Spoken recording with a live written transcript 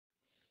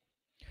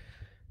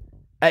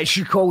It's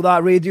You Call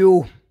That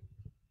Radio.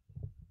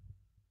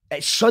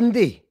 It's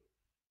Sunday.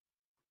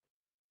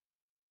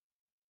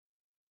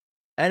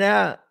 And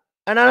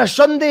on a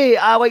Sunday,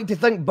 I like to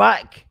think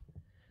back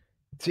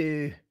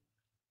to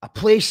a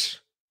place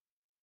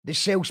that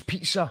sells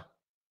pizza.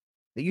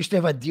 They used to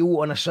have a deal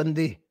on a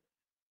Sunday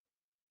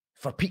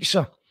for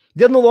pizza.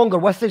 They're no longer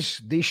with us.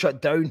 They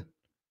shut down.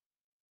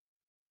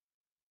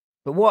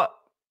 But what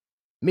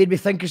made me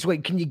think is,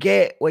 like, can I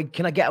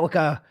get like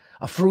a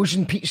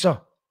frozen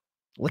pizza?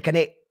 Like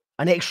an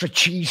extra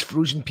cheese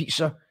frozen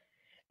pizza?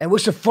 And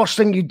what's the first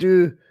thing you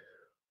do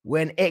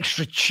when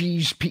extra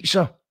cheese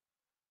pizza?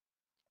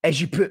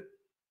 Is you put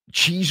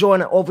cheese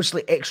on it,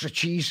 obviously extra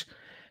cheese.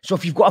 So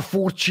if you've got a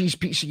 4 cheese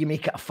pizza, you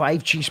make it a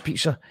 5 cheese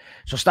pizza.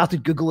 So I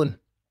started Googling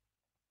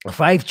a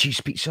 5 cheese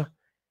pizza.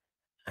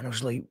 And I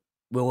was like,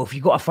 well, if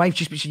you got a 5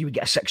 cheese pizza, you would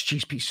get a 6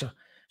 cheese pizza.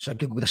 So I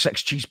Googled a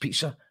 6 cheese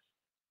pizza.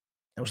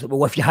 I was like,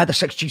 well, if you had a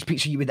 6 cheese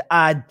pizza, you would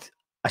add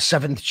a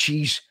 7th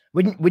cheese.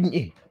 Wouldn't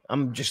you?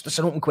 It's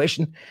an open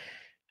question.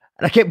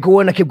 And I kept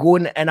going,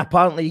 and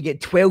apparently you get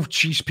 12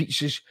 cheese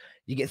pizzas,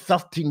 you get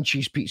 13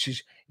 cheese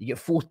pizzas, you get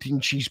 14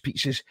 cheese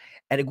pizzas,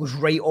 and it goes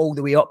right all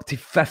the way up to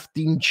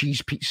 15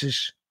 cheese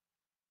pizzas.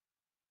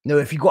 Now,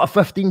 if you got a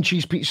 15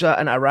 cheese pizza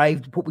and it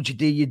arrived, what would you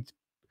do? You'd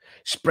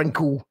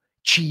sprinkle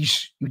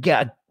cheese. You'd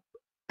get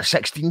a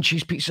 16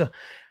 cheese pizza.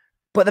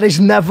 But there has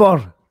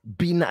never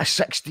been a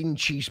 16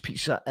 cheese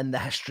pizza in the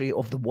history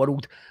of the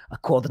world,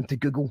 according to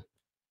Google.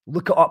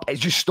 Look it up. It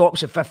just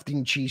stops at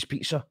 15 cheese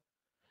pizza.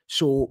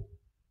 So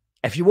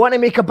if you want to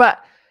make a bit,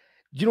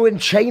 you know, in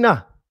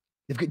China,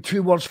 they've got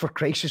 2 words for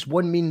crisis.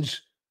 One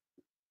means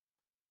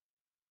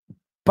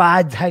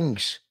bad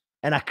things,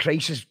 and a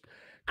crisis,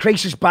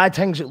 bad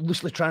things, it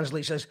loosely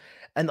translates as,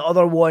 and the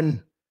other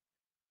one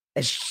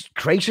is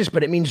crisis,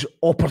 but it means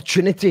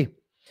opportunity.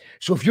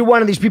 So if you're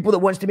one of these people that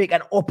wants to make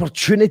an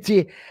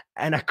opportunity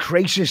and a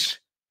crisis,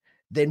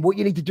 then what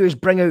you need to do is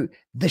bring out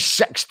the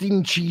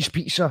 16 cheese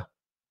pizza.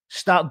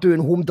 Start doing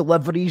home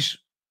deliveries,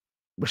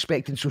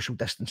 respecting social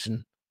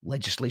distancing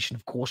legislation,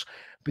 of course,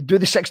 but do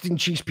the 16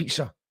 cheese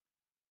pizza.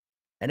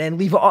 And then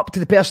leave it up to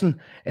the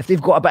person. If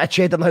they've got a bit of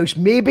cheddar in the house,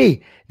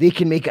 maybe they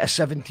can make it a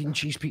 17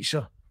 cheese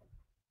pizza.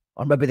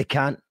 Or maybe they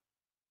can't.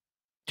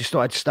 Just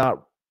thought I'd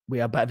start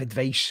with a bit of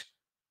advice.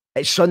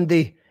 It's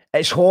Sunday.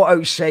 It's hot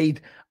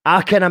outside.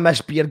 I kind of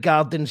miss beer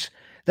gardens.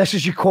 This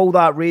is You Call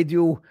That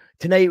Radio.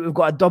 Tonight we've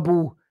got a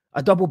double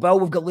bill.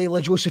 We've got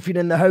Leyla Josephine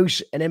in the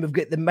house, and then we've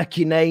got the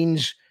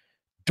Mickey9s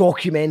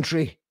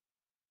documentary,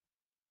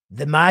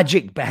 The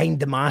Magic Behind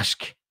the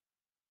Mask.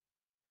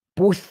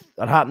 Both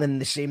are happening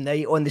the same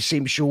night on the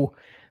same show.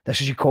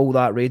 This is You Call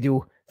That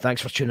Radio. Thanks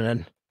for tuning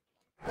in.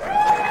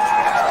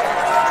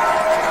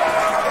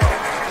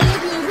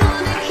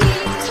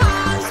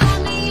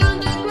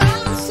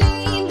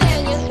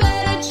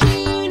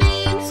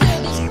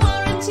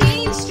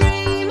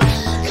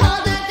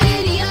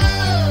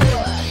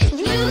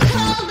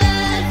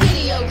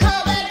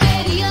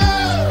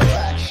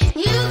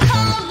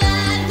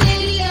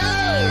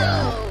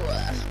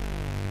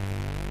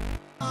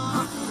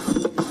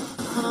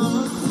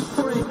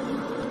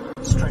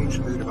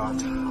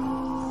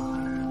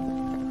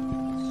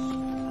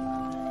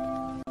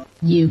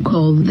 You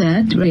Call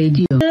That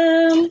Radio.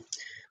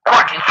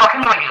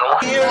 Fucking radio.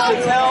 Here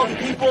to tell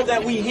people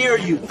that we hear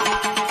you.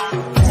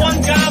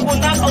 One God will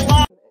not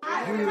allow.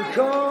 You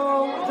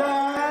Call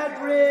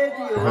That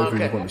Radio. However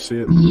you want to see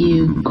it.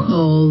 You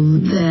Call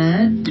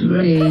That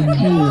Radio.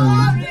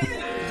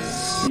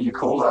 You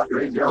Call That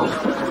Radio.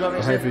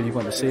 However you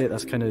want to say it,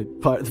 that's kind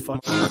of part of the fun.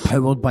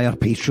 Powered by our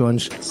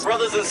patrons.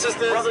 Brothers and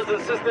sisters.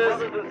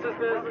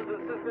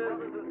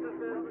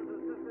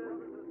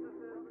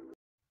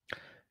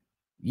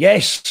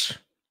 Yes,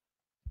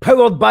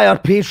 powered by our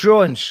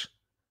patrons.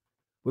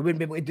 We wouldn't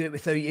be able to do it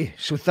without you.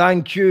 So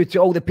thank you to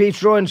all the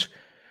patrons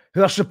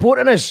who are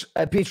supporting us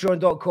at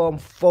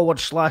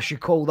patreon.com/You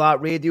Call That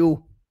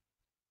Radio.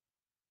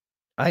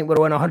 I think we're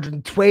on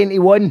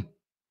 121.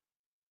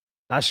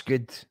 That's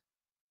good.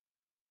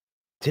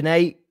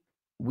 Tonight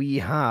we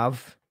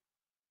have,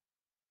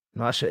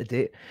 no, that's out of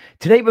date.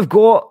 Tonight we've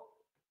got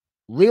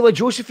Leyla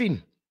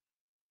Josephine.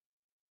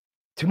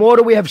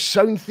 Tomorrow we have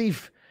Sound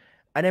Thief.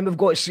 And then we've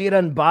got Sarah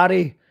and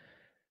Barry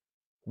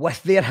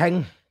with their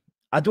thing.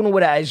 I don't know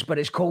what it is, but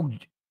it's called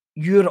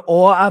Your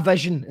Awe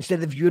Vision.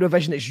 Instead of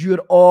Eurovision, it's Your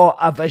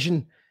Awe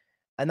Vision.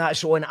 And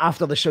that's on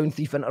after the Sound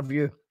Thief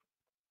interview,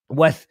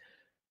 with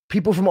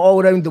people from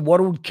all around the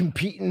world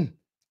competing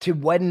to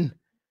win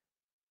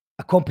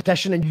a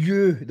competition, and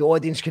you, the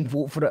audience, can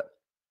vote for it.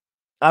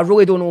 I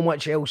really don't know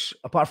much else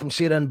apart from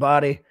Sarah and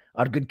Barry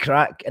are good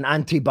crack, and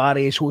Auntie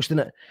Barry is hosting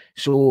it.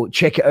 So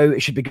check it out.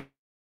 It should be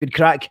good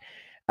crack.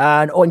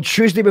 And on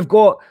Tuesday, we've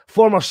got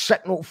former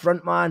Sick Note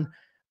frontman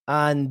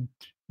and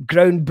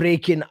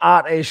groundbreaking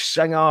artist,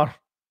 singer,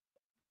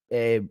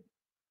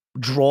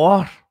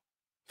 drawer,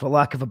 for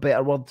lack of a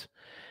better word,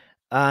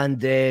 and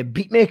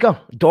beatmaker,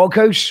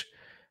 Doghouse.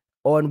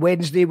 On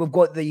Wednesday, we've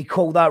got the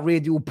Call That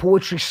Radio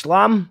Poetry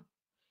Slam.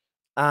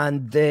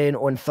 And then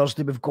on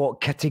Thursday, we've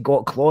got Kitty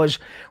Got Claws,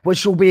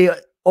 which will be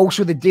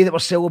also the day that we're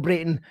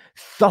celebrating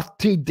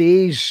 30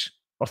 days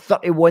or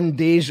 31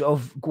 days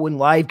of going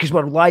live, because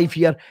we're live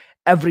here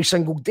every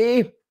single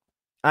day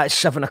at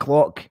 7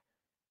 o'clock.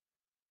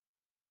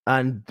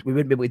 And we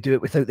wouldn't be able to do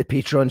it without the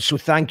patrons. So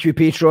thank you,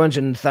 patrons,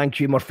 and thank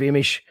you, More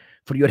Famous,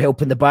 for your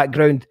help in the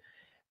background.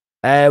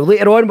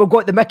 Later on, we've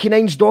got the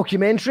Mickey9s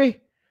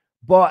documentary,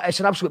 but it's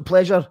an absolute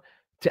pleasure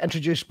to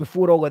introduce,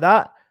 before all of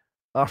that,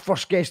 our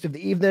first guest of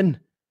the evening.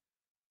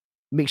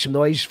 Make some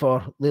noise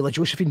for Leyla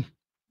Josephine.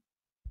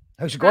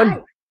 How's it going?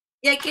 Hi.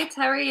 Yeah, good.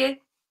 How are you?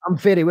 I'm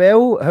very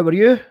well. How are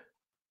you?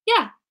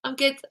 Yeah, I'm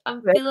good.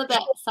 I'm feeling a bit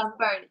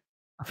sunburned.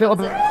 I feel a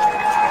bit.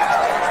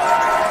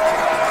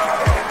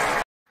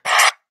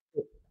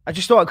 I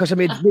just thought, because I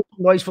made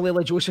noise for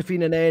Leyla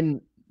Josephine and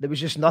then there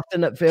was just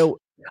nothing that felt.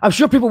 I'm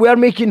sure people were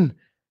making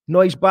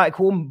noise back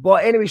home.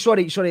 But anyway,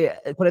 sorry for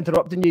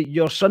interrupting you.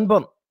 You're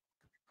sunburnt.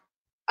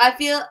 I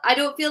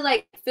don't feel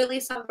like fully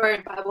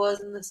sunburned, but I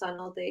was in the sun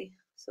all day.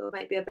 So it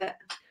might be a bit.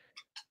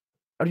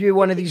 Are you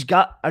one of these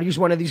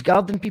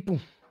garden people?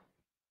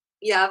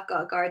 Yeah, I've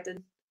got a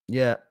garden.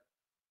 Yeah.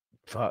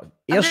 Fuck.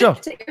 Ayrshire.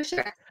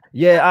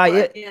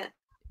 Yeah,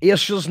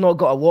 Ayrshire's not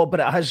got a lot,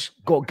 but it has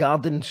got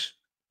gardens.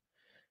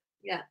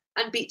 Yeah,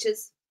 and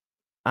beaches.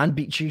 And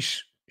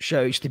beaches.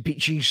 Shouts to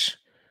beaches.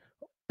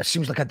 It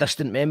seems like a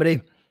distant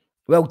memory.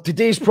 Well,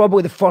 today's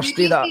probably the first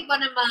day that...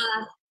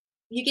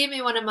 You gave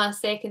me one of my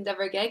second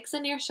ever gigs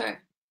in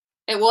Ayrshire.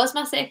 It was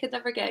my second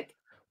ever gig.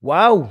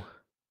 Wow.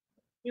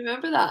 You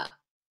remember that?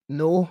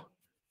 No.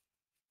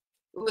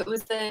 It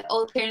was the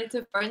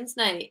Alternative Burns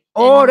night.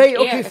 Oh, right,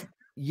 okay.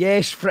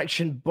 Yes,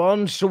 Friction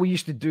Burns. So we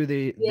used to do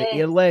the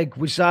air leg.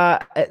 Was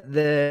that at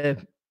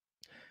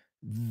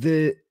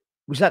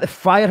was that the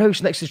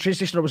firehouse next to the train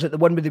station, or was it the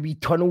one with the wee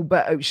tunnel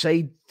bit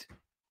outside?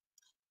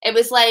 It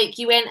was like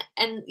you went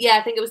and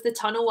I think it was the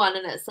tunnel one,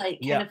 and it's like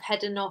kind of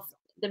hidden off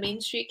the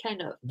main street,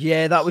 kind of.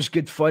 Yeah, that was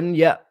good fun.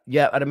 Yeah,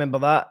 I remember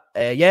that.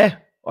 Yeah.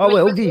 Oh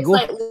well, there you go.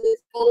 Like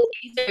old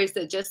geezers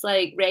that just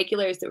like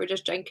regulars that were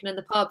just drinking in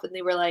the pub, and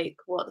they were like,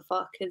 "What the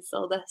fuck is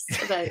all this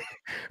about?"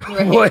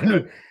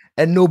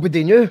 And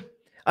nobody knew.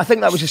 I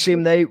think that was the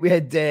same night we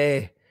had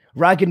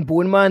Rag and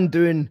Bone Man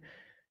doing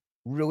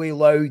really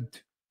loud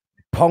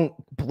punk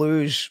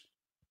blues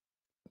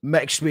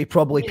mixed with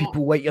probably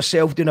people like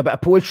yourself doing a bit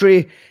of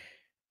poetry.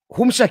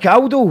 Homesick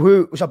Aldo,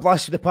 who was a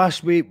blast of the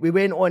past, we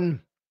went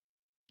on.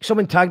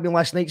 Someone tagged me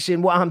last night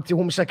saying, "What happened to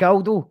Homesick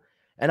Aldo?"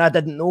 And I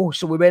didn't know,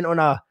 so we went on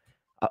I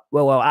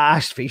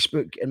asked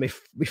Facebook, and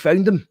we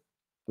found him.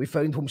 We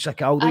found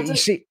Homesick Aldo.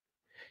 He's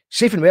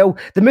safe and well.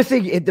 The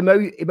Mythy, he had the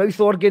mouth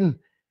organ,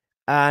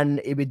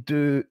 and he would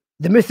do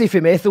the Mythy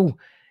from Ethel.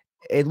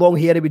 Long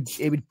hair.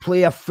 He would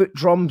play a foot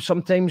drum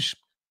sometimes.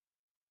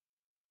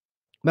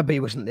 Maybe he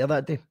wasn't there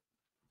that day.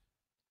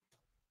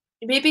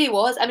 Maybe he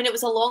was. I mean, it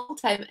was a long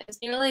time. It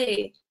was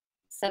nearly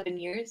 7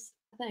 years,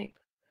 I think.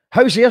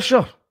 How's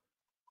Ayrshire?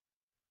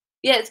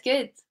 Yeah, it's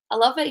good. I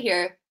love it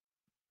here.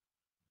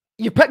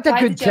 You picked a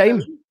good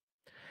time.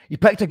 You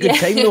picked a good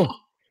time, though.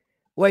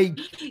 Like,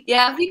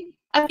 yeah,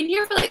 I've been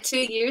here for like 2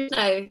 years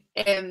now.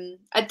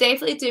 I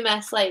definitely do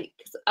miss, like,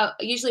 'cause I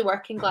usually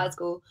work in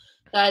Glasgow.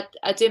 So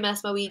I do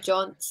miss my wee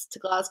jaunts to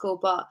Glasgow,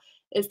 but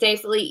it's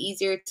definitely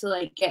easier to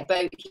like get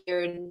about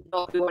here and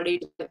not be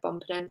worried about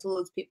bumping into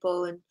loads of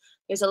people. And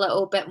there's a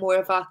little bit more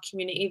of a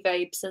community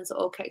vibe since it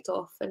all kicked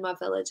off in my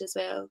village as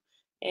well.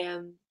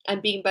 And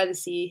being by the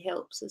sea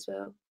helps as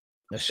well.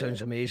 That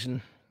sounds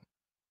amazing.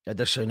 It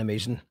does sound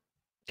amazing.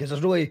 Because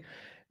there's really,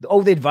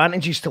 all the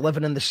advantages to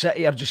living in the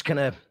city are just kind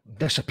of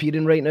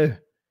disappearing right now.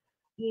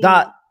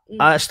 That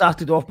I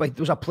started off by,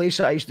 there was a place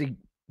that I used to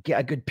get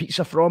a good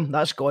pizza from.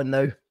 That's gone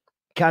now.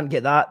 Can't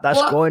get that. That's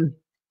gone.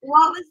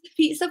 What was the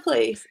pizza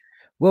place?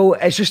 Well,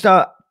 it's just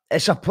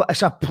it's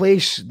a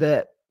place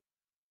that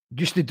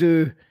used to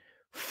do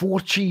 4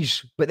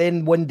 cheese, but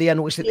then one day I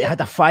noticed that they had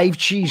a 5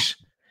 cheese.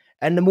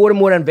 And the more and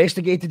more I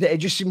investigated it, it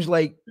just seems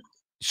like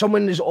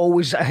someone is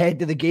always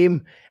ahead of the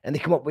game, and they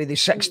come up with the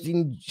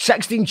 16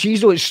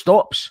 cheese, though it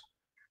stops.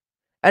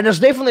 And there's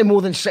definitely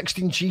more than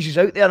 16 cheeses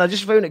out there, and I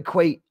just found it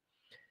it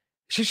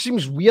just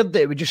seems weird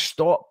that it would just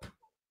stop.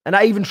 And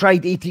I even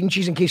tried 18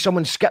 cheese in case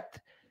someone skipped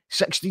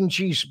 16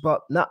 cheese,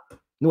 but nah,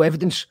 no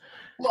evidence.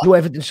 What? No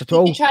evidence at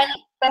all. Did you try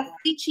like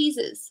 50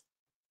 cheeses?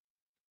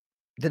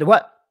 Did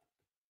what?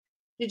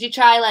 Did you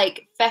try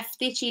like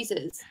 50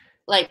 cheeses?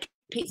 Like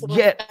pizza with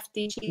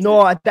 50 cheeses?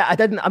 No, I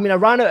didn't. I mean, I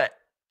ran out.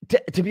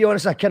 To be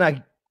honest, I kind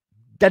of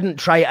didn't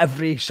try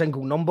every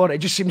single number. It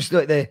just seems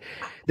like the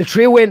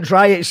trail went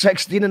dry at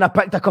 16, and I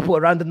picked a couple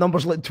of random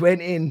numbers like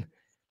 20 and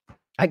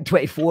I think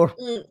 24.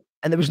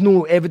 And there was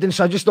no evidence.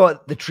 So I just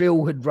thought the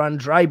trail had ran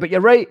dry. But you're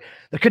right,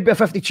 there could be a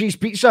 50 cheese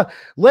pizza.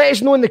 Let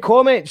us know in the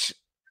comments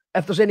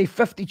if there's any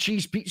 50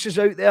 cheese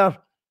pizzas out there,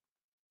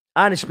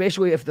 and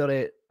especially if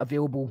they're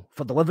available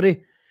for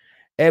delivery.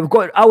 We've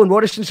got Alan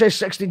Morrison says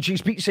 16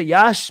 cheese pizza,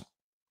 yes.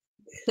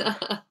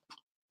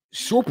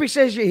 Soapy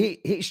says you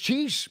hates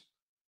cheese.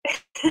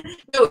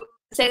 No, it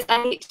says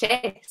I hate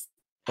chess.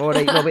 All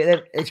right, no,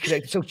 wait, it's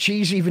correct. So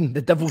cheese, even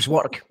the devil's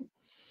work.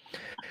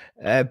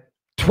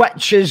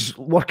 Twitch is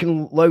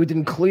working loud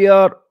and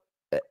clear.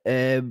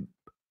 If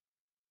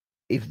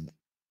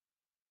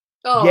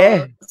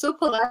yeah, so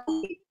polite.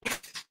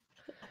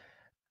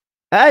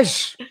 it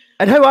is.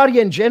 And how are you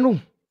in general?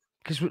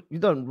 Because we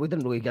didn't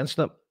really against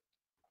it.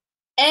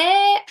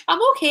 I'm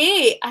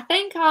okay. I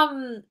think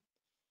I'm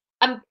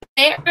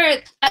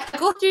better. I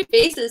go through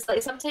phases.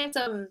 Like sometimes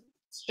I'm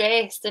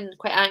stressed and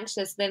quite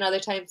anxious, then other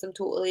times I'm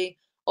totally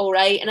all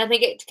right. And I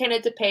think it kind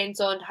of depends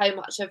on how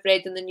much I've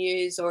read in the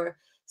news or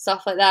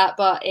stuff like that.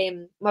 But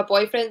my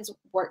boyfriend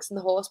works in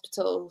the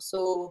hospital,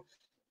 so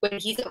when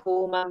he's at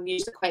home, I'm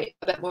usually quite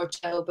a bit more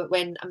chill. But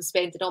when I'm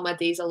spending all my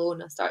days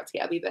alone, I start to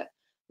get a wee bit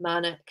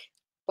manic.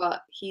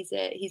 But he's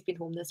been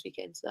home this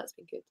weekend, so that's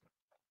been good.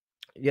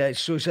 Yeah,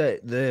 so is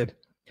it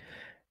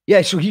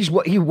so he's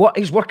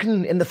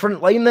working in the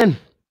front line then.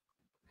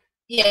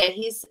 Yeah,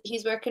 he's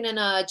working in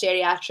a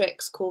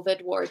geriatrics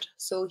COVID ward.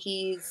 So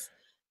he's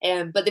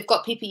but they've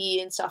got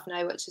PPE and stuff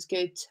now, which is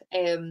good.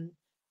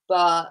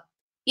 But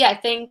yeah, I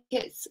think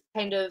it's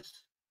kind of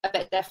a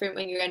bit different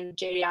when you're in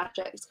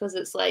geriatrics because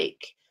it's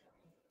like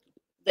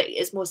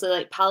it's mostly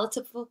like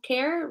palliative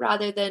care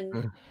rather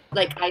than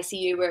like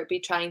ICU where it'd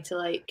be trying to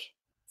like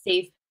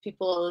save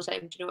people all the time.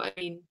 Do you know what I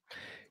mean?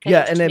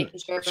 Yeah, and then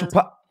so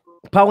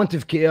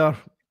palliative care,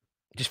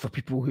 just for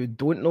people who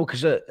don't know,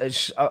 because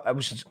it's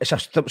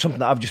something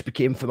that I've just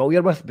became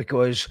familiar with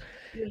because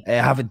I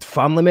have had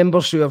family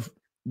members who have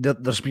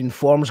there's been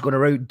forms going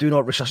around, do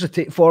not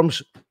resuscitate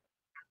forms,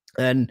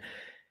 and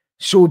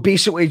so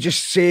basically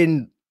just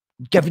saying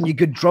giving you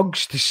good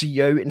drugs to see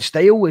you out in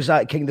style. Is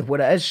that kind of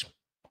what it is?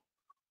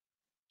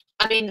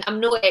 I mean, I'm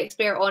no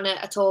expert on it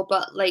at all,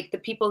 but like the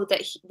people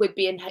that would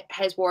be in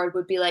his ward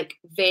would be like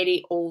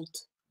very old,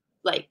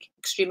 like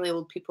extremely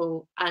old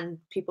people and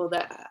people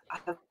that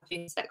have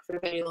been sick for a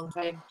very long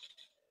time,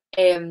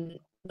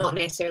 not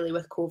necessarily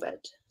with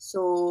COVID.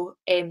 So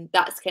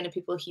that's kind of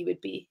people he would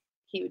be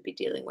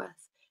dealing with.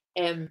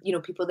 You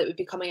know, people that would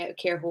be coming out of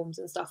care homes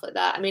and stuff like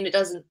that. I mean, it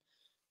doesn't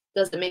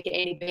make it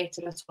any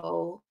better at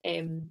all.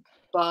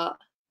 But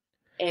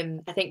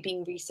I think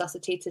being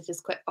resuscitated is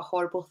quite a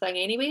horrible thing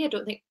anyway. I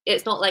don't think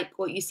it's not like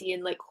what you see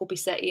in like Hopi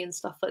City and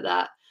stuff like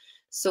that.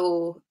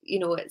 So, you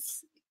know,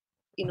 it's,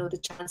 you know, the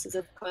chances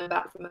of coming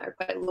back from it are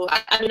quite low.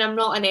 I mean, I'm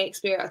not an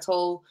expert at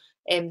all,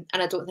 and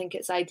I don't think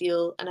it's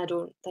ideal, and I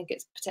don't think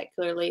it's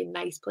particularly a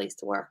nice place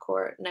to work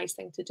or a nice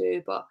thing to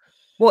do. But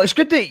well, it's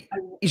good that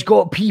he's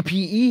got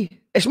PPE.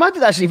 It's mad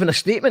that that's even a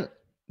statement,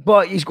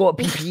 but he's got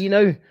PPE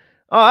now.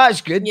 Oh,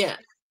 that's good. Yeah.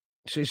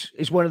 So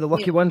he's one of the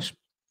lucky ones.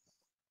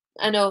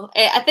 I know.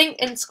 I think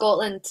in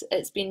Scotland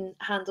it's been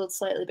handled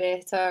slightly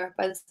better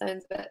by the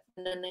sounds of it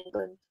than in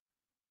England.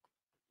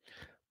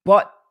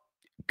 But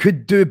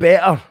could do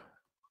better.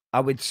 I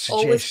would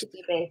suggest. Always could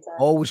do better.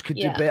 Always could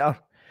do better.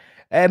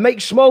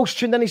 Mike Smalls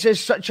tuned in. He says,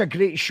 such a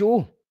great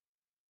show.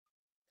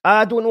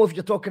 I don't know if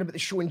you're talking about the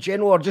show in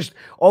general or just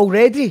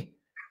already.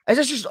 Is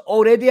this just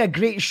already a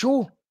great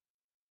show?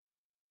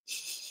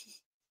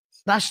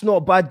 That's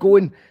not bad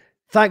going.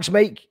 Thanks,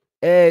 Mike.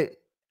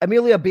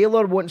 Amelia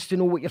Baylor wants to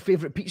know what your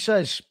favourite pizza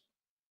is.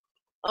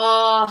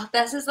 Oh,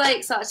 this is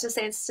like such a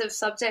sensitive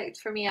subject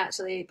for me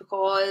actually,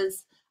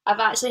 because I've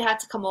actually had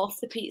to come off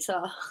the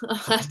pizza.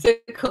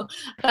 I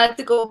had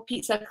to go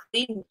pizza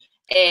clean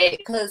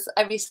because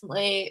I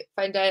recently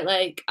found out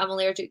like I'm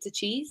allergic to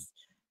cheese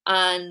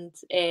and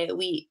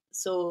wheat,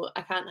 so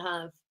I can't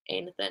have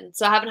anything.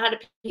 So I haven't had a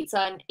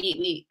pizza in 8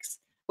 weeks,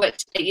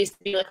 which it used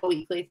to be like a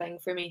weekly thing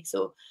for me.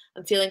 So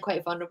I'm feeling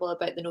quite vulnerable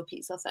about the no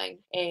pizza thing.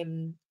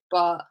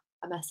 But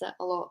I miss it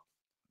a lot.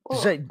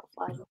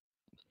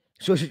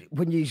 So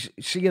when you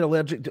see you're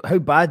allergic, how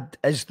bad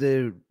is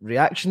the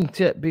reaction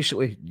to it?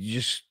 Basically, you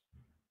just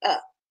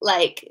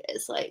like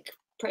it's like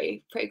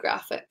pretty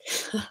graphic.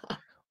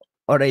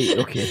 All right,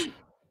 okay.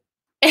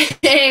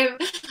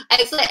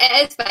 It's like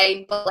it is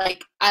fine, but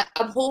like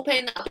I'm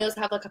hoping I'll be able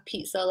to have like a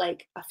pizza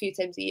like a few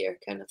times a year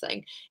kind of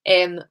thing.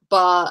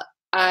 But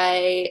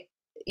I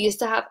used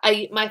to have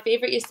my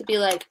favorite used to be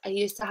like I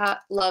used to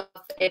love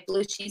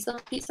blue cheese on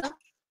pizza.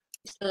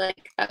 So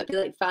like that would be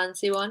like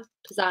fancy one.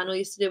 Pisano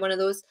used to do one of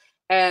those.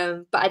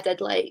 But I did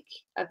like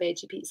a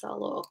veggie pizza a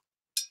lot.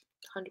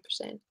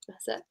 100%.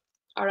 That's it.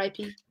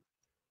 R.I.P.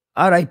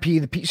 R.I.P.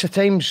 the pizza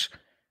times.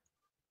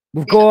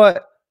 We've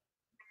got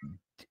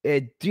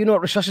do you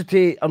not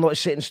resuscitate are not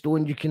set in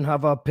stone. You can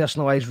have a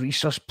personalised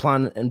resus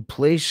plan in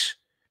place.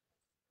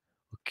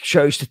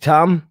 Shouts to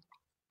Tam.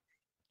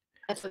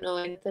 I don't know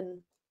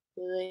anything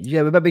really.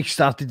 Yeah, we maybe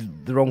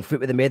started the wrong foot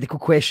with the medical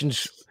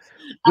questions.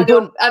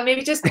 I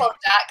maybe just called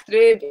Jack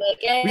through and be like,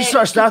 yeah. We just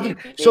sort of started.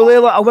 So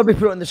Leyla, I'll maybe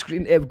put it on the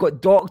screen. We've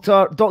got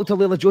Dr.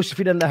 Leyla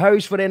Josephine in the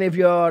house for any of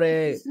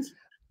your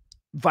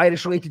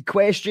virus-related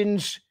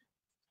questions.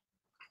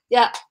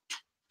 Yeah.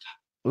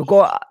 We've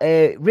got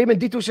Raymond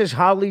Dito says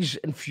Harleys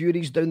and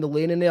Furies down the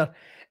lane in there.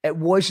 It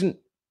wasn't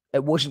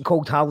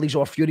called Harleys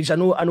or Furies. I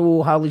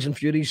know Harleys and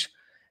Furies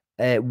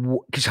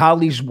because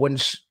Harleys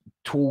once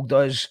told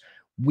us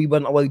we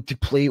weren't allowed to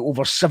play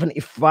over 70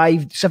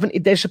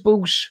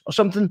 decibels or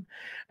something.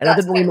 And that's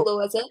I didn't really know. low,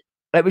 is it?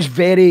 It was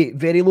very,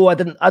 very low.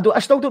 I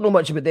still don't know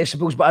much about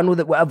decibels, but I know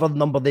that whatever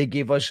number they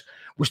gave us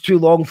was too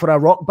long for a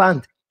rock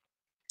band.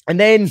 And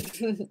then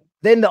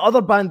the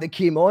other band that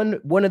came on,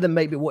 one of them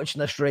might be watching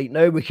this right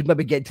now. We could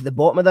maybe get to the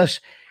bottom of this.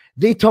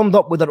 They turned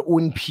up with their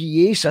own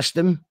PA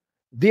system.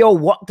 They all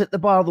worked at the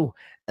bar though,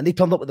 and they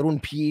turned up with their own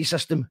PA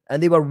system,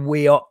 and they were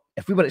way up.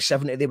 If we were at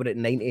 70, they were at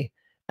 90,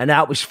 and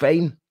that was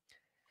fine.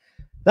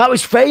 That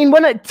was fine,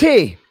 wasn't it,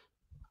 Tay?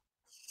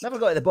 Never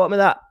got to the bottom of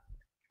that.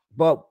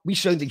 But we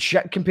sounded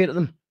shit compared to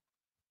them.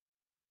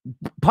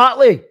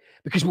 Partly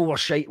because we were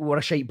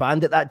a shite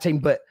band at that time,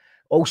 but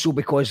also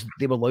because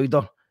they were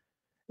louder.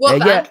 What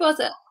band was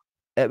it?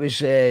 It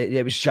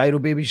was Gyro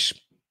Babies.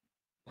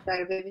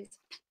 Gyro Babies.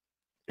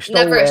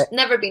 Still,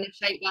 never been a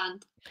shite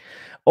band.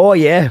 Oh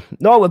yeah.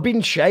 No, we've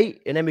been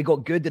shite, and then we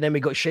got good, and then we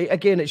got shite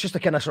again. It's just a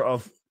kind of sort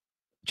of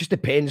just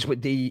depends what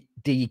day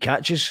you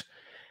catches.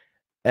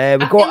 I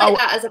feel like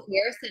that as a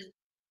person.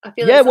 I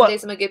feel like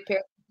sometimes I'm a good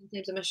person,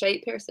 sometimes I'm a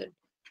shite person.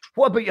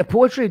 What about your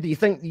poetry? Do you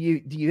think do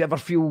you ever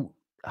feel?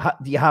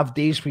 Do you have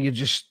days where you're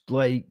just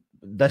like,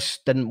 this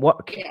didn't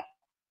work? Yeah,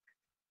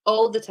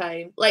 all the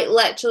time, like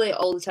literally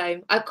all the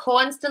time. I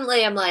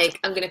constantly am like,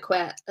 I'm gonna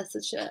quit. This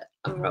is shit.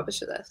 I'm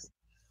rubbish at this.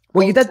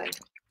 Well, you did.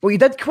 Well, you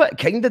did quit,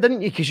 kinda,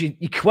 didn't you? Because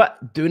you quit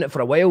doing it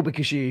for a while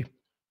because you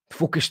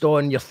focused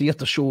on your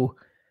theatre show,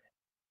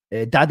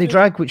 Daddy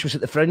Drag, which was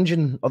at the Fringe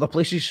and other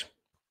places.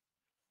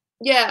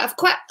 Yeah, I've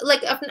quit.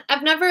 Like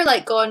I've never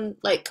like gone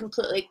like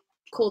completely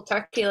cold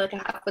turkey like I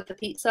have with the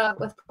pizza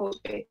with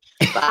poetry,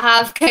 but I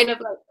have kind of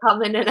like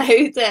come in and out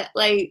it.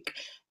 Like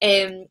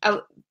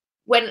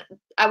when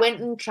I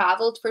went and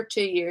travelled for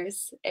 2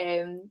 years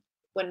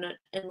when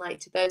in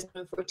like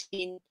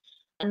 2014,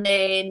 and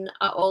then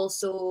I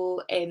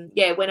also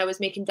when I was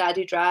making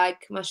Daddy Drag,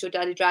 my show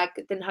Daddy Drag,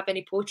 it didn't have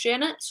any poetry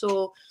in it,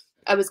 so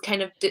I was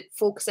kind of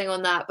focusing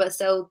on that, but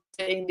still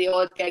doing the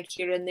odd gig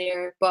here and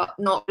there, but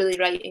not really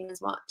writing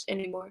as much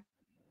anymore.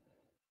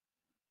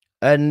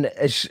 And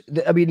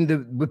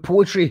with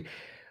poetry,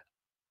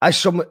 as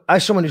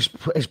someone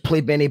who's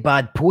played many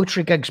bad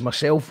poetry gigs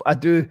myself, I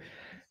do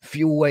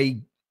feel like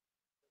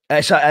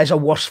it's a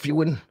worse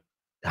feeling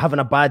having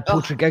a bad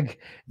poetry gig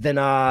than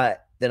a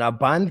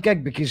band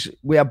gig, because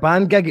with a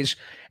band gig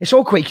it's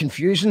all quite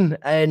confusing,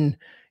 and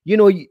you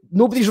know,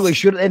 nobody's really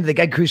sure at the end of the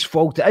gig whose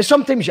fault it is.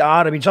 Sometimes you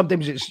are. I mean,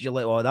 sometimes you're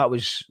like, oh, that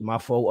was my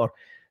fault, or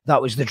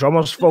that was the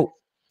drummer's fault.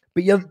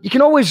 But you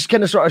can always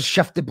kind of sort of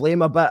shift the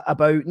blame a bit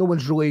about no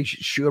one's really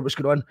sure what's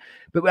going on.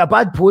 But with a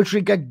bad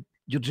poetry gig,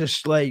 you're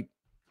just like...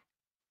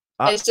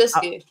 it's just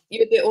you.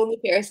 You're the only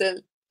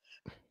person.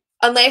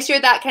 Unless you're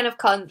that kind of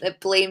cunt that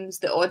blames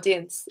the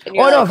audience. And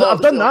you're I've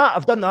done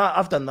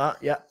that,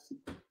 yeah.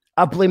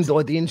 I blame the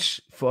audience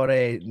for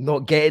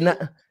not getting it.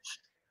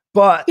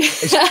 But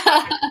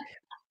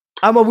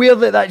I'm aware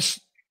that that's,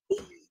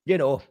 you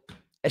know,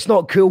 it's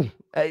not cool.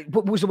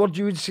 What was the word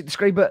you would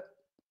describe it?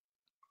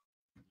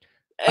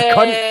 A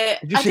cunt?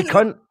 Did you say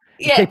cunt?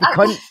 Yeah. Type of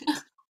cunt?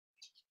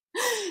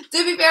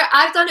 To be fair,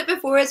 I've done it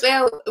before as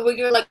well, where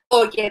you're like,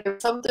 oh yeah,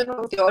 there's something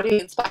wrong with the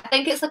audience. But I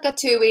think it's like a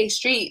two-way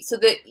street, so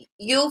that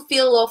you'll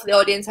feel off the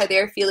audience how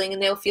they're feeling,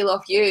 and they'll feel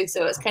off you.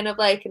 So it's kind of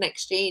like an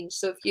exchange.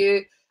 So if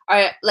you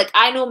are like,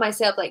 I know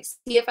myself, like,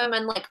 see if I'm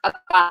in like a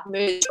bad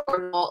mood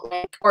or not,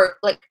 like, or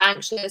like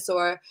anxious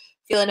or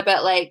feeling a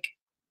bit like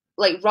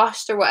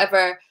rushed or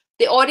whatever,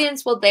 the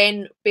audience will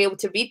then be able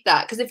to read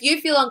that. Because if you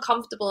feel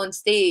uncomfortable on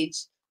stage,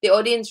 the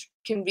audience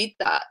can read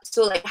that.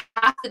 So like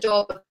half the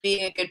job of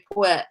being a good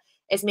poet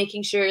is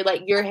making sure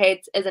like your head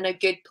is in a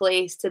good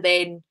place to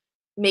then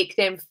make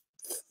them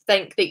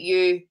think that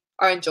you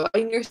are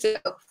enjoying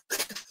yourself.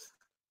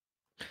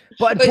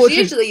 But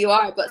usually you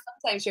are, but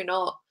sometimes you're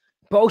not.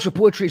 But also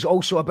poetry is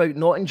also about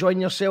not enjoying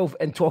yourself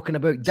and talking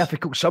about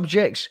difficult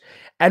subjects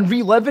and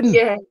reliving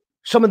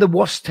some of the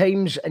worst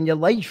times in your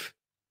life.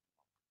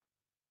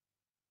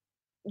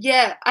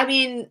 Yeah, I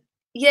mean,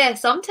 yeah,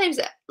 sometimes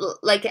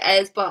like it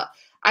is, but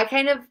I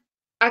kind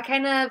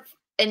of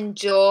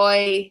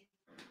enjoy,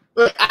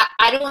 like,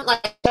 I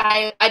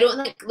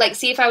don't like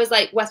see if I was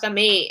like with a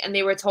mate and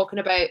they were talking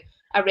about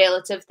a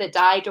relative that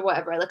died or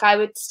whatever, like I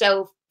would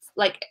still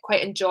like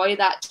quite enjoy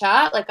that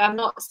chat. Like I'm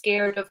not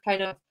scared of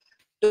kind of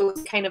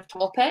those kind of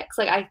topics.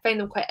 Like I find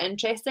them quite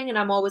interesting, and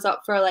I'm always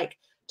up for like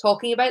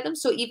talking about them.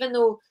 So even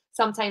though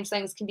sometimes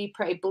things can be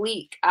pretty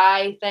bleak,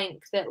 I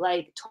think that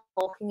like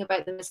talking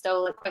about them is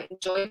still like quite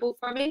enjoyable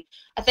for me.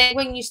 I think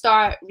when you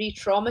start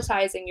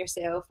re-traumatizing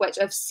yourself, which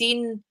I've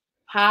seen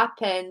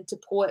happen to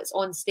poets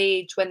on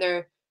stage when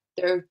they're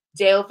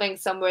delving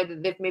somewhere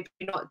that they've maybe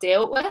not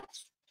dealt with,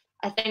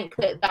 I think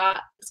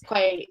that's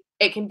quite,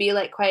 it can be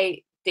like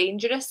quite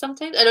dangerous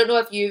sometimes. I don't know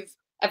if you've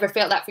ever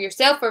felt that for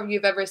yourself or if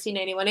you've ever seen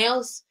anyone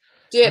else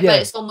do it,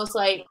 but it's almost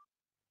like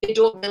they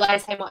don't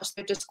realize how much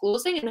they're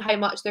disclosing and how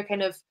much they're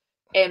kind of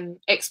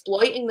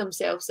exploiting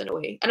themselves in a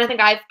way. And I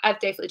think I've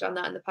definitely done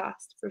that in the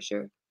past, for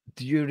sure.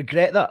 Do you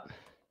regret that?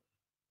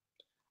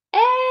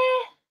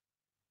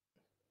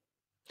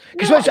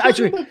 Because No,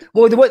 actually,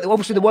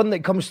 obviously the one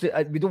that comes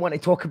to, we don't want to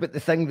talk about the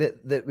thing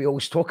that we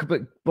always talk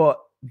about, but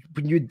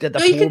when you did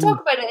you can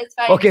talk about it, it's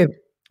fine. Okay,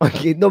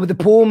 Okay, no, but the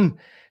poem.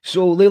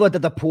 So Leyla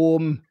did a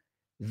poem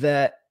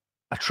that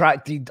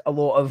attracted a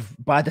lot of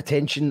bad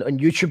attention on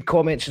YouTube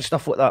comments and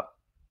stuff like that.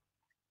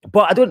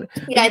 But I don't.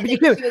 Yeah, But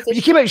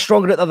you came out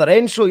stronger at the other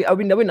end. So I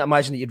mean, I wouldn't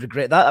imagine that you'd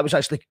regret that. That was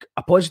actually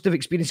a positive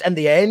experience in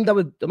the end, I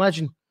would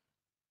imagine.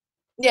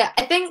 Yeah,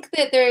 I think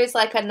that there is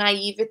like a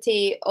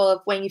naivety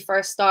of when you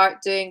first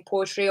start doing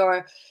poetry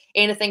or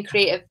anything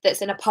creative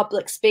that's in a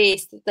public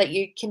space, that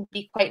you can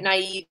be quite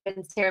naive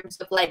in terms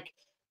of like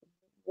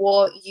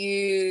what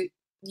you're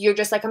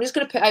just like, I'm just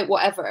going to put out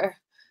whatever.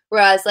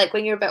 Whereas like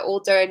when you're a bit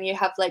older and you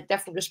have like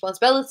different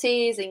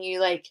responsibilities and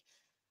you like,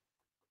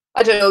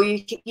 I don't know,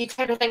 you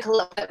kind of think a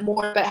little bit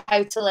more about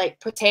how to like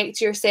protect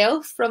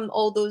yourself from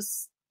all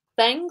those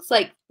things,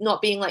 like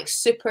not being like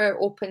super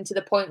open to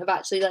the point of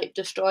actually like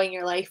destroying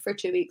your life for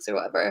 2 weeks or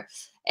whatever.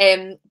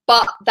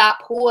 But that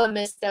poem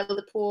is still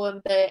the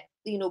poem that,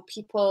 you know,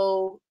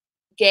 people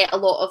get a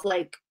lot of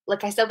like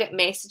I still get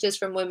messages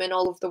from women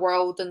all over the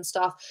world and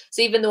stuff.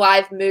 So even though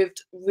I've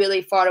moved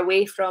really far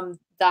away from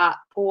that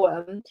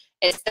poem,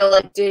 it's still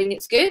like doing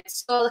its good.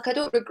 So like I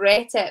don't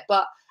regret it,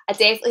 but I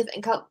definitely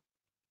think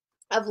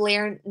I've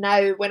learned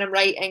now when I'm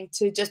writing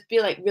to just be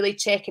like really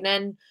checking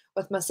in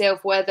with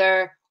myself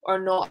whether or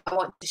not I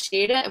want to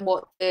share it and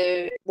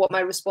what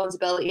my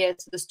responsibility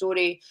is to the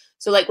story.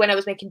 So like when I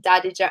was making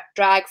Daddy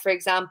Drag, for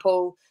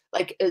example,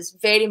 like it's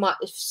very much,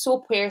 it's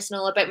so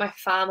personal about my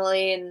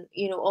family and,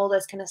 you know, all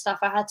this kind of stuff.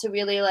 I had to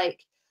really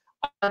like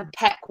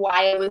unpick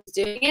why I was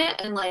doing it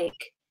and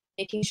like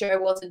making sure I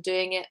wasn't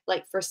doing it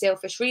like for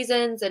selfish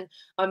reasons. And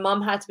my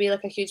mum had to be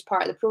like a huge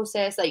part of the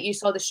process. Like you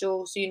saw the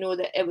show, so you know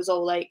that it was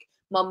all like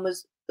mum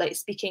was like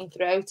speaking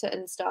throughout it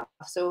and stuff.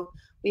 So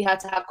we had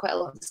to have quite a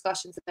lot of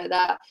discussions about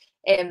that.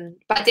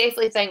 But I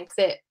definitely think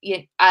that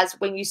as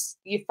when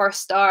you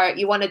first start,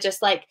 you want to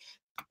just like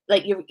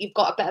you've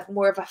got a bit of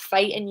more of a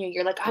fight in you.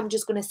 You're like, I'm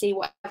just going to say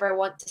whatever I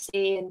want to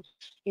say, and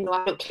you know,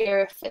 I don't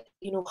care if it,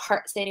 you know,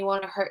 hurts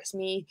anyone or hurts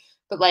me.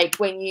 But like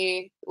when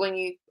you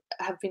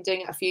have been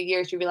doing it a few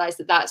years, you realize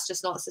that that's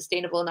just not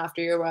sustainable, and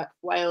after a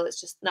while, it's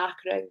just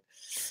knackering.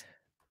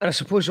 And I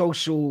suppose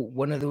also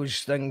one of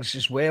those things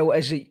as well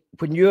is that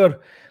when you're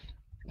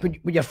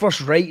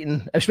first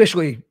writing,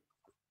 especially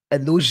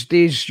in those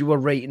days, you were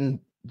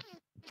writing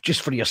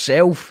just for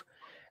yourself,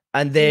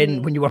 and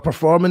then when you were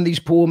performing these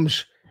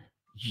poems,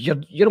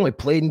 you're only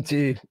playing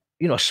to,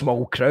 you know, a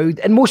small crowd,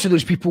 and most of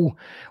those people,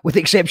 with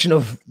the exception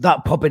of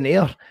that pub in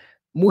there,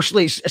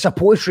 mostly it's a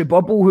poetry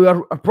bubble who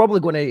are probably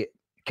going to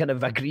kind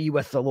of agree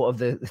with a lot of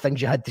the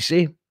things you had to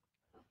say.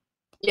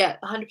 Yeah,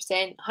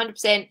 100%,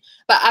 100%.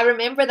 But I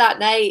remember that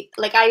night,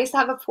 like I used to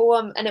have a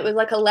poem, and it was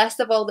like a list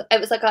of all. It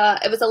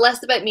was a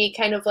list about me,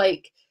 kind of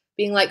like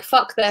being like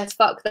fuck this,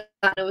 fuck that.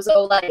 And it was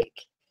all kind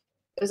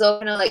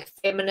of like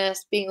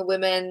feminist, being a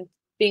woman,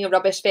 being a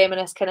rubbish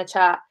feminist kind of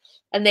chat.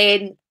 And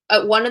then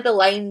at one of the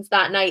lines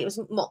that night, it was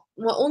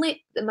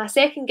only my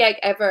second gig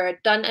ever,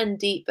 done in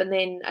deep, and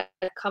then I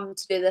come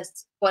to do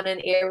this one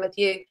in air with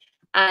you,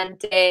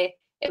 and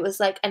it was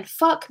like, and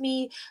fuck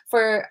me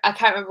for, I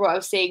can't remember what I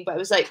was saying, but it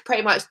was like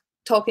pretty much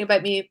talking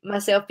about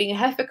myself being a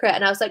hypocrite,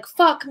 and I was like,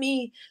 fuck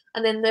me,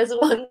 and then there's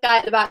one guy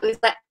at the back who's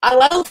like, I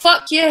will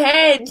fuck your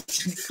head.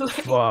 Like,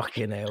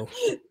 fucking hell.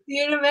 Do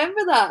you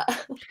remember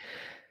that?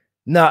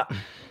 Nah.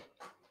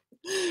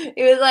 He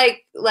was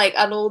like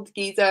an old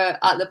geezer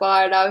at the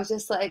bar, and I was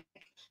just like,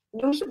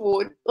 no, you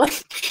won't.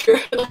 Like, pure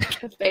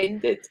like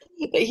offended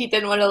that he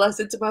didn't want to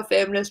listen to my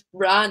feminist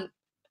rant.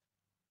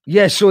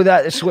 Yeah, so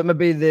that's what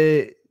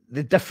maybe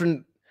a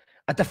different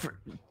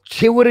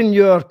tailoring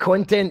your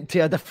content to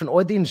a different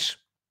audience.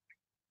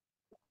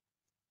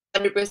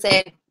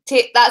 100%.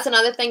 That's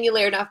another thing you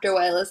learn after a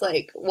while, is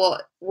like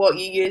what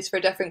you use for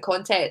different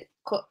context.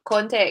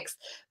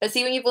 But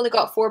see, when you've only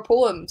got 4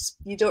 poems,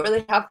 you don't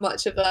really have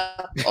much of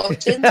a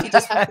option. You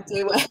just have to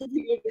do whatever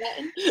you're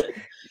getting.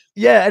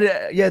 Yeah,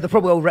 they're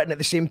probably all written at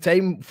the same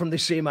time from the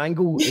same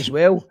angle as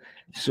well.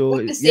 So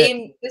the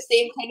same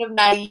kind of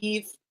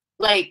naive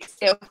like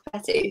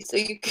self-pity. So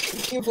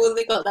you've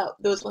only got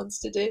those ones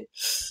to do.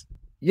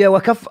 Yeah,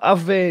 like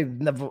I've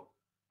never.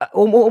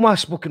 All my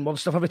spoken word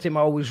stuff, every time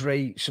I always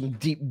write some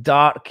deep,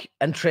 dark,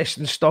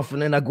 interesting stuff,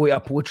 and then I go to a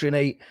poetry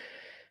night,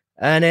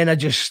 and then I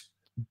just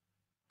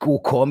go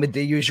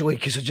comedy usually,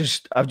 because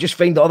I just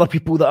find that other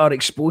people that are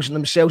exposing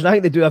themselves, and I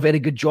think they do a very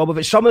good job of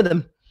it. Some of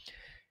them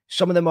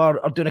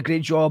are doing a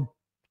great job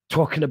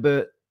talking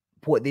about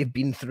what they've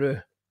been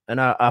through, and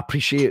I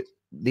appreciate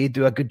they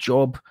do a good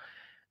job.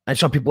 And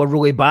some people are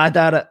really bad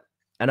at it,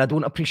 and I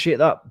don't appreciate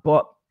that.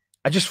 But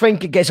I just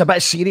think it gets a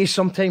bit serious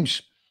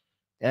sometimes.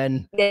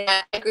 And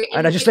yeah, I agree.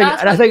 And I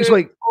think it's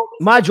like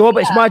my job.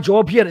 It's my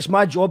job here. It's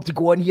my job to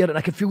go in here, and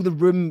I can feel the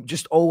room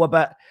just all a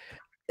bit.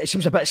 It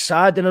seems a bit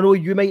sad, and I know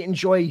you might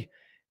enjoy,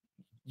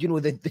 you know,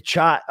 the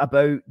chat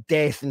about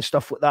death and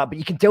stuff like that. But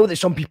you can tell that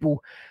some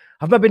people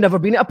have maybe never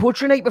been at a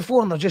poetry night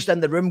before, and they're just in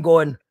the room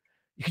going.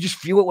 You can just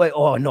feel it like,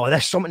 oh no,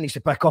 this something needs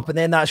to pick up, and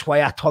then that's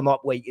why I turn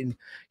up like and,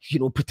 you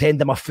know,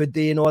 pretend I'm a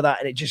foodie and all that,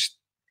 and it just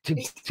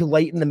to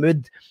lighten the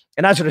mood.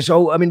 And as a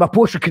result, I mean, my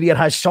poetry career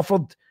has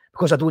suffered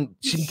because I don't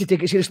seem to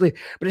take it seriously.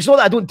 But it's not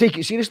that I don't take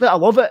it seriously. I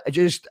love it.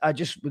 I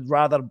just would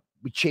rather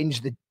we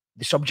change the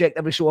subject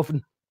every so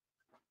often.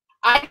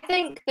 I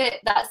think that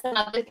that's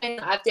another thing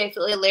that I've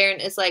definitely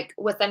learned is like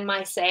within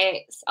my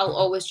sets, I'll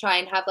always try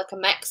and have like a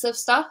mix of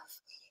stuff.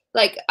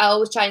 Like I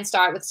always try and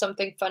start with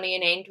something funny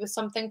and end with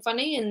something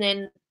funny, and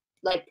then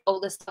like all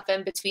the stuff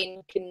in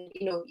between can,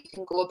 you know, you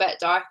can go a bit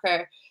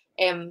darker.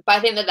 But I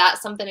think that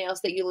that's something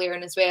else that you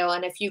learn as well.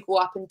 And if you go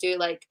up and do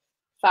like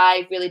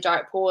 5 really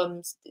dark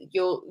poems, the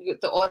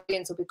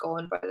audience will be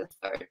gone by the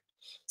third.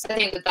 So I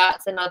think that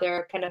that's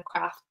another kind of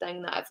craft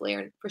thing that I've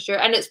learned for sure.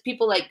 And it's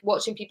people like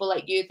watching people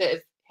like you that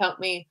have helped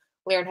me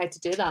learn how to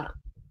do that.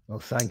 Well,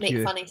 thank you.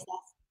 Make funny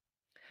stuff.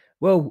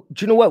 Well,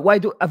 do you know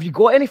what? Have you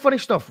got any funny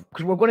stuff?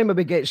 Because we're going to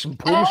maybe get some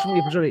poems from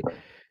you. Sorry.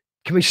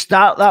 Can we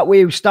start that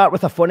way? We start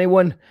with a funny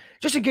one,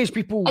 just in case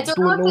people I don't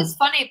know if it's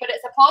funny, but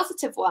it's a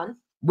positive one.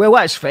 Well,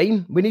 that's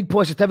fine. We need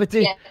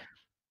positivity. Yeah.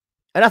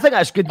 And I think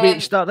that's a good way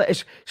to start that.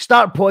 Is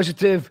start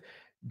positive,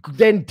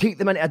 then take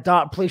them into a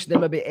dark place, and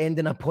then maybe end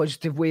in a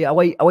positive way. I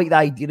like the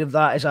idea of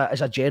that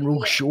as a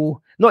general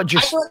show, not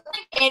just. I don't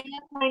think any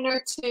of mine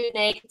are too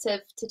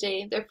negative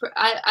today.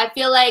 I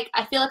feel like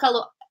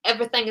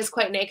everything is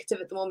quite negative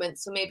at the moment.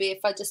 So maybe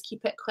if I just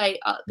keep it quite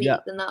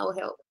upbeat, then that will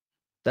help.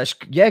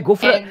 Go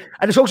for it.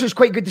 And it's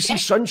quite good to see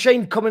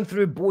sunshine coming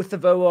through both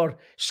of our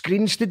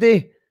screens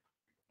today.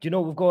 Do you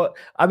know we've got?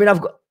 I mean, I've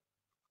got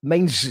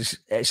mine's.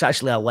 It's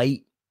actually a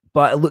light,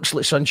 but it looks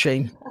like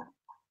sunshine.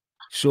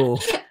 So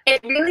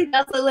it really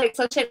does look like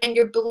sunshine, and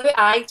your blue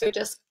eyes are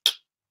just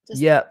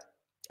yeah.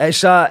 It's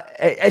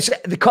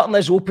the curtain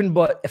is open,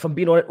 but if I'm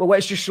being honest, well,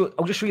 let's just show.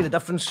 I'll just show you the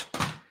difference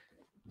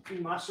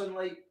between my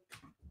sunlight.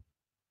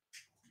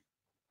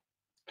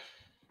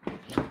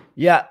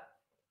 Yeah.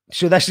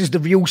 So this is the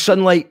real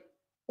sunlight.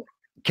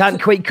 Can't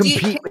quite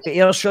compete with the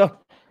Ayrshire.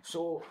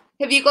 So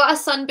have you got a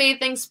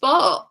sunbathing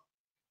spot,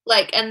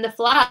 like in the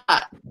flat?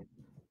 Are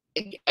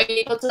you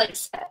able to like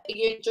sit? Are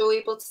you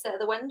able to sit at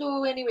the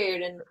window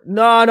anywhere? And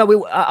no,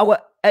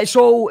 it's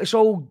all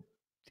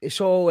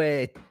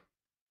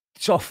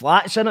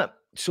flats in it.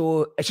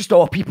 So it's just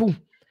all people.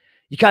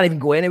 You can't even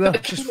go anywhere.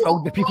 It's just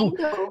filled with people.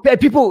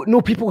 But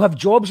people have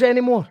jobs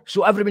anymore.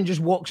 So everyone just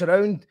walks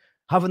around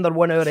having their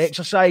 1 hour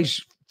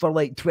exercise for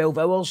like 12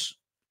 hours.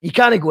 You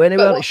can't go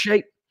anywhere. It's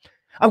shite.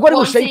 I've got to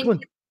go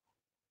cycling.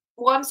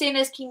 What I'm saying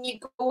is, can you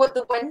go at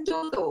the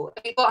window though?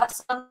 Have you got a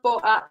sun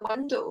spot at the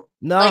window?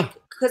 No.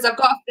 Because I've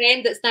got a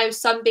friend that's now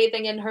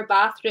sunbathing in her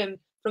bathroom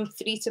from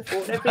 3 to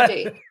 4 every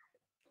day.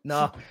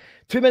 No.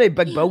 Too many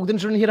big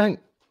buildings around here, I think.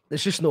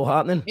 It's just not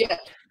happening. Yeah.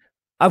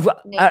 I've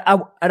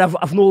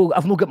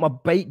not got my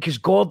bike because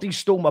Gordy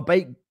stole my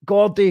bike.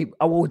 Gordy,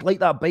 I would like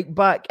that bike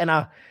back in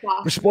a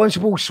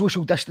responsible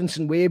social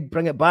distancing way.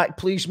 Bring it back,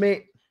 please,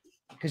 mate.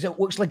 Because it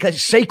looks like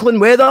it's cycling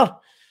weather.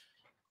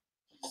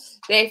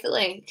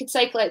 Definitely. You could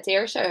cycle out to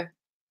Ayrshire.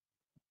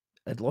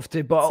 I'd love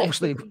to, but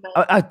obviously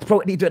I'd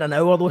probably need to do it in an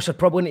hour though, so I'd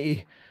probably need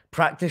to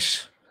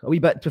practice a wee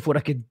bit before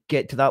I could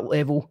get to that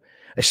level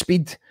of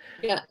speed.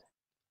 Yeah.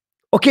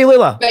 Okay,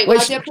 Leyla.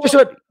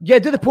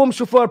 Right, do the poem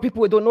so far.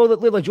 People who don't know that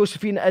Leyla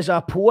Josephine is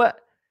a poet,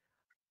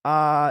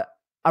 a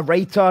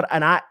writer,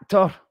 an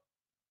actor.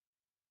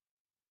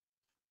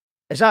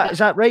 Is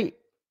that right?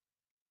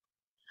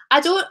 I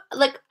don't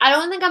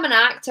think I'm an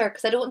actor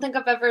because I don't think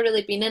I've ever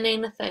really been in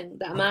anything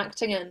that I'm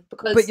acting in.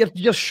 But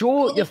your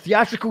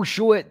theatrical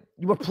show,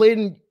 you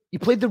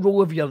played the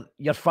role of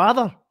your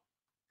father.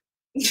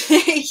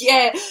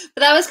 Yeah,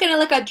 but that was kind of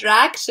like a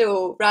drag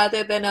show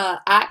rather than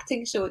a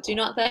acting show. Do you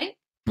not think?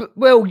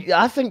 Well,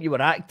 I think you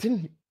were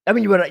acting. I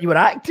mean, you were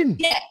acting.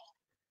 Yeah,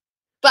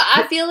 but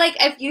I feel like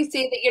if you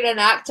say that you're an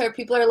actor,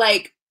 people are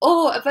like,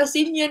 "Oh, have I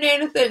seen you in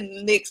anything?"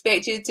 And they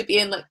expect you to be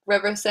in like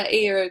River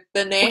City or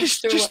The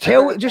Nest.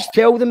 Well, just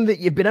tell them that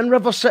you've been in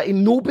River City.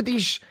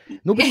 Nobody's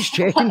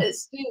checking,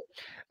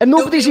 and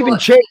nobody's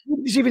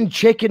even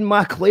checking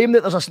my claim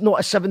that there's not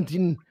a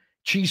 17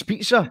 cheese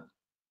pizza.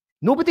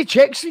 Nobody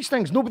checks these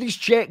things. Nobody's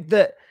checked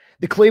that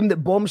the claim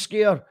that Bomb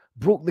Scare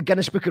broke the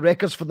Guinness Book of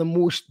Records for the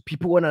most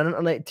people on an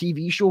internet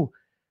TV show.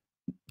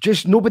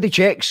 Just nobody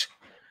checks.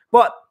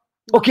 But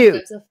okay,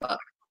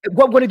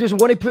 what I'm going to do is I'm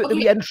going to put the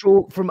wee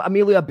intro from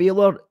Amelia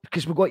Baylor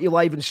because we've got you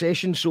live in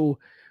session. So,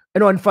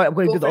 in fact, I'm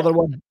going to do the other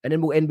one, and then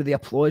we'll end with the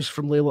applause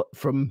from Leyla,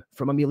 from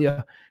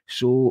Amelia.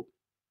 So,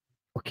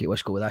 okay,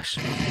 let's go with this.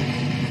 An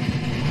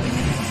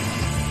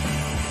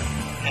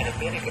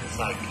American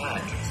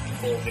psychiatrist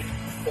called it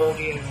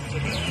audio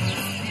therapy.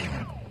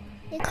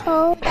 You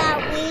call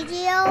that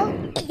video?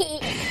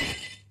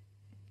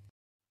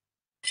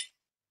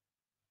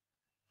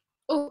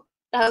 Oh,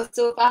 that was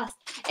so fast.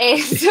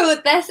 So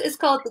this is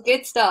called The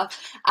Good Stuff,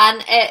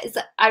 and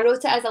I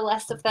wrote it as a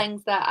list of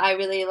things that I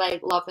really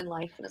love in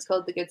life, and it's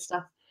called The Good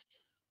Stuff.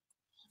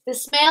 The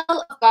smell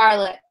of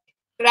garlic,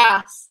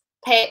 grass,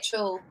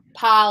 petrol,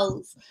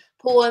 pals,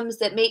 poems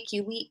that make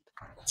you weep,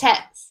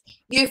 Tits.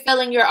 You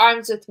filling your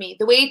arms with me.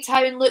 The way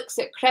town looks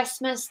at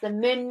Christmas, the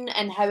moon,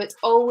 and how it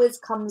always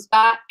comes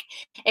back.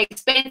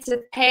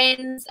 Expensive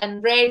pens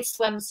and red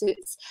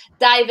swimsuits.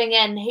 Diving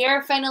in.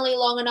 Hair finally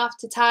long enough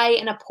to tie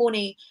in a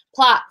pony.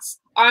 Plaits,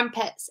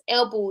 armpits,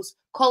 elbows,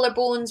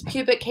 collarbones,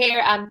 pubic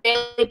hair and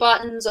belly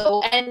buttons,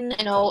 all in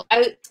and all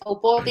out, all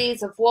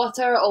bodies of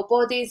water, all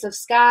bodies of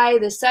sky,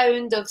 the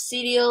sound of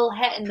cereal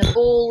hitting the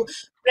bowl,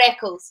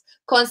 freckles,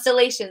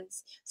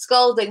 constellations,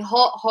 scalding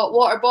hot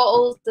water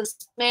bottles, the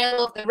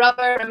smell of the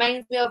rubber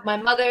reminds me of my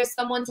mother,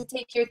 someone to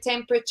take your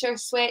temperature,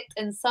 sweat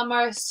in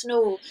summer,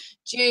 snow,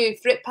 dew,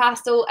 fruit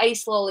pastel,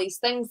 ice lollies,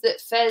 things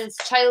that fizz,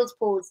 child's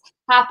pose,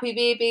 happy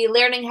baby,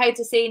 learning how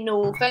to say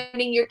no,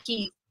 finding your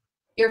keys,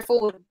 your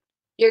phone,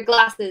 your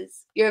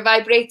glasses, your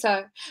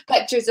vibrator,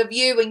 pictures of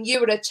you when you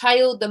were a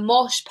child, the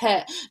mosh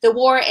pit, the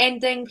war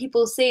ending,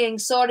 people saying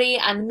sorry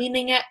and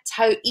meaning it,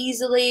 how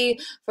easily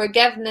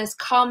forgiveness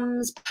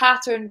comes,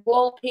 patterned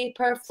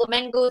wallpaper,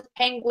 flamingos,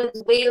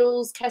 penguins,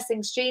 whales,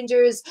 kissing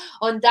strangers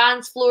on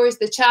dance floors,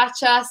 the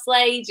cha-cha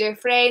slide, your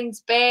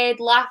friend's bed,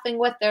 laughing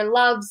with their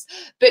loves,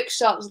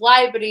 bookshops,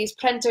 libraries,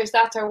 printers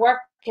that are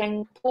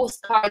working,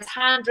 postcards,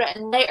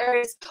 handwritten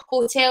letters,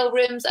 hotel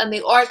rooms, and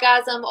the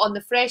orgasm on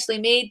the freshly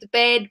made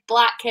bed,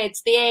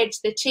 blackheads, the edge,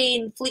 the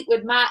chain,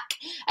 Fleetwood Mac,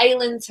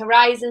 islands,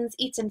 horizons,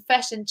 eating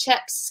fish and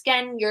chips,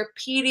 skin, your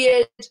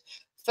period,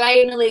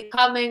 finally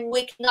coming,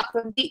 waking up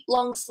from deep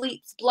long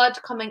sleeps,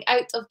 blood coming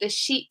out of the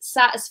sheets,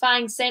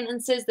 satisfying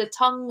sentences, the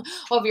tongue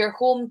of your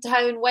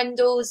hometown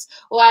windows.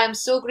 Oh, I am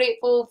so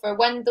grateful for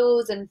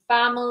windows and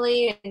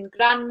family and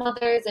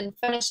grandmothers and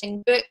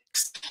finishing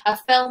books, a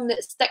film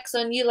that sticks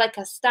on you like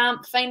a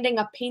stamp, finding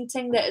a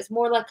painting that is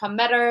more like a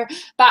mirror,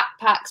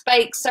 backpacks,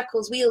 bikes,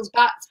 circles, wheels,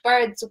 bats,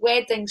 birds,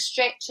 weddings,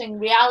 stretching,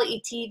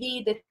 reality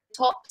TV, the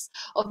tops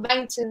of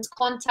mountains,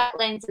 contact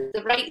lenses,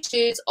 the right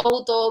shoes,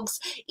 all dogs,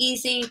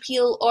 easy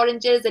peel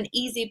oranges and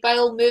easy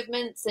bowel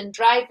movements and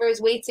drivers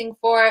waiting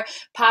for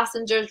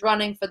passengers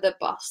running for the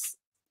bus.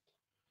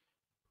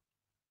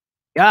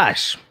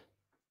 Yes.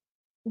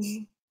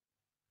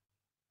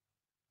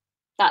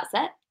 That's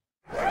it.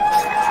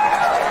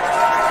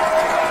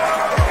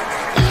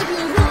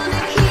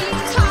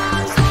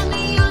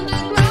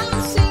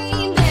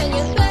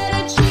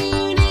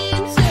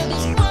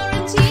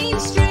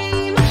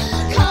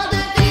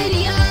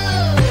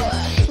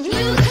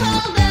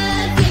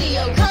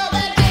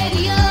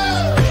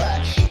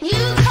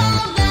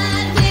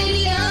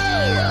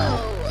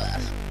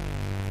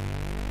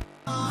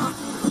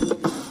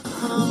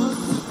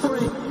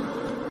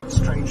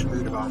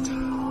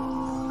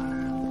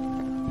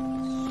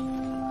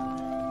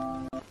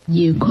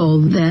 You call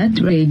that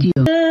radio?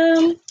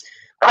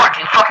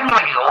 Watching fucking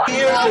radio.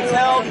 Here to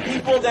tell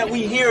people that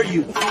we hear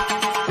you.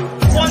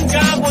 One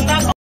God will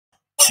not.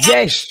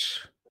 Yes,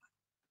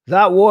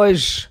 that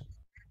was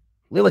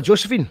Leyla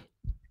Josephine,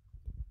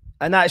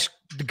 and that's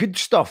the good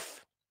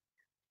stuff.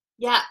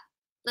 Yeah,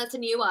 that's a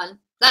new one.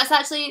 That's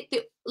actually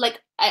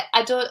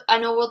I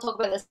know we'll talk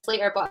about this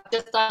later, but I've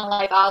just done a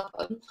live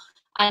album,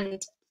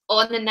 and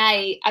on the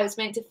night I was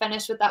meant to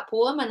finish with that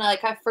poem, and I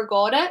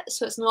forgot it,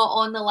 so it's not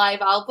on the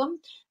live album.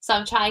 So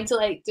I'm trying to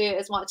do it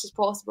as much as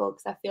possible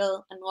because I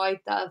feel annoyed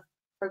that I've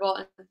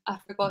forgotten. I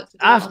forgot to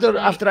do it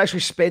after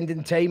actually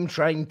spending time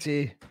trying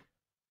to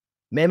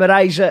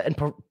memorize it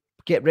and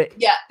get ready.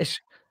 Yeah, it's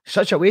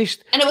such a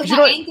waste. And it was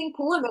my ending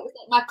poem. It was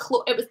like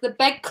it was the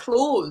big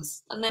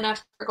close, and then I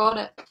forgot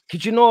it.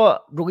 Could you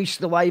not release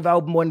the live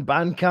album on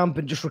Bandcamp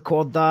and just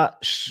record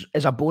that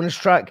as a bonus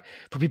track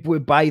for people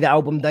who buy the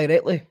album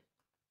directly?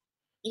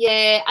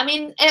 Yeah, I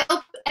mean,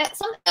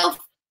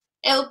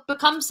 it'll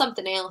become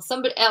something else.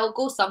 It'll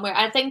go somewhere.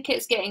 I think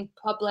it's getting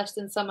published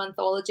in some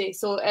anthology,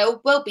 so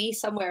it will be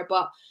somewhere.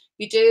 But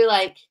you do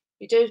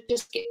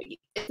just get,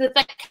 it's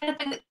the kind of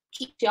thing that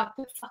keeps you up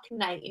at fucking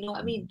night. You know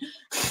what I mean?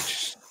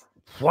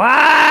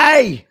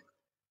 Why?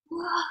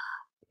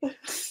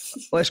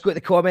 Let's go to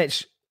the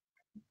comments.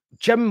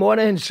 Jim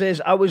Monaghan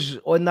says, I was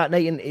on that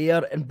night in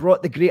air and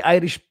brought the great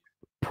Irish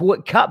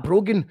poet Cat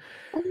Brogan,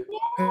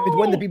 who'd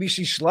won the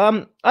BBC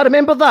Slam. I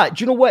remember that.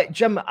 Do you know what,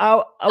 Jim? I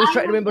was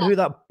trying to remember who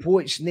that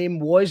poet's name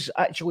was.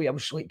 Actually, I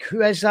was like,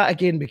 who is that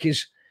again?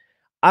 Because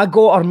I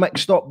got her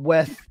mixed up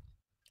with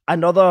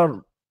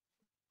another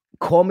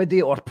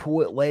comedy or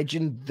poet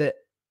legend that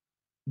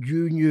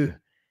you knew,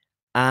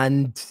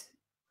 and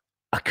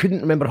I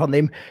couldn't remember her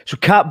name. So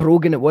Cat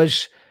Brogan it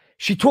was.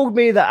 She told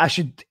me that I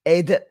should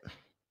edit.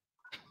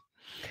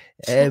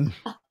 And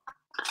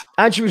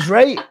she was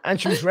right. I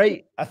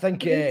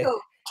think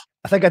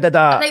I think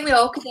we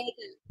all could edit.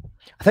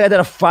 I think I did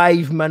a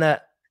 5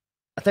 minute.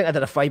 I think I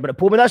did a 5 minute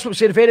poem. And that's what I'm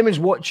saying. If anyone's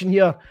watching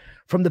here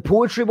from the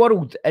poetry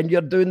world and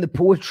you're doing the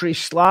poetry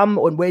slam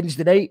on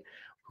Wednesday night,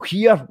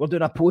 here we're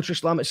doing a poetry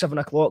slam at 7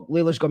 o'clock.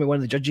 Layla's going to be one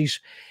of the judges.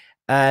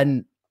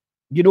 And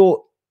you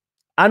know,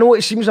 I know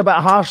it seems a bit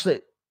harsh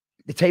that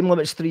the time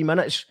limit's 3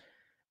 minutes.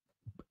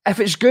 If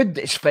it's good,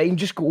 it's fine.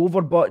 Just go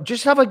over. But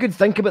just have a good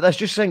think about this.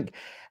 Just think,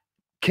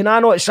 can I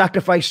not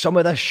sacrifice some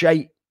of this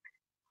shite?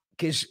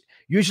 Because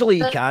usually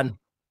you can.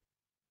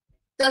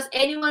 does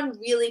anyone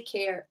really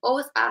care?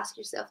 Always ask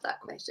yourself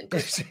that question.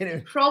 'Cause Yeah.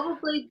 you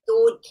probably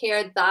don't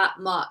care that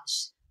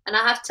much. And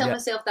I have to tell Yeah.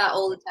 myself that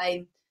all the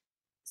time.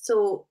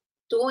 So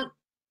don't,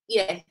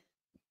 There's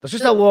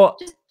just a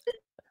lot.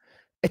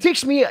 It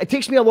takes me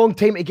a long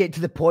time to get to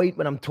the point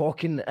when I'm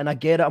talking, and I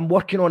get it. I'm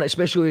working on it,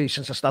 especially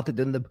since I started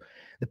doing the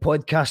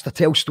podcast. I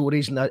tell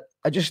stories, and I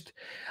think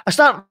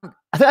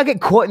I get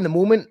caught in the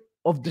moment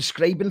of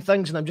describing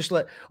things, and I'm just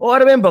like, oh, I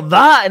remember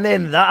that, and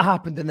then that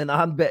happened, and then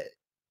I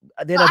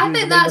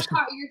think that's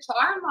part of your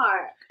charm,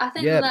 Mark. I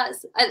think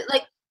that's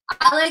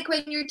I like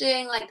when you're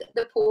doing like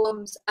the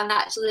poems and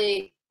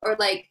actually, or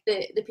like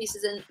the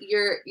pieces, and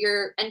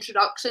your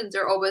introductions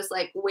are always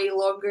like way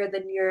longer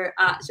than your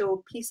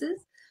actual pieces.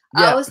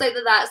 Yeah. I always think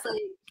that's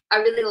like, I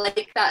really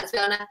like that as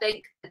well, and I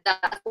think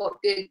that's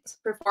what good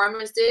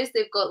performers do, is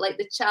they've got like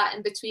the chat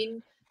in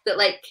between that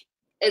like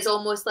is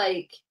almost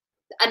like,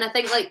 and I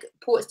think like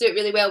poets do it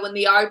really well when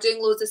they are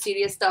doing loads of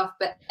serious stuff,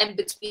 but in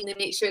between they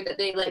make sure that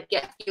they like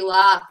get a few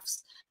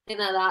laughs. You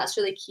know, that's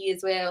really key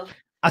as well.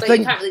 But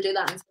you can't really do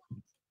that in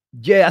slam.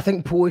 Yeah, I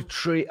think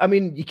poetry, I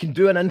mean, you can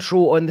do an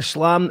intro on the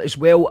slam as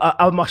well.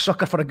 I'm a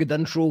sucker for a good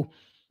intro,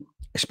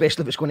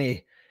 especially if it's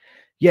going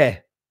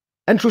to,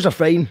 intros are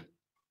fine.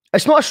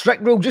 It's not a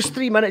strict rule, just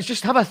 3 minutes.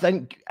 Just have a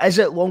think. Is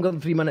it longer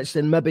than 3 minutes?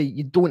 Then maybe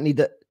you don't need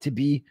it to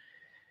be.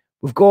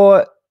 We've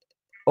got,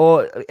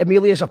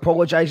 Amelia's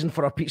apologising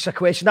for her pizza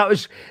question. That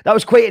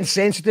was quite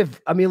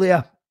insensitive,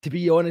 Amelia, to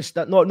be honest.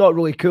 Not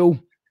really cool.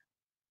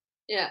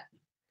 Yeah.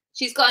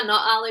 She's got a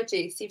nut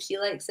allergy. See if she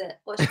likes it.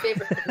 What's your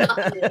favourite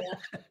nut, Amelia?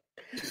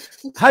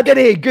 Had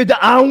any good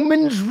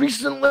almonds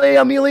recently,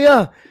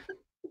 Amelia?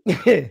 We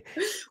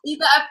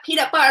got a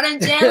peanut butter and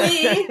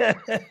jelly.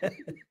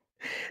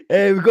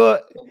 We've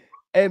got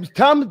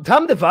Tam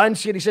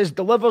Devance here. He says,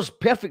 delivers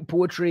perfect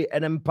poetry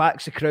and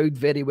impacts the crowd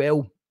very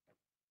well.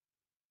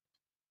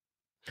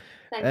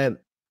 Well,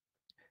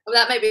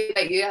 that might be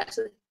about you,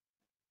 actually.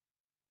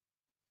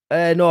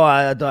 No,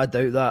 I doubt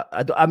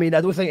that. I mean,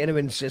 I don't think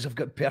anyone says I've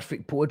got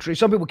perfect poetry.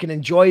 Some people can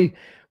enjoy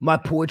my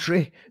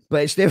poetry,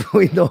 but it's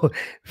definitely not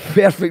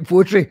perfect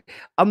poetry.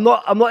 I'm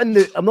not in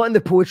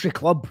the poetry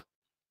club,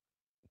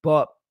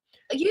 but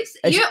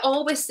you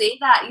always say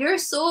that.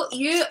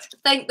 You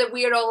think that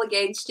we're all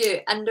against you,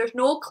 and there's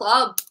no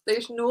club.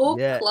 There's no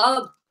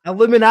club.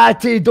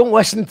 Illuminati, don't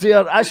listen to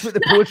her. That's what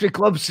the poetry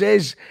club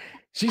says.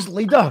 She's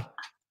leader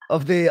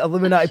of the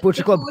Illuminati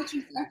Poetry Club.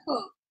 Poetry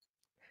circle.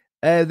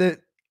 The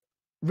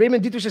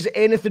Raymond Dito says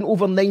anything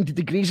over 90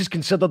 degrees is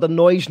considered a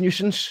noise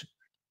nuisance.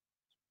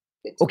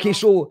 Okay,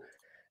 so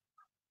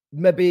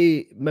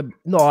maybe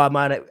no,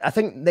 man. I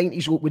think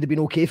 90s would have been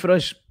okay for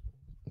us,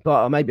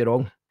 but I might be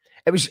wrong.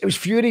 It was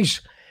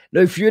Fury's.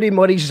 Now Fury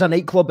Murray's is a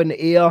nightclub in the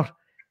air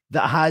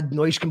that had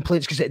noise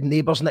complaints because it had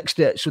neighbours next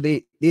to it, so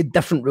they had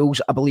different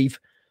rules, I believe.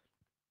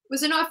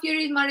 Was it not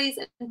Fury Murray's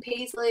in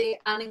Paisley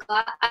and in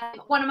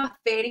Glasgow? One of my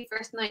very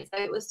first nights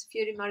out was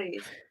Fury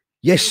Murray's.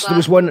 Yes, there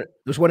was one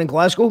in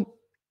Glasgow.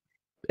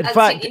 In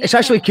fact, it's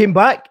actually came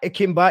back. It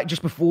came back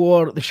just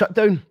before the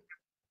shutdown.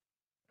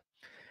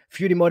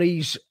 Fury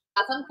Murray's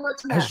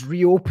has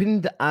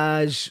reopened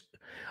as,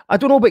 I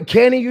don't know, but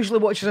Kenny usually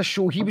watches a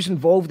show. He was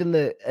involved in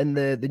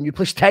the new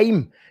place,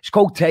 Time. It's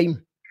called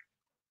Time,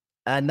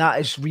 and that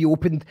is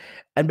reopened.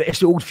 And it's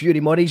the old Fury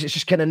Murray's. It's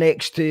just kind of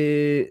next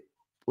to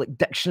like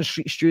Dixon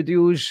Street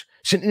Studios,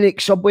 St.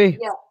 Nick Subway,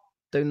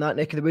 down that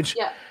neck of the woods.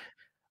 Yeah.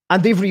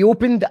 And they've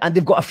reopened, and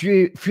they've got a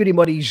few Fury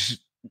Murray's.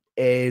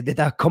 They did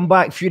a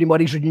comeback, Fury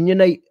Murray's reunion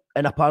night,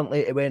 and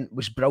apparently it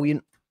was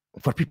brilliant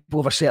for people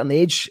of a certain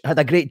age. I had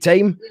a great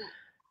time.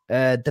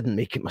 Didn't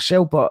make it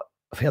myself, but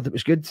I've heard it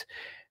was good.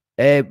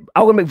 Alan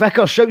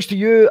McVicker, shouts to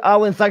you,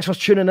 Alan. Thanks for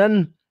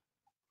tuning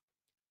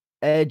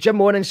in. Jim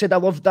Morning said, I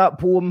loved that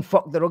poem,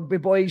 Fuck the Rugby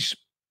Boys.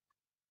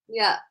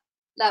 Yeah,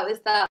 that was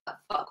that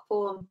fuck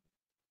poem.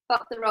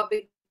 Fuck the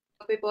rugby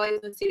boys,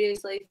 and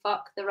seriously,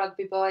 fuck the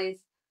rugby boys.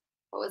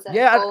 What was it?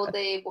 Yeah, all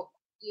they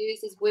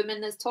use as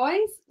women as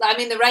toys. I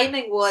mean, the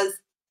rhyming was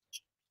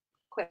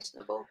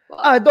questionable.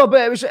 But... no,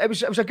 but it was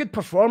a good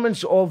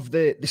performance of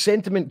the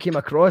sentiment came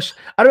across.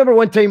 I remember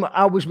one time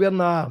I was wearing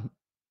a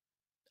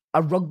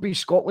rugby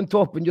Scotland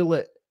top, and you're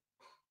like,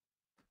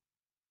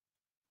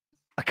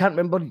 I can't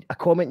remember a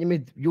comment you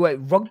made. You were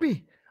like,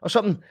 rugby or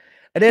something,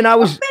 and then I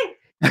was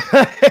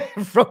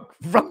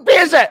rugby,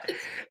 is it?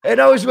 And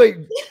I was like,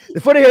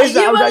 the funny is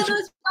that I was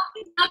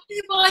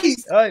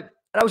actually,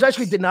 I was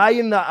actually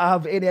denying that I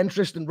have any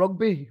interest in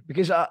rugby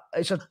because I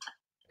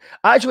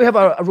actually have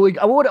a really,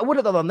 I wore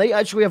it the other night.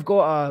 Actually, I've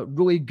got a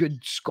really good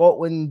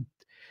Scotland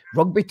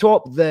rugby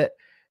top that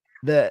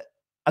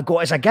I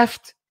got as a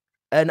gift,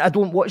 and I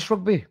don't watch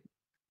rugby,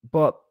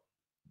 but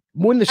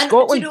more in the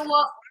Scotland. Do you know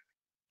what?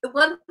 The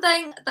one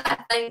thing that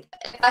I think,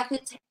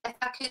 if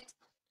I could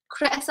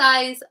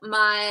criticize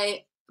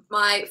my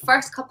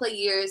first couple of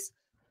years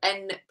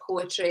in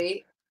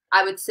poetry,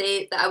 I would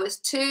say that I was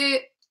too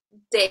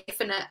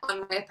definite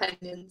on my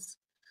opinions.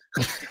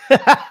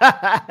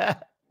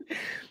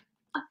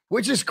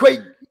 which is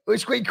quite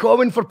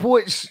common for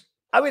poets.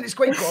 I mean, it's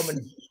quite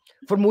common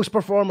for most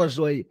performers.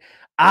 Like,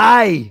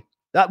 aye,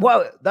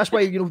 That's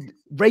why, you know,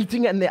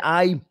 writing it in the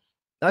eye.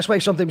 That's why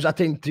sometimes I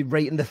tend to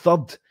write in the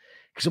third,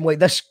 because I'm like,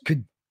 this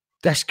could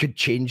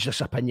change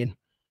this opinion.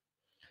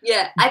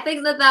 Yeah, I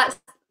think that's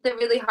the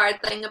really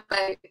hard thing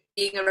about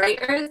being a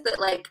writer, is that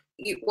like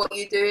what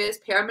you do is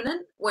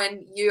permanent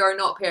when you are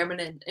not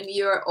permanent, and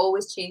you are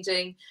always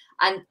changing.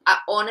 And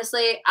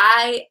honestly,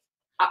 I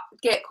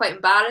get quite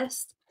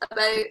embarrassed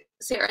about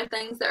certain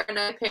things that are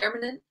now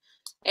permanent,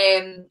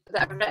 that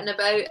I've written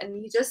about,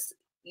 and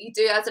you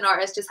do as an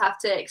artist just have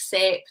to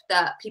accept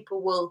that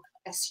people will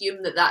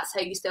assume that that's how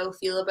you still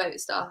feel about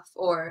stuff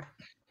or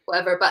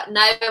whatever. But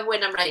now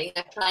when I'm writing,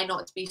 I try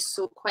not to be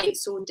so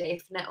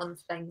definite on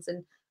things,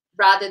 and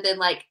rather than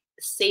like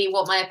say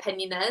what my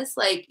opinion is,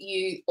 like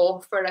you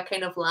offer a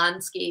kind of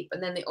landscape,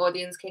 and then the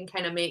audience can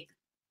kind of make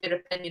their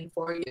opinion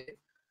for you.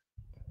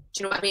 Do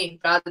you know what I mean?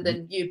 Rather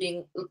than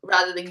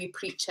you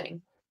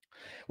preaching.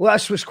 Well,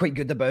 that's what's quite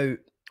good about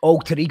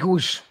alter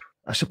egos,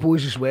 I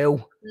suppose, as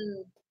well.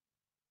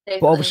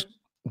 But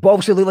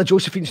obviously, Leyla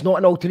Josephine's not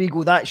an alter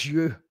ego. That's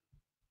you.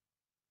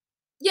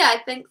 Yeah, I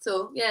think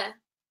so. Yeah,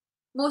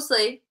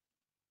 mostly.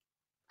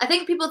 I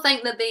think people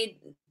think that they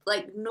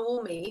like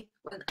know me,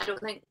 when I don't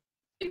think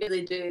they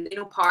really do. They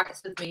know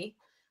parts of me,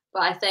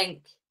 but I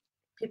think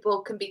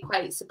people can be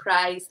quite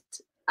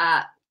surprised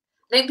at.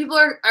 I think people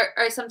are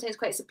sometimes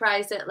quite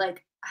surprised at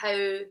like how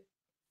I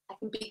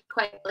can be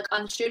quite like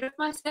unsure of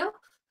myself.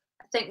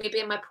 I think maybe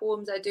in my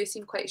poems I do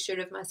seem quite sure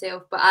of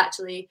myself, but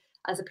actually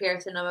as a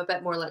person I'm a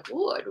bit more like,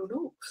 oh, I don't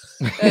know.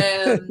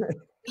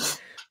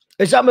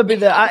 Is that maybe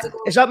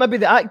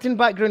the acting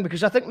background?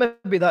 Because I think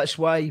maybe that's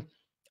why.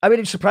 I mean,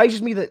 it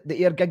surprises me that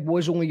the Air gig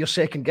was only your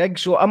second gig,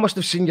 so I must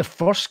have seen your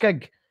first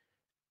gig,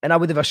 and I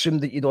would have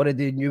assumed that you'd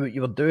already knew what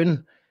you were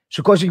doing.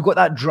 So because you've got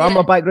that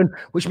drama background,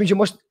 which means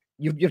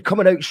you're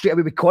coming out straight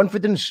away with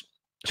confidence.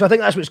 So I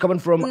think that's what's coming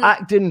from.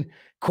 Acting,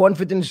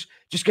 confidence,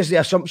 just gives the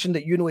assumption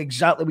that you know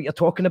exactly what you're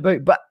talking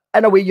about. But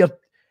in a way, you're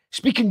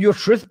speaking your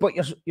truth, but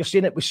you're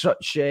saying it with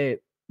such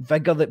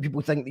vigor that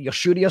people think that you're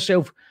sure of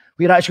yourself.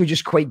 We're actually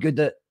just quite good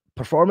at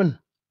performing.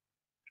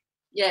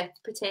 Yeah,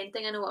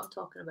 pretending I know what I'm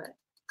talking about.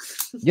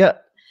 Yeah.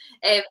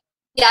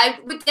 Yeah, I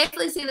would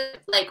definitely say that,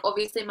 like,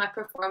 obviously my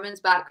performance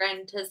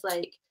background has,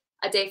 like,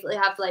 I definitely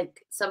have,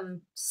 like,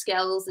 some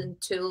skills and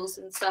tools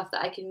and stuff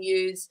that I can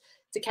use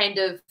to kind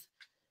of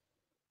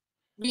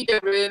read a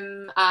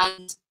room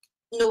and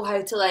know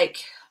how to,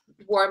 like,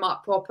 warm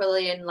up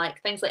properly, and,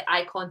 like, things like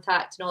eye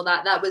contact and all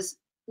that. That was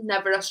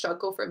never a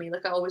struggle for me.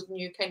 Like, I always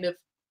knew kind of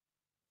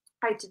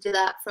how to do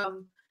that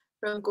from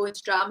going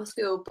to drama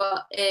school.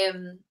 But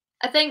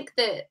I think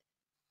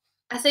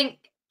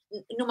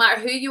no matter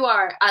who you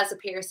are as a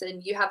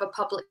person, you have a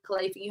public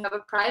life and you have a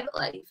private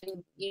life,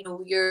 and you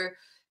know your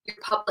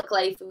public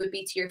life would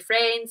be to your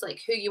friends, like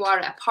who you are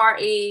at a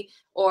party,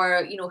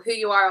 or you know who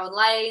you are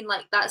online.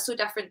 Like that's so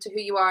different to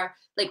who you are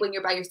like when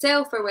you're by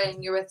yourself or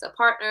when you're with a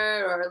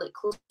partner or like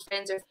close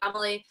friends or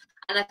family.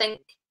 And I think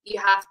you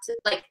have to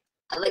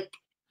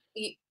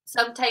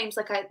sometimes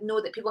like I know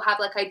that people have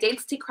like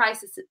identity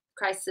crisis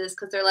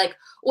because they're like,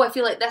 oh, I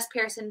feel like this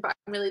person, but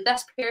I'm really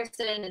this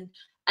person, and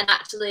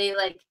actually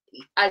like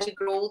as you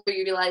grow older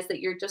you realize that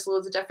you're just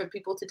loads of different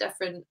people to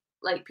different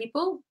like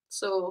people.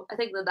 So I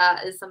think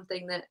that is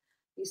something that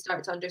you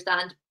start to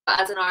understand. But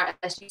as an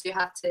artist, you do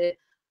have to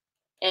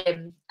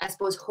I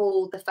suppose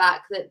hold the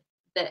fact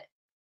that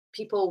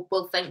people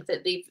will think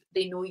that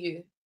they know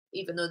you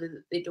even though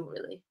they don't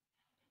really.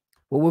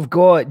 Well, we've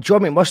got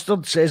John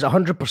McMustard says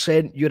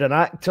 100% you're an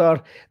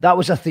actor. That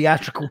was a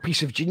theatrical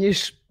piece of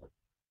genius.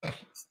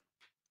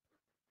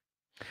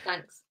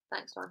 Thanks,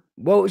 John.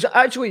 Well, it was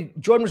actually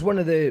John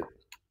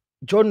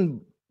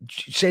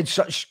said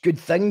such good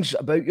things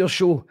about your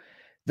show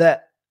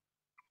that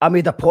I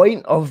made a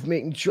point of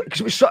making sure,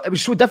 because it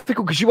was so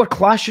difficult because you were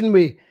clashing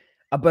with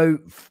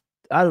about,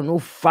 I don't know,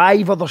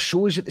 5 other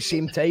shows at the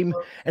same time,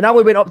 and I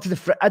only went up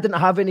to I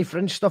didn't have any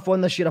fringe stuff on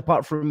this year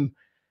apart from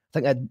I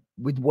think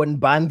with one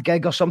band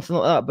gig or something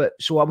like that. But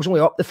so I was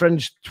only up the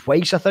fringe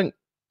twice, I think.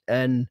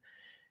 And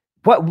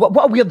what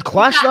a weird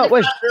clash that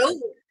was.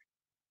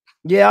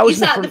 Yeah, I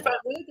was in the front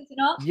row, did you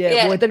not?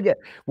 Yeah, well,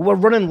 we were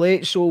running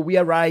late, so we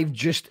arrived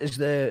just as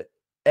it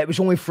was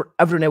only for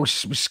everyone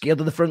else was scared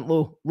of the front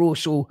row,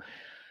 so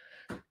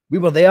we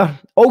were there.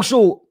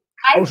 Also,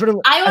 I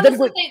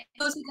honestly think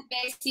those are the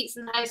best seats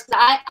in the house,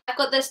 because I've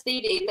got this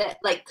theory that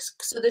like,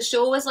 so the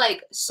show was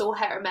like so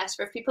hit or miss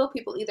for people.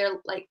 People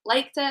either like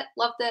liked it,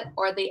 loved it,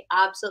 or they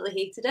absolutely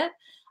hated it.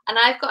 And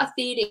I've got a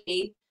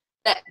theory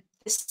that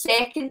the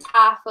second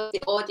half of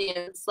the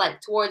audience,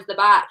 like towards the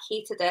back,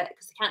 hated it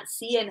because they can't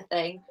see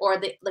anything, or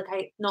they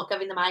like not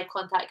giving them eye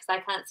contact because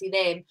I can't see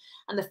them,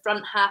 and the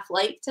front half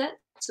liked it.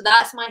 So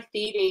that's my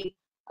theory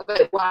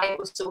about why it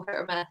was so hit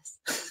or miss.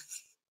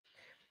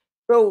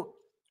 Well,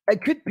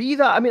 it could be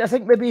that. I mean, I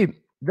think maybe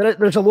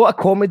there's a lot of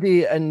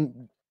comedy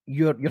in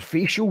your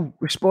facial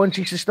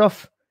responses and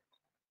stuff.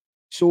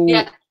 So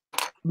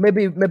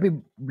maybe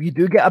you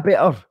do get a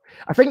better.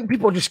 I think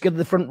people are just scared of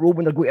the front row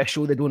when they're going to a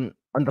show. They don't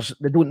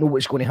know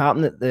what's going to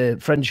happen at the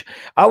fringe.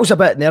 I was a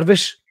bit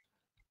nervous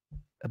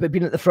about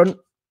being at the front.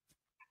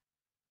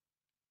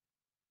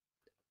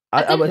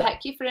 I didn't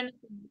pick you for anything,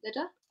 did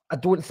I? I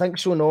don't think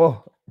so,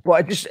 no.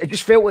 But it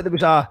just felt like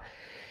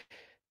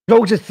there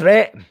was a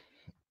threat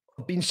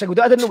of being singled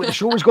out. I didn't know what the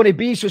show was going to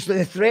be, so it's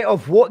the threat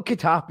of what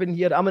could happen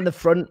here. I'm in the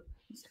front.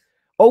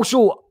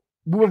 Also,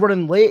 we were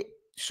running late,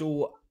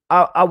 so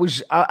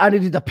I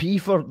needed a pee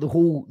for the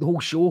whole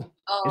show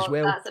as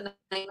well. That's a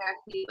nightmare.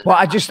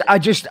 But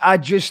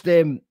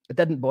it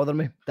didn't bother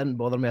me. Didn't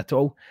bother me at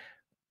all.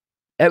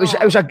 I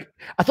thought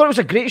it was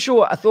a great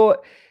show. I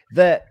thought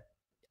that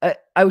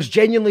I was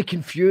genuinely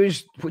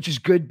confused, which is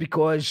good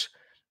because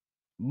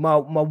my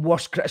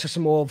worst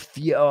criticism of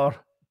theatre,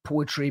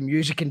 poetry,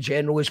 music in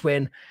general is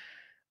when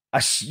I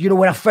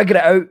figure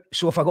it out.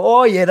 So if I go,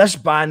 oh yeah, this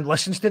band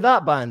listens to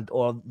that band,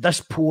 or this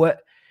poet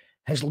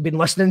has been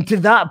listening to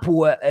that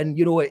poet, and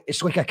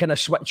it's like I kind of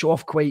switch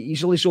off quite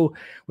easily. So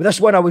with this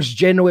one, I was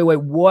generally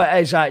like, what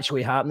is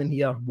actually happening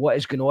here? What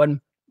is going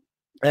on?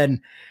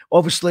 And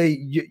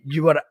obviously,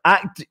 you were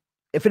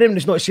if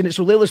anyone's not seen it,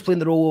 so Leyla's playing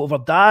the role of her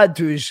dad,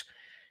 who's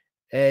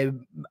a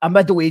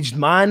middle-aged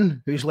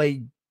man who's like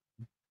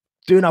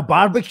doing a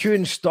barbecue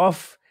and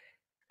stuff.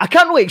 I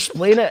can't really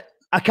explain it.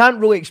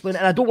 And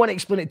I don't want to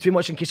explain it too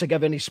much in case I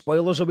give any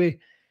spoilers away.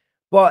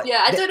 But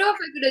yeah, I don't know if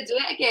I'm going to do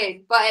it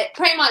again. But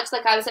pretty much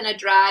like I was in a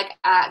drag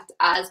act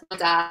as my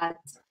dad,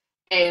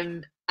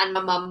 and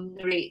my mum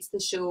narrates the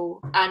show,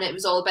 and it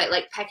was all about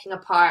like picking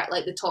apart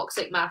like the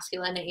toxic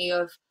masculinity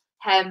of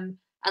him,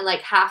 and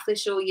like half the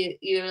show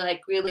you're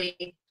like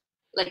really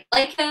like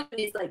him, and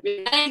he's like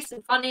really nice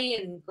and funny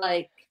and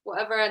like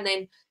whatever, and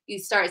then you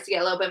start to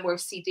get a little bit more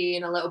seedy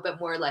and a little bit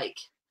more like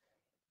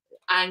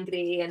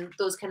angry and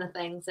those kind of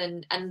things,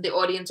 and the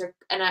audience are,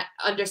 and I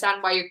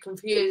understand why you're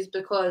confused,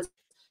 because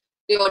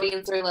the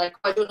audience are like,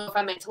 I don't know if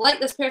I'm meant to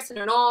like this person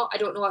or not. I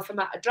don't know if I'm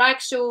at a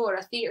drag show or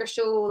a theatre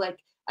show. Like,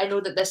 I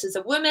know that this is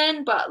a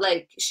woman, but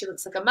like she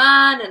looks like a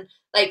man, and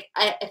like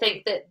I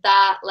think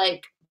that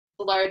like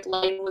blurred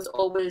line was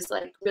always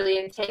like really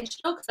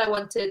intentional, because I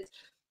wanted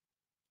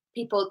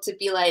people to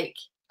be like,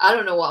 I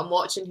don't know what I'm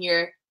watching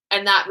here,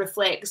 and that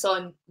reflected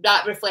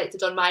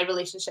on my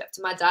relationship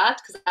to my dad,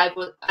 because I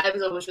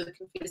was always really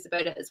confused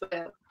about it as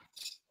well.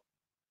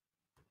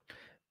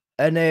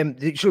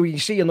 And so you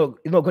say you're not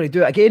going to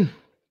do it again.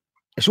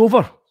 It's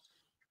over.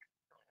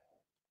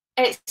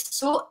 It's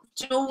so.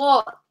 Do you know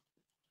what?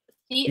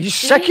 You're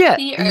sick of it.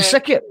 You're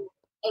sick of it.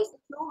 It's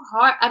so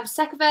hard. I'm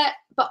sick of it.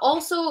 But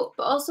also,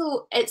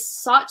 it's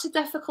such a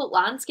difficult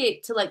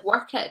landscape to like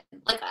work in.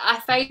 Like I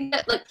find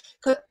it like.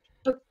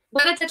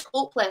 When I did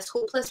Hopeless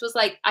was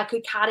like I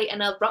could carry it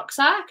in a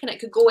rucksack and it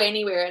could go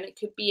anywhere and it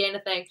could be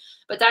anything.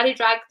 But Daddy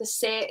Drag, the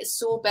set is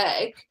so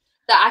big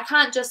that I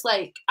can't just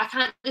pay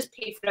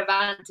for a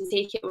van to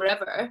take it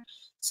wherever.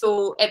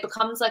 So it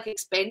becomes like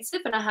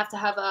expensive, and I have to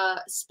have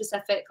a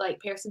specific like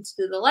person to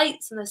do the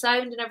lights and the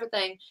sound and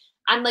everything.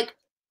 And like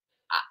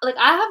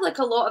I have like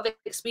a lot of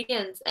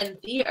experience in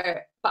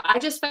theatre, but I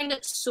just find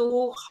it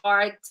so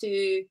hard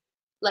to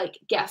like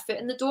get a foot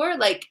in the door.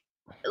 Like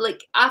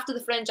after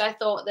the Fringe, I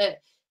thought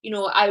that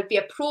I would be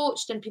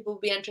approached and people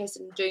would be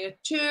interested in doing a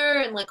tour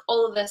and like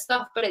all of this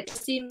stuff, but it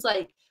just seems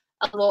like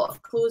a lot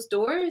of closed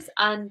doors.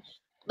 And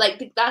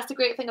like that's the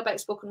great thing about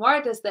spoken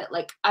word, is that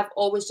like I've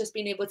always just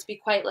been able to be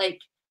quite like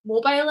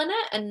mobile in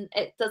it, and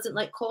it doesn't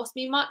like cost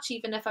me much,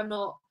 even if I'm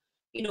not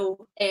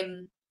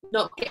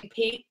not getting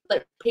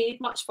paid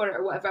much for it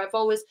or whatever.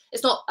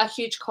 It's not a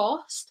huge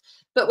cost.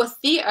 But with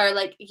theatre,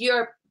 like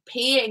you're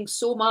paying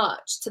so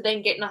much to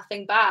then get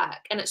nothing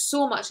back, and it's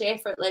so much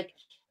effort. Like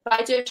if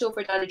I do a show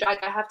for Daddy Drag,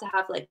 I have to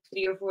have like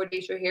 3 or 4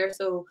 days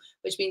rehearsal,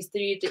 which means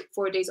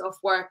 4 days off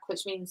work,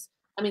 which means,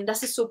 I mean,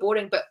 this is so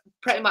boring, but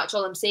pretty much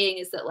all I'm saying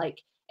is that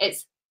like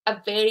it's a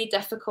very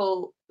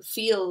difficult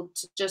field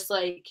to just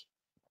like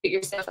put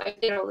yourself out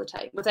there all the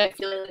time without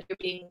feeling like you're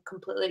being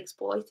completely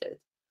exploited.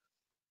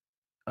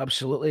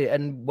 Absolutely.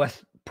 And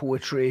with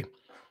poetry,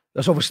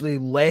 there's obviously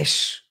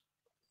less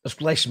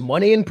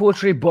money in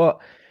poetry,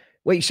 but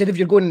like you said, if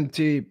you're going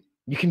to,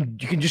 you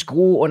can just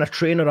go on a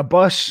train or a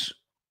bus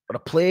or a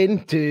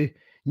plane to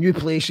new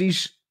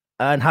places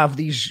and have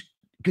these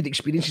good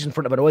experiences in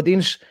front of an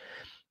audience.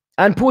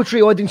 And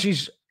poetry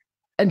audiences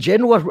in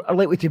general are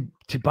likely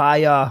to buy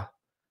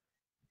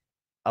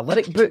a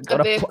lyric book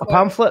or a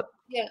pamphlet.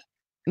 Yeah.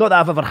 Not that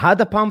I've ever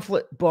had a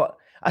pamphlet, but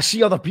I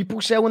see other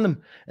people selling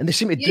them and they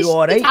seem to do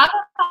all right. Have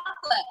a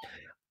pamphlet.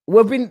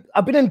 Well,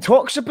 I've been in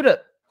talks about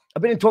it. I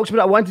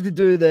wanted to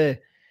do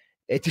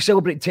to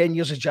celebrate 10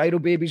 years of Gyro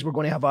Babies, we're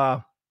going to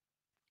have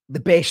the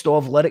best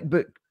of lyric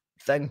book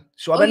thing.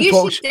 So I'm in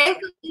talks. Should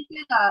definitely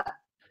do that.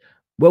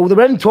 Well,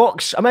 they're in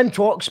talks. I'm in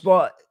talks,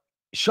 but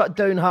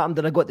shutdown happened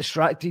and I got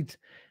distracted,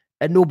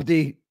 and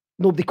nobody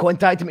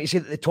contacted me to say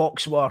that the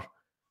talks were,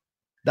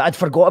 that I'd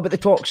forgot about the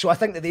talks. So I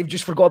think that they've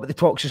just forgot about the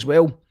talks as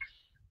well.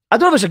 I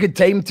don't know if it's a good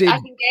time to. I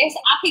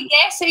can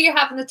guess who you're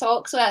having the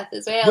talks with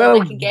as well.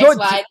 Well, I can guess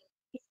why.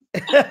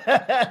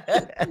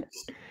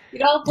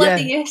 You're all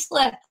bloody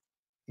useless.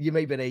 You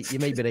might be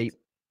right.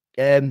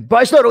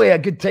 But it's not really a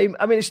good time.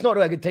 I mean, it's not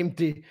really a good time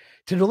to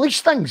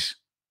release things.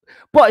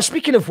 But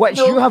speaking of which,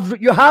 no.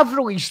 you have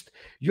released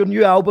your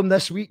new album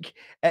this week.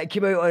 It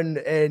came out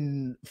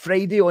on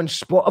Friday on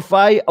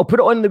Spotify. I'll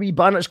put it on the wee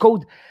banner. It's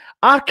called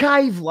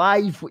Archive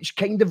Live, which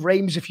kind of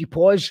rhymes if you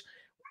pause.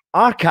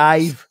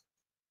 Archive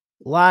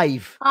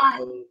Live. Hi.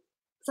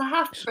 It's a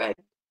half frame.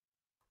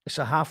 It's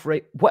a half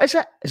right. What is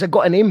it? Has it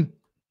got a name?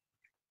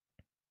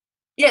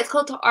 Yeah, it's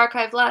called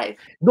Archive Live.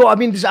 No, I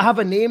mean, does it have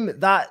a name?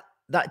 That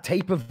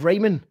type of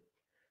rhyming?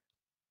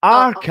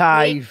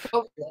 Archive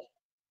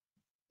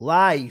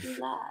Live.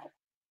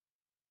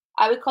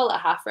 I would call it a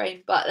half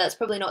rhyme, but that's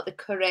probably not the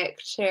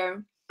correct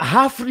term. A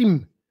half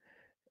rhyme.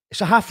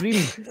 It's a half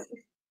rhyme.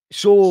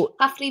 So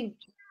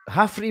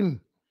half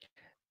rhyme.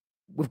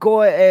 We've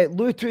got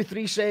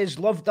Lou23 says,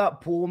 loved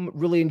that poem,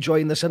 really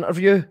enjoying this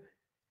interview.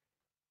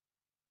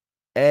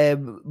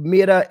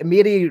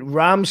 Mary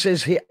Ram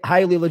says, hey,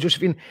 hi Leyla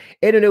Josephine.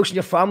 Anyone else in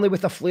your family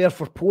with a flair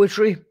for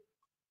poetry?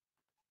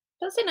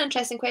 That's an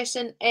interesting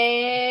question.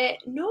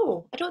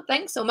 No, I don't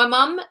think so. My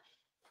mum,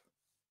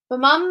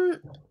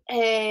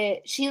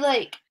 she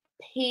like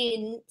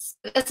paints.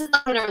 This is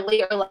not in her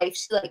later life.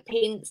 She like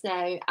paints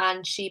now,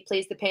 and she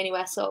plays the penny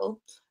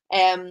whistle.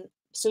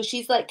 So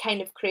she's like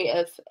kind of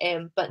creative,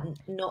 but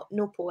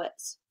no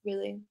poets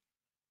really.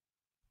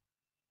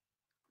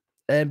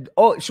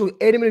 So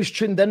anyone who's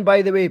tuned in,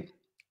 by the way,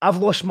 I've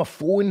lost my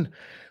phone,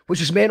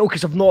 which is mental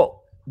because I've not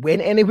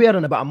went anywhere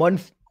in about a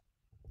month.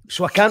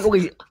 So I can't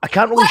really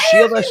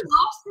share this.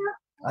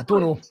 I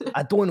don't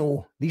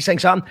know. These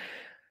things happen.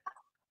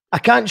 I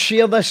can't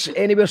share this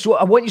anywhere. So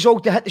I want you all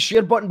to hit the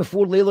share button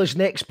before Layla's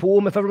next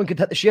poem. If everyone could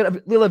hit the share.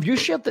 Leyla, have you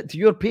shared it to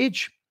your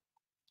page?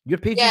 Your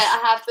page? Yeah,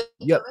 I have.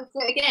 Yep.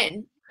 It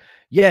again.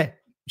 Yeah.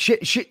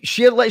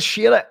 Share. Let's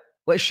share it.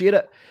 Let's share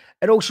it.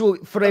 And also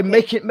for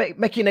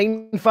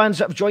Mickey9s fans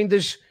that have joined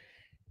us,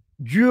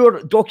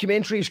 your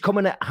documentary is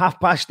coming at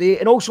 8:30.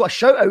 And also a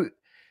shout out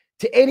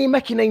to any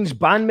Mickey9s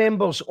band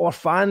members or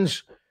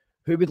fans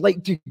who would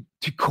like to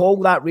call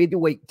that radio,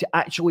 like to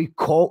actually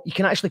call. You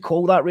can actually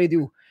call that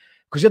radio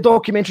because your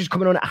documentary is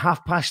coming on at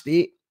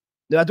 8:30.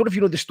 Now I don't know if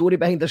you know the story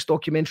behind this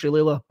documentary,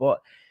 Leyla, but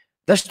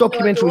this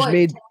documentary was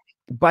made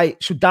by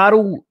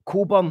Daryl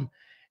Coburn,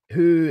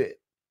 who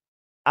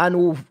I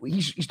know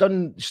he's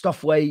done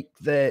stuff like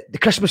the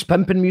Christmas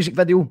Pimpin' music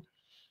video.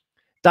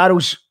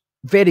 Daryl's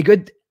very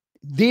good.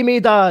 They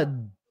made a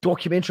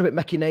documentary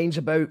about Mickey9s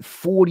about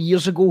 4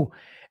 years ago,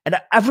 and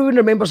everyone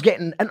remembers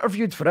getting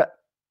interviewed for it,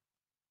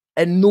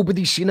 and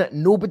nobody's seen it.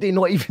 Nobody,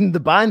 not even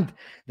the band,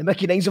 the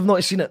Mickey9s have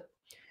not seen it,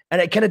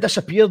 and it kind of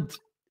disappeared.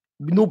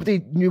 Nobody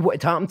knew what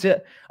had happened to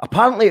it.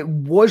 Apparently, it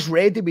was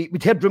ready.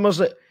 We'd heard rumours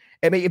that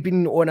it might have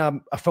been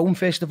on a film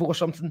festival or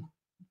something.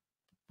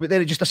 But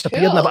then it just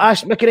disappeared. Cool. And I've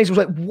asked Mickey9s, was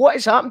like, what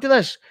has happened to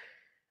this?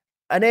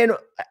 And then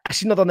I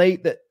seen the other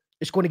night that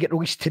it's going to get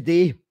released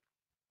today.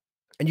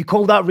 And You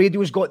Call That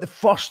Radio has got the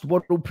first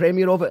world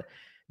premiere of it.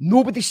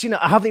 Nobody's seen it.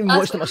 I haven't even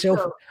watched it myself.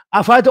 Cool.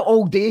 I've had it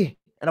all day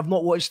and I've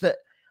not watched it.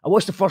 I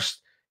watched the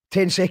first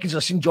 10 seconds. I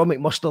seen John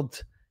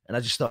McMustard and I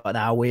just thought,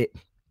 nah, wait.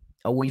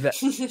 I'll leave it.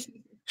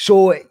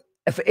 So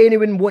if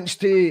anyone wants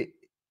to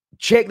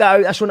check that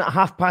out, that's on at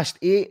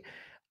 8:30.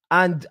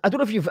 And I don't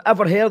know if you've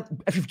ever heard,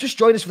 if you've just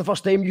joined us for the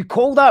first time, You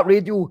Call That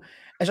Radio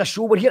is a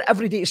show. We're here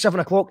every day at 7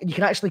 o'clock and you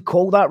can actually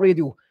call that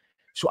radio.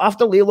 So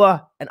after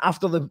Leyla and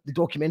after the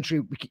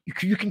documentary,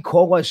 you can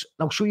call us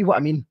and I'll show you what I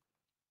mean.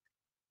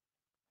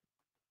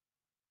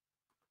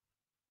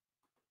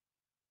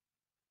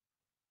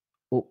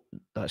 Oh,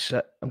 that's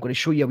it. I'm going to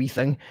show you a wee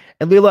thing.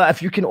 And Leyla,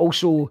 if you can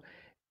also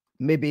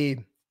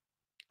maybe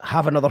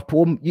have another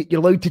poem,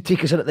 you're allowed to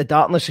take us into the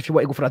darkness if you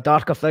want to go for a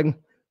darker thing.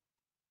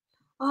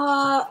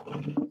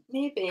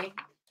 Maybe.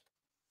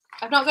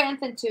 I've not got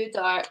anything too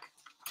dark.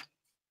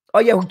 Oh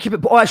yeah, we'll keep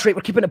it. Oh, that's right.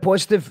 We're keeping it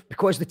positive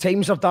because the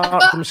times are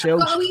dark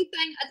themselves. I've got a wee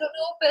thing. I don't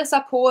know if it's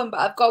a poem, but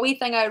I've got a wee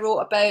thing I wrote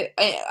about.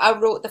 I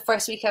wrote the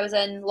first week I was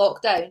in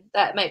lockdown.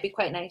 That might be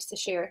quite nice to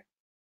share,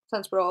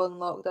 since we're all in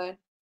lockdown,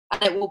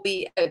 and it will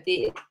be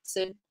outdated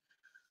soon.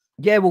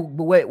 Yeah, well,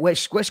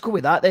 let's go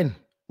with that then.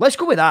 Let's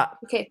go with that.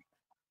 Okay,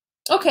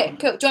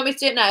 cool. Do you want me to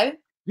do it now?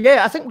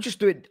 Yeah, I think we'll just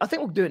do it. I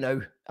think we'll do it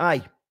now.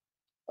 Aye.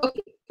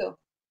 Okay, cool.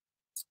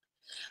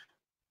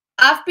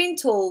 I've been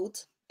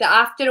told that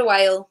after a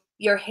while,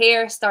 your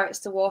hair starts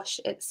to wash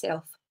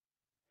itself.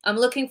 I'm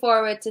looking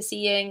forward to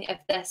seeing if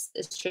this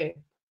is true.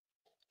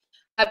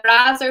 My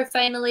bras are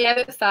finally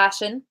out of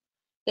fashion.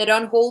 They're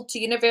on hold to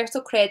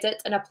Universal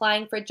Credit and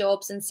applying for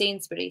jobs in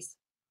Sainsbury's.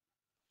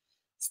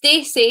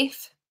 Stay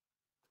safe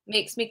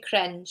makes me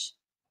cringe,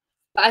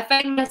 but I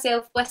find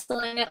myself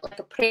whistling it like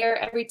a prayer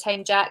every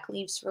time Jack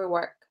leaves for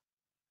work.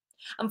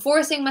 I'm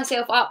forcing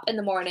myself up in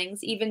the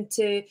mornings, even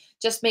to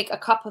just make a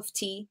cup of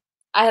tea.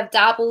 I have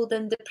dabbled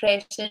in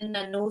depression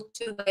and know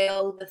too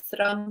well the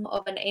thrum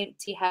of an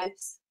empty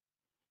house.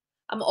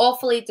 I'm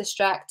awfully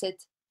distracted,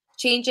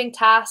 changing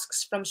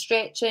tasks from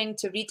stretching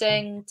to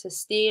reading to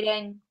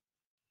staring.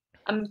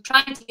 I'm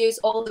trying to use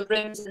all the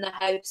rooms in the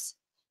house,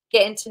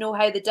 getting to know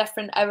how the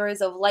different hours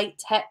of light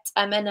hit.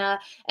 I'm in an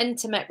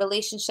intimate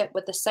relationship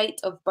with the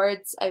sight of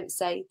birds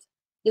outside.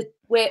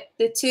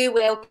 The two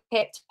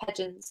well-kept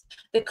pigeons,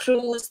 the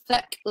crow's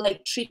thick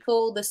like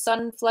treacle, the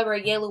sunflower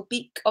yellow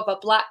beak of a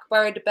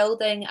blackbird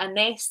building a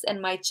nest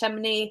in my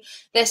chimney.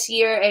 This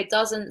year it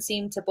doesn't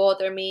seem to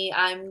bother me.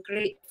 I'm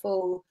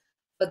grateful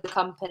for the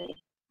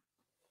company.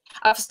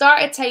 I've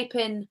started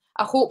typing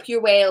 "I hope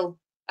you're well"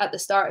 at the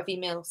start of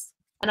emails,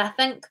 and I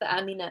think that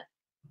I mean it.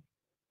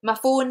 My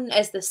phone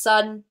is the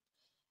sun,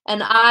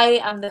 and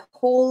I am the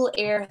whole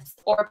earth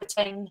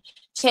orbiting,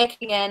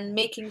 checking in,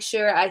 making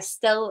sure I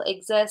still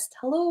exist.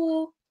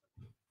 Hello,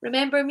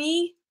 remember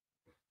me?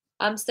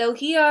 I'm still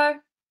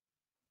here.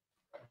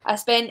 I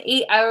spent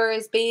 8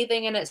 hours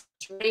bathing in its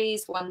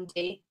rays one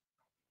day.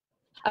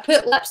 I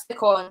put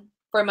lipstick on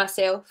for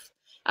myself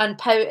and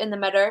pout in the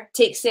mirror,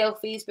 take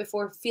selfies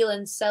before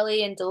feeling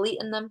silly and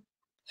deleting them.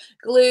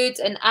 Glued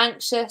and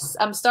anxious,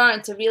 I'm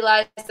starting to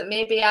realise that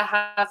maybe I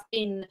have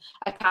been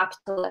a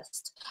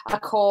capitalist, a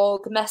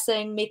cog,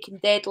 missing, making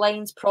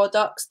deadlines,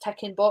 products,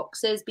 ticking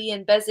boxes,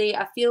 being busy.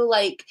 I feel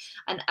like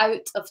an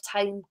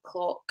out-of-time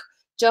clock,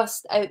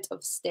 just out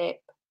of step.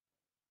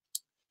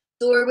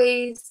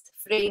 Doorways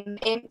frame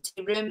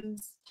empty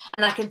rooms,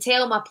 and I can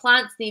tell my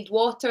plants need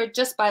water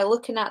just by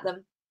looking at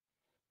them.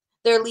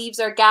 Their leaves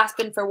are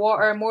gasping for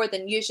water more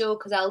than usual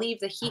because I leave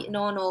the heating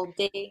on all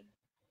day.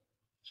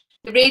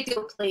 The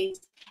radio plays,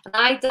 and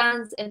I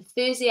dance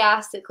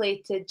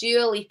enthusiastically to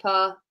Dua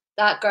Lipa,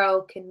 That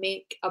Girl Can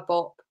Make a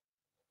Bop.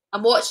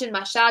 I'm watching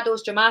my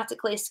shadows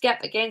dramatically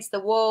skip against the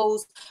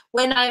walls.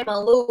 When I'm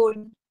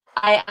alone,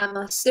 I am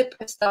a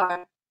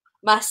superstar.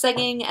 My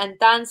singing and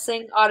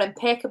dancing are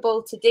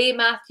impeccable. Today,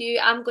 Matthew,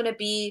 I'm going to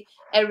be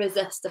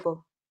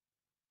irresistible.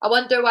 I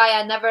wonder why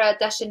I never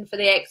auditioned for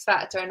the X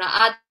Factor, and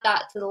I add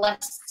that to the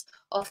list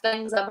of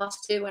things I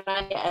must do when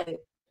I get out.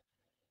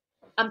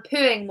 I'm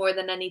pooing more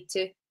than I need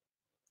to.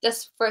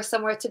 Just for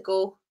somewhere to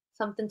go,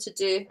 something to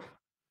do.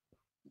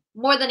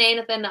 More than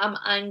anything, I'm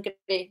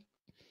angry.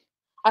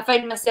 I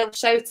find myself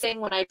shouting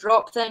when I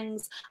drop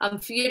things. I'm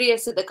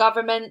furious at the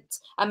government.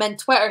 I'm in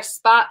Twitter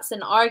spats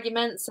and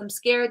arguments. I'm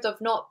scared of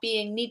not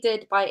being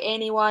needed by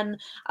anyone.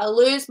 I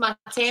lose my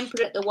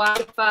temper at the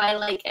Wi-Fi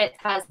like it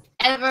has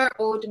ever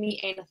owed me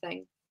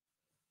anything.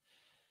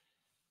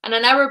 And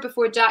an hour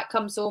before Jack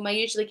comes home, I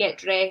usually get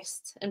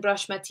dressed and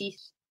brush my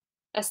teeth.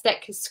 I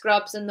stick his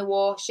scrubs in the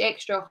wash,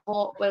 extra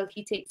hot, while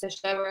he takes a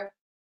shower.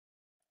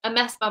 I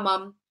miss my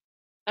mum,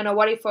 and I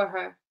worry for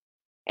her.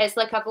 It's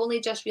like I've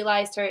only just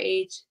realised her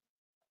age.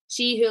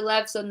 She who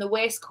lives on the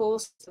west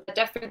coast of a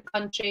different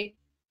country,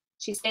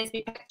 she sends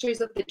me pictures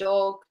of the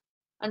dog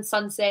and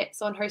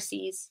sunsets on her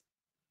seas.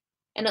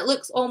 And it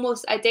looks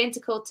almost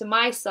identical to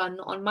my sun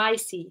on my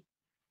sea.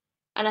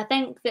 And I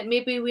think that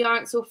maybe we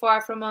aren't so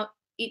far from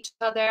each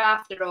other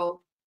after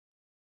all.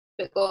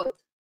 But God,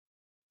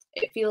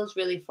 it feels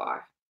really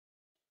far.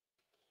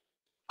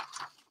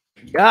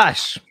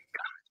 Yes.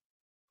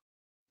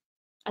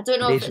 I don't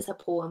know if it's a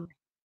poem.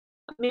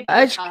 Maybe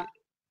I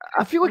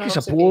feel like it's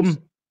a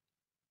poem.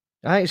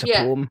 I think it's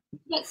a poem.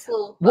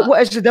 Slow,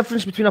 what is the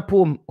difference between a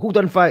poem? Hold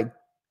on, in fact,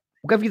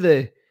 we'll give you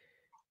the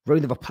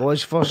round of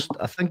applause first.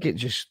 I think it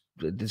just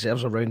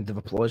deserves a round of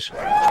applause.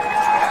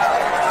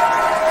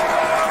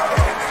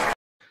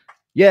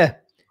 Yeah.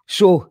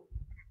 So,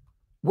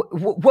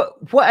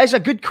 what is a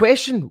good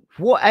question?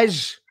 What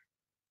is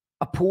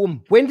a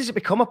poem? When does it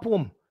become a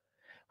poem?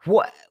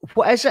 What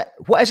is it?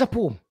 What is a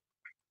poem?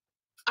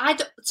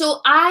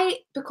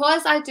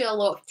 Because I do a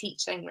lot of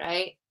teaching,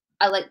 right?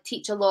 I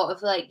teach a lot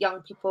of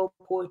young people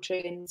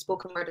poetry and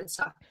spoken word and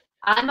stuff.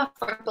 I'm a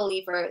firm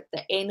believer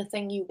that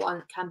anything you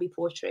want can be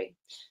poetry.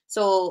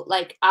 So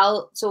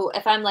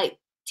if I'm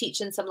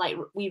teaching some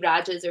wee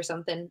rajas or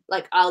something,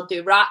 I'll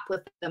do rap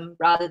with them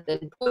rather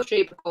than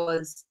poetry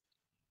because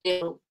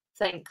they'll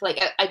think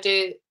I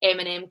do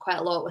Eminem quite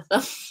a lot with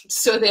them.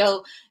 So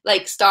they'll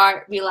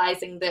start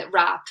realizing that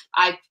rap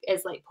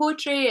is like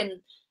poetry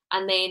and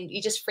then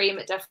you just frame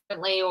it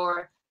differently,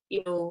 or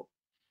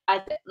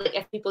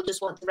if people just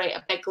want to write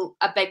a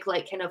big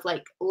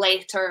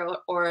letter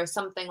or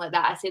something like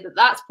that, I say that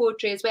that's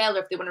poetry as well. Or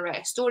if they want to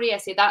write a story, I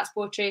say that's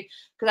poetry,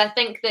 because I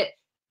think that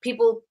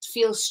people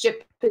feel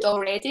stupid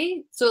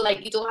already, so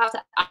you don't have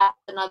to add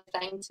another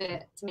thing to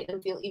make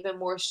them feel even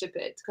more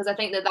stupid, because I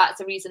think that that's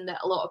the reason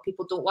that a lot of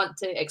people don't want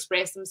to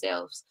express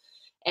themselves.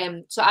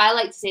 So I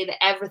like to say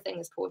that everything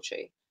is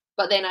poetry,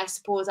 but then I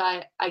suppose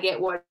I get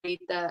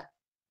worried that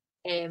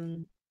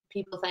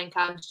people think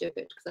I'm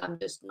stupid because I'm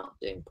just not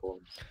doing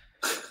poems.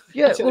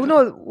 Yeah,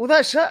 well,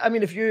 that's it. I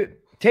mean, if you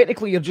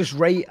technically you're just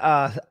write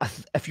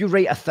if you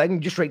write a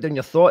thing, just write down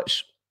your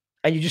thoughts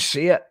and you just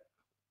say it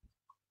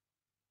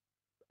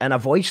in a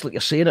voice like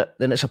you're saying it,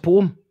 then it's a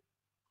poem.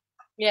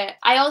 Yeah,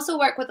 I also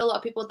work with a lot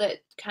of people that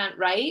can't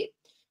write,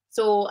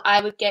 so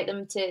I would get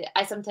them to.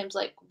 I sometimes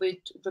would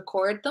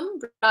record them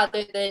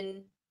rather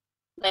than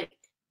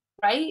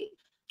write,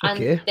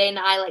 and then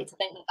I like to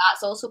think that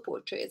that's also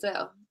poetry as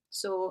well.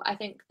 So I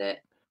think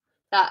that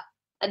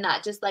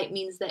just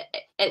means that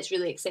it's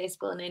really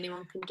accessible and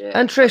anyone can do it.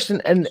 Interesting.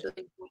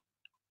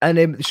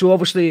 And so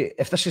obviously,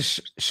 if this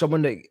is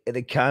someone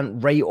that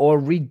can't write or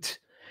read,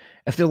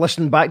 if they're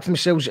listening back to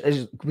themselves,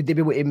 would they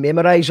be able to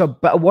memorise a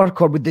bit of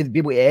work, or would they be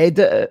able to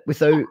edit it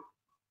without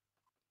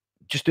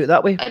just do it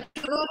that way? I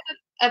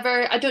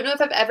don't know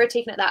if I've ever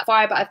taken it that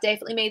far, but I've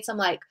definitely made some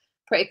like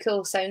pretty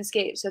cool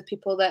soundscapes with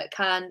people that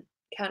can't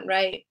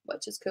write,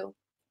 which is cool.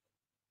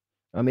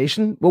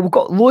 Amazing. Well, we've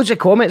got loads of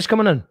comments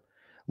coming in.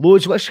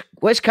 Loads.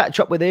 Let's catch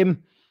up with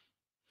them.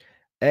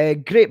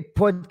 Great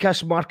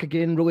podcast, Mark,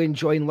 again. Really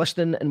enjoying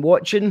listening and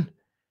watching.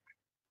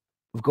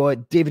 We've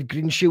got David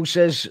Greenshield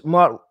says,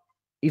 Mark,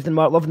 evening,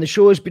 Mark, loving the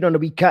show. Has been on a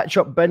wee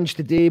catch-up binge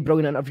today.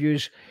 Brilliant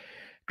interviews.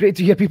 Great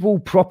to hear people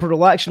proper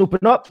relax and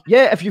open up.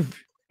 Yeah, if you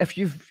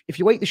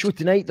like the show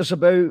tonight, there's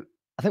about,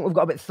 I think we've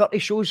got about 30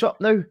 shows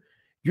up now.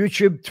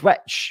 YouTube,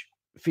 Twitch,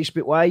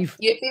 Facebook Live.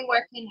 You've been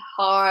working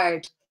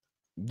hard.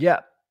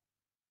 Yeah.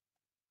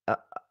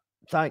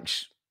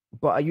 Thanks.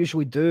 But I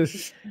usually do.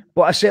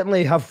 But I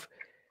certainly have.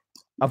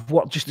 I've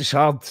worked just as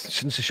hard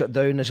since the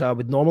shutdown as I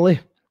would normally.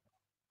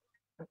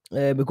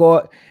 We've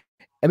got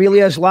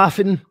Amelia's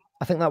laughing.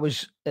 I think that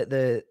was at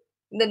the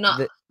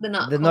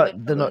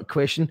nut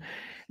question.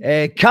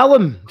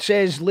 Callum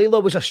says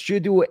Leyla was a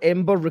studio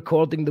Ember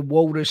recording The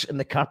Walrus and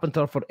the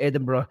Carpenter for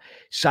Edinburgh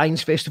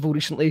Science Festival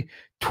recently.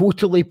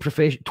 Total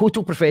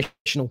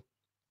professional.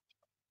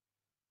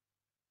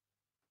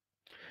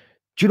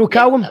 Do you know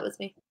Callum? That was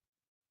me.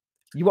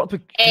 You worked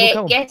with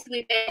Callum? Yes,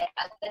 we did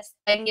at this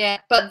thing, yeah.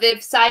 But the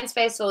Science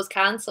Festival was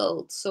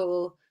cancelled,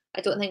 so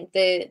I don't think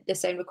the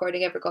sound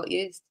recording ever got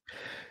used.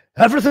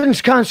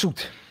 Everything's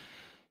cancelled.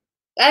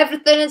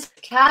 Everything is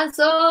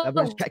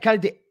cancelled.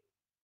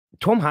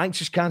 Tom Hanks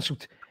is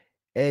cancelled.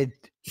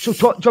 So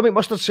John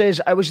McMustard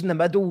says, I was in the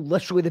middle,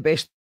 literally the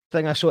best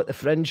thing I saw at the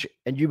Fringe,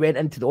 and you went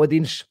into the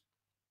audience.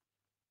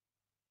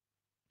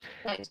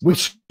 Nice.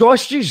 With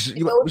sausages.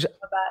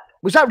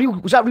 Was that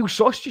real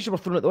sausages you were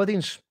throwing at the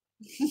audience?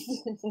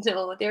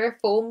 No, they were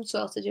foam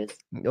sausages.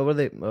 Oh, were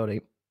they? All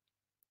right.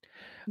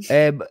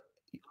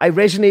 I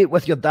resonate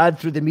with your dad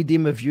through the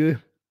medium of you.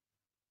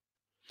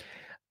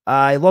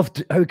 I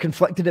loved how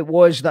conflicted it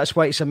was. That's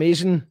why it's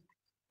amazing.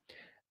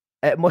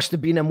 It must have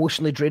been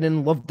emotionally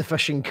draining. Loved the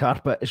fishing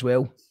carpet as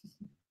well.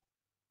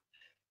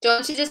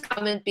 Don't you just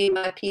come and be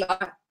my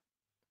PR?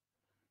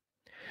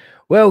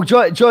 Well,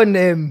 John, John,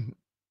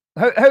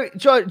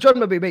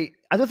 maybe, mate.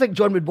 I don't think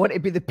John would want to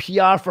be the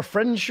PR for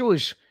Fringe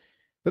shows,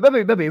 but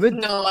maybe he would.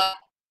 No,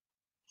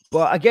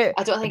 but I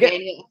don't think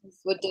any of us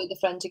would do the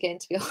Fringe again,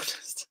 to be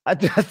honest. I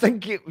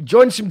think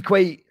John seemed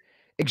quite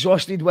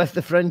exhausted with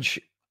the Fringe,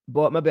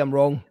 but maybe I'm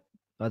wrong.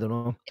 I don't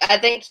know. I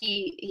think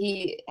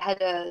he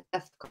had a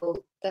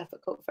difficult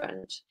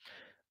Fringe.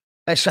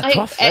 It's a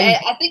tough thing.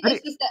 I think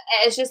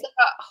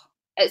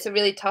it's a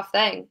really tough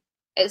thing.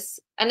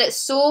 It's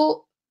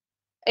so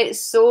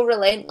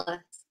relentless.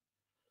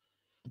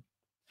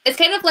 It's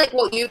kind of like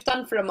what you've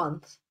done for a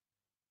month.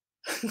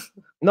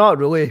 Not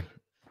really.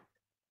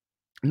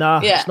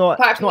 Nah, yeah, it's not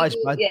as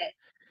bad. Yeah.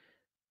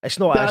 It's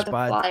not as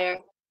bad. Flyer.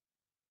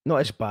 Not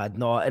as bad,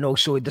 no. And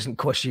also it doesn't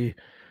cost you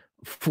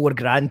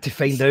 $4,000 to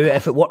find out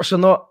if it works or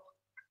not.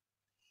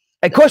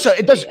 It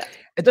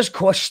does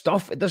cost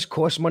stuff. It does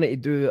cost money to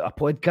do a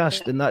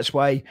podcast, and that's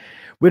why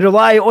we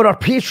rely on our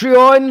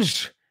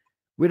Patreons.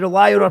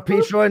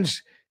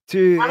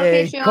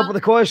 To cover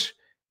the cost.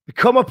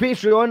 Become a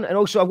Patreon, and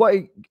also I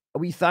want a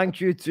wee thank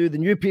you to the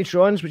new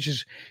Patreons, which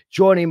is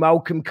Johnny,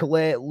 Malcolm,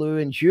 Colette, Lou,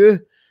 and Hugh.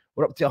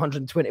 We're up to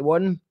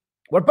 121.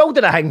 We're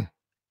building a thing,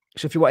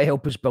 so if you want to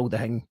help us build a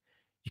thing,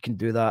 you can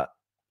do that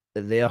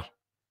there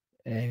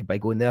by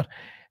going there.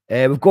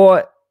 We've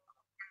got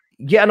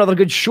yet another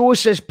good show,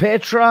 says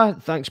Petra.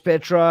 Thanks,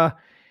 Petra.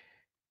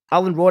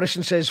 Alan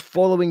Morrison says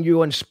following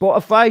you on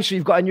Spotify. So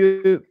you've got a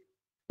new,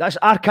 that's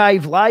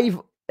Archive Live,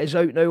 is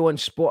out now on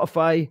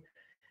Spotify.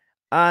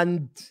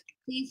 And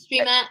please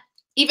stream it.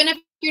 Even if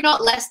you're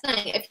not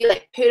listening, if you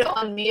like put it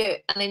on mute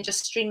and then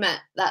just stream it,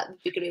 that would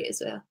be great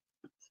as well.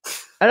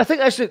 And I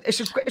think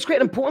it's quite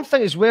an important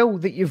thing as well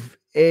that you've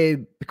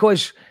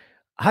because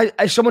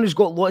as someone who's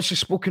got lots of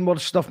spoken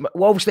word stuff,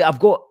 well, obviously I've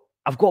got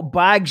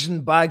bags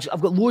and bags.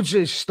 I've got loads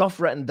of stuff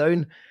written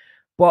down,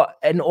 but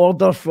in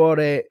order for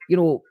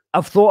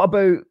I've thought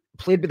about,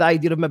 played with the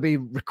idea of maybe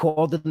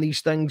recording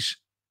these things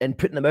and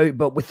putting them out,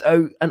 but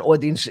without an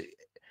audience.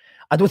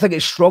 I don't think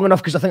it's strong enough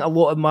because I think a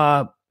lot of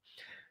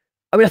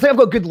I think I've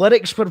got good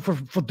lyrics for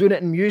doing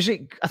it in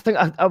music. I think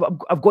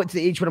I've got to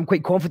the age where I'm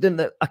quite confident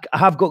that I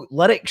have got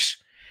lyrics,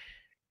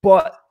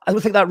 but I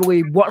don't think that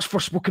really works for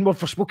spoken word.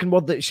 For spoken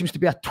word, that seems to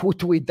be a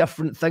totally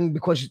different thing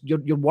because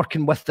you're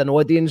working with an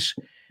audience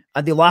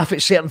and they laugh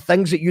at certain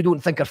things that you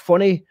don't think are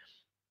funny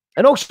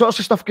and all sorts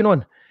of stuff going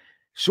on.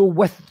 So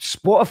with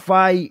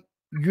Spotify,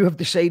 you have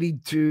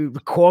decided to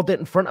record it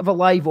in front of a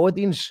live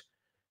audience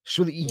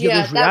so that you hear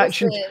those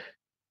reactions.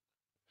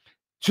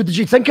 So did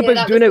you think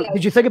about doing it?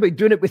 Did you think about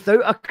doing it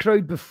without a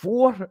crowd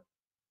before?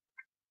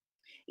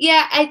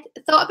 Yeah, I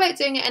thought about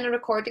doing it in a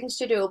recording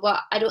studio,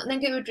 but I don't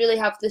think it would really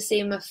have the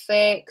same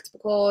effect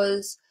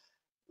because,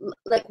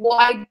 like,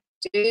 what I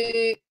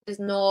do is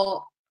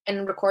not in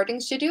a recording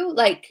studio.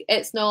 Like,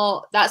 that's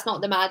not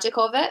the magic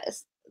of it.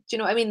 Do you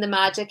know what I mean? The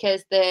magic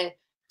is the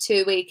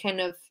two-way kind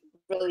of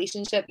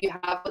relationship you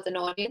have with an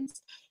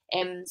audience.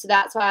 So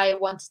that's why I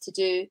wanted to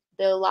do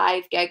the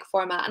live gig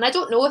format. And I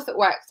don't know if it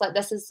works. Like,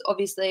 this is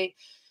obviously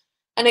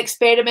an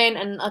experiment,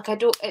 and like I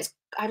don't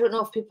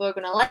know if people are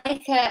gonna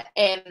like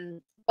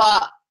it.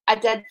 But I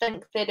did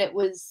think that it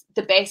was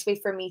the best way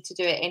for me to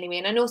do it anyway.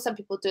 And I know some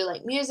people do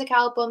like music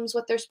albums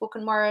with their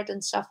spoken word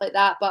and stuff like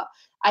that, but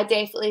I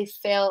definitely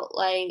felt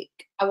like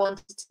I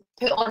wanted to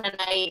put on a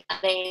night and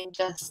then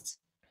just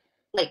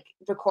like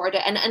record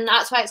it. And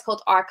that's why it's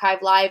called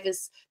Archive Live,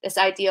 is this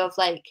idea of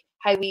like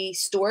how we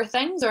store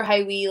things, or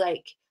how we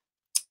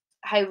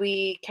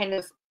kind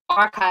of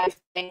archive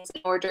things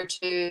in order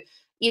to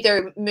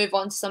either move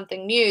on to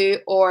something new,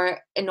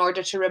 or in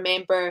order to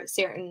remember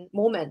certain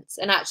moments.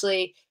 And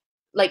actually,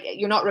 like,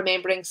 you're not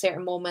remembering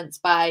certain moments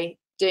by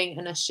doing it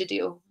in a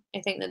studio.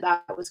 I think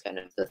that was kind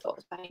of the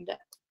thoughts behind it.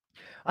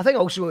 I think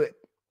also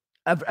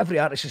every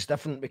artist is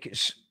different,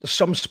 because there's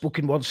some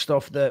spoken word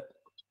stuff that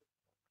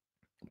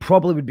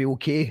probably would be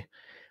okay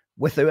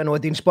without an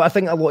audience, but I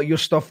think a lot of your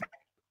stuff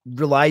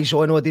relies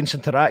on audience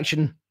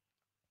interaction.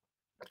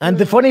 And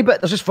the funny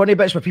bit, there's just funny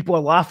bits where people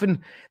are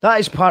laughing. That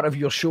is part of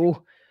your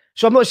show.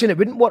 So I'm not saying it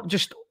wouldn't work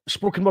just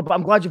spoken word, but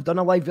I'm glad you've done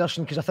a live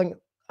version, because I think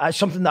it's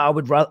something that I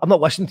would rather, I'm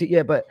not listening to it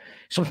yet, but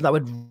something that I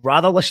would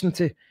rather listen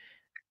to.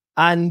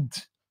 And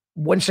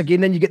once again,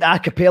 then you get the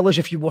acapellas.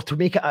 If you were to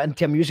make it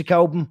into a music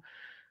album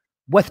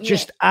with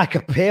just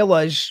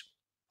acapellas,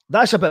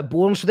 that's a bit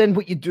boring. So then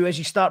what you do is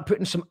you start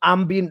putting some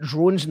ambient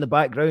drones in the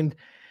background,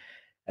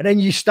 and then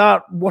you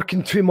start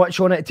working too much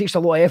on it. It takes a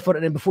lot of effort,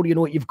 and then before you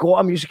know it, you've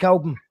got a music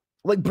album.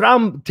 Like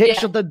Bram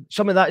Texture did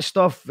some of that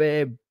stuff.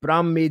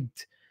 Bram made,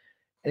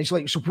 and it's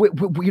like, so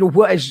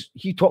what is,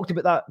 he talked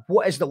about that.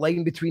 What is the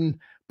line between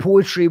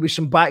poetry with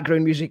some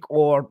background music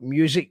or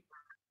music,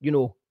 A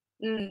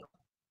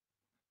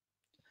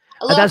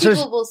lot of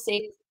people will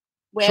say,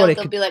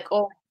 they'll be like,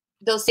 oh,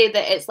 they'll say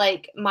that it's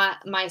like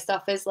my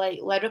stuff is like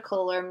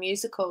lyrical or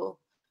musical,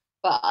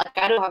 but like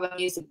I don't have a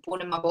music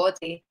bone in my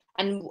body.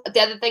 And the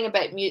other thing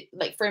about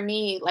like for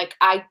me, like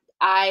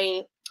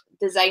I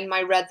design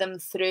my rhythm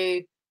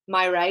through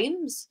my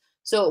rhymes,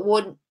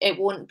 so it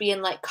won't be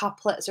in like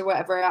couplets or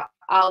whatever.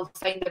 I'll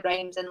find the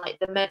rhymes in like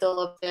the middle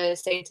of the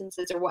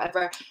sentences or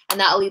whatever, and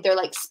that'll either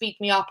like speed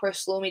me up or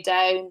slow me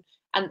down.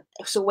 And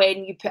so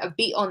when you put a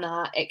beat on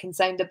that, it can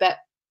sound a bit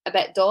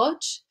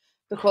dodge,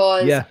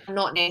 because I'm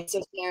not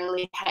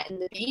necessarily hitting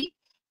the beat.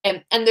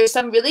 And there's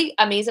some really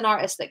amazing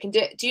artists that can do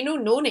it. Do you know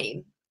No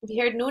Name? Have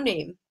you heard No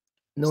Name?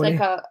 No She's Name.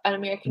 like an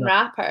American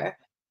rapper.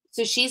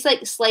 So she's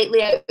like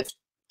slightly out of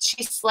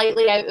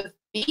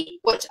beat,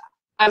 which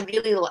I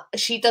really like.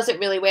 She does it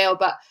really well,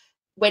 but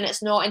when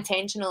it's not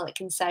intentional, it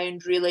can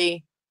sound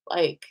really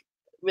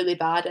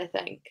bad, I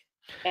think.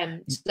 So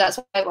that's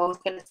why I've always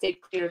kind of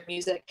stayed clear of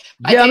music.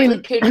 But I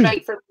could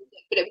write for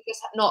music, but it would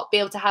just not be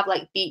able to have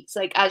like beats.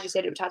 Like, as you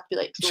said, it would have to be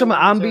like some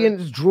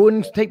ambient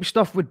drone type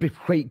stuff would be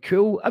quite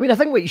cool. I mean, I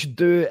think what you should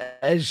do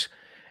is,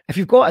 if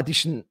you've got a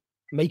decent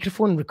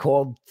microphone,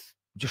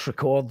 just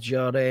record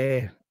your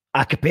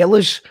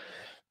acapellas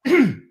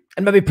and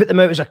maybe put them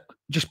out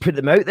put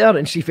them out there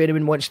and see if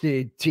anyone wants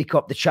to take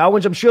up the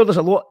challenge. I'm sure there's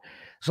a lot.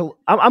 So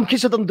I'm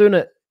considering doing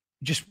it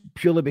just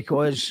purely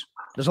because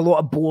there's a lot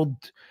of bored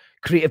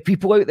creative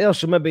people out there,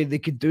 so maybe they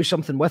could do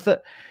something with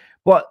it.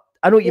 But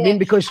I know what you mean,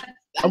 because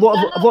I've done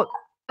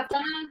a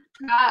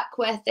track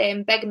with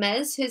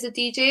Mickey9s, who's a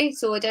DJ.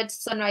 So I did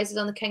Sunrises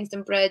on the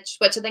Kingston Bridge,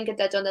 which I think I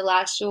did on the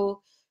last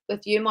show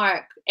with you,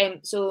 Mark.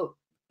 So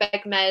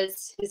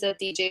Mickey9s, who's a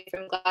DJ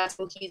from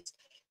Glasgow, he's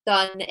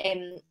done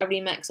a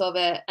remix of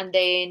it. And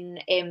then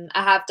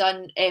I have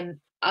done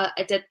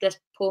I did this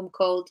poem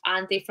called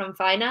Andy from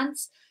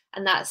Finance,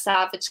 and that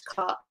Savage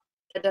Cut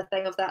did a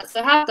thing of that.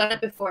 So I have done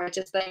it before. I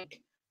just think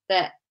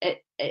that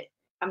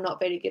I'm not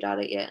very good at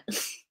it yet.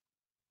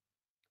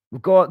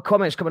 We've got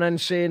comments coming in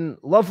saying,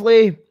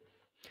 lovely,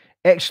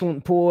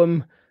 excellent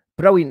poem,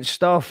 brilliant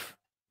stuff.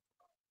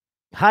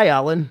 Hi,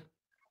 Alan.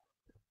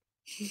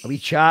 A wee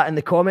chat in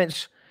the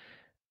comments.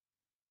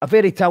 A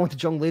very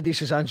talented young lady,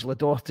 says Angela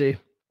Doherty.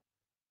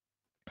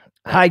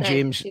 Hi,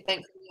 James.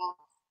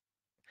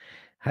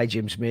 Hi,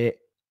 James, mate.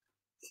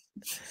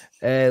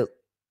 Petra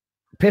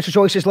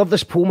Joy says, love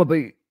this poem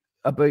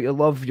about your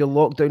love, your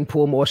lockdown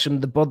poem, awesome.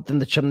 The bird in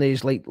the chimney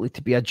is likely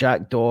to be a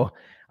jackdaw.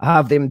 I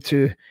have them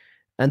too,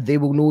 and they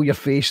will know your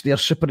face. They are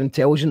super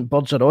intelligent.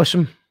 Birds are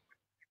awesome.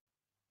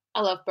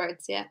 I love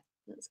birds, yeah.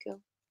 That's cool.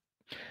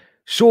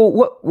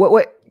 So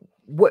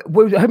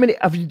how many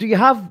do you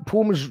have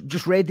poems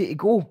just ready to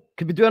go?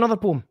 Could we do another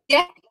poem?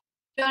 Yeah.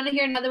 Do you want to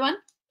hear another one?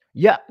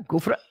 Yeah, go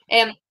for it.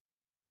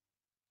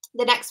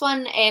 The next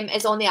one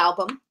is on the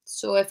album.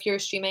 So if you're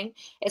streaming,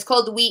 it's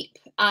called Weep,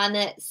 and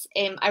it's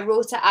I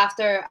wrote it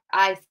after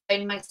I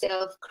found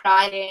myself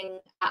crying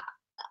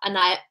and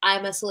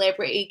I'm a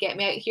Celebrity, Get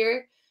Me Out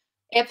Here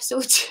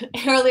episode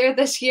earlier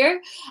this year,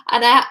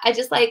 and I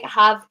just like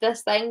have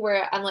this thing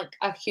where I'm like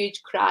a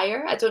huge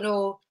crier. I don't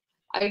know,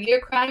 are you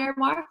a crier,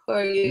 Mark,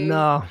 or are you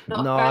not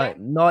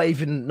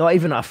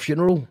even at a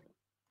funeral,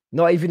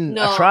 not even.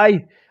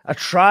 I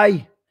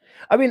try.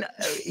 I mean,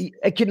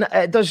 it can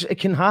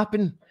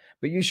happen.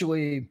 But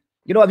usually,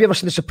 you know, have you ever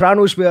seen The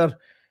Sopranos where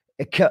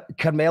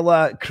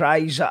Carmela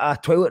cries at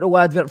a toilet roll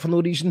advert for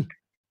no reason?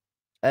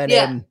 And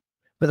Yeah.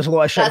 but there's a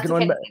lot of shit That's the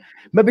going on. kind of thing.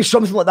 Maybe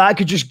something like that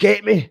could just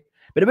get me.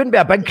 But it wouldn't be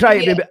a big cry.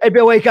 Yeah. It'd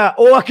be like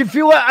I can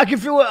feel it,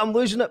 I'm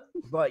losing it.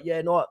 But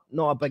yeah, not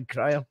a big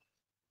crier.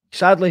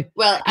 Sadly.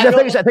 Well, I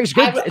think it's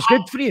good. It's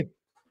good for you.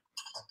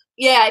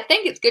 Yeah, I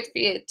think it's good for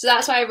you. So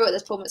that's why I wrote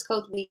this poem. It's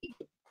called Weep.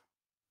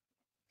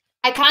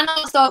 I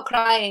cannot stop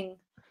crying.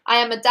 I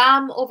am a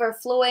dam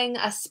overflowing,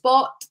 a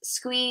spot,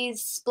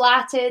 squeezed,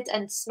 splatted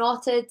and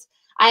snotted.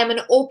 I am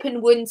an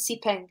open wound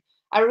seeping,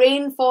 a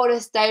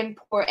rainforest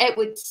downpour. It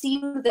would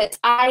seem that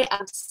I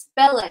am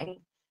spilling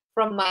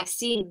from my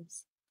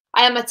seams.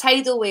 I am a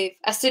tidal wave,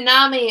 a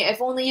tsunami.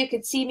 If only you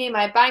could see me.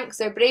 My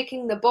banks are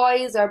breaking, the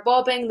buoys are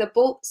bobbing, the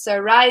boats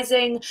are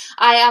rising.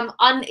 I am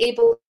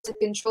unable to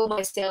control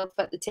myself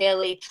at the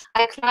telly.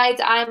 I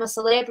cried, I am a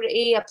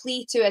celebrity, a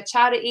plea to a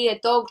charity, a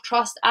dog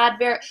trust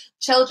advert,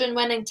 children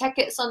winning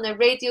tickets on the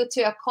radio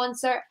to a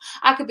concert.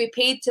 I could be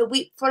paid to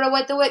weep for a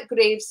widow at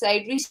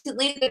graveside.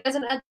 Recently, there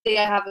isn't a day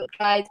I haven't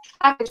cried.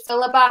 I could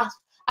fill a bath.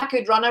 I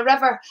could run a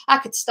river. I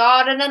could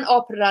star in an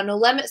opera. No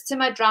limits to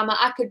my drama.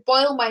 I could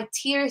boil my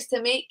tears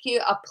to make you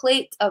a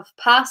plate of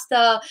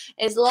pasta.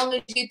 As long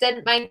as you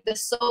didn't mind the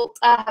salt,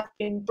 I have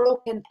been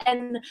broken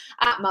in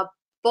at my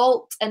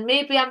vault. And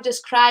maybe I'm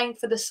just crying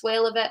for the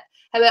swell of it.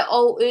 How it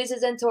all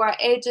oozes into our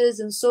edges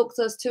and soaks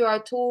us to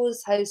our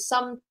toes. How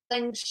some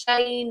things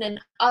shine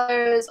and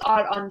others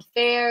are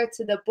unfair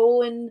to the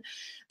bone.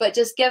 But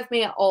just give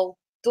me it all.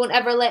 Don't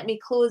ever let me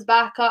close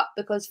back up,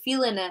 because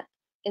feeling it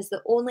is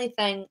the only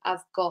thing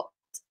I've got.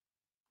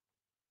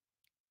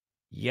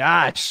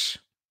 Yes.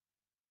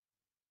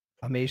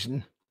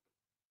 Amazing.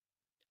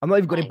 I'm not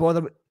even going to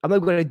bother. I'm not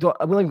even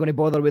going to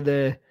bother with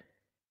that,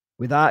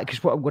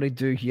 because what I'm going to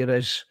do here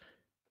is,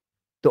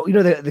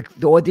 the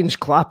audience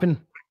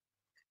clapping.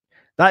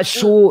 That's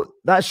so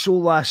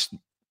last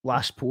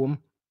poem.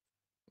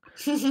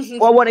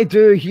 What I want to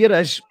do here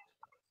is,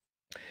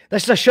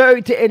 this is a shout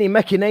out to any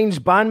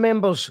Mickey9s band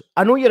members.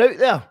 I know you're out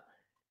there.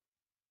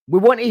 We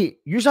want to,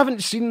 you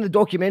haven't seen the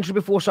documentary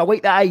before, so I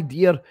like the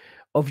idea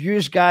of you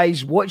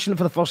guys watching it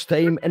for the first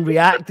time and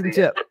reacting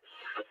to it.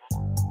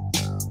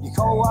 You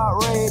call that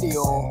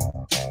radio?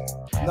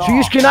 No, so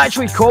you can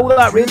actually call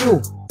that radio.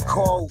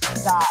 Call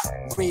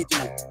that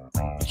radio.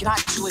 You can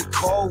actually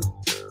call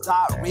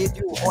that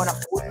radio on a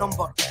phone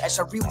number. It's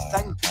a real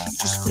thing. You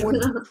just phone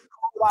call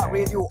that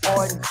radio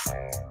on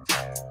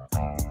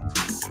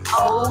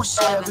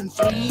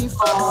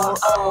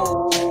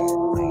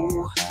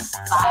 07340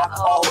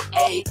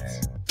 508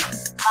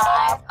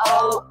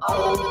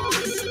 500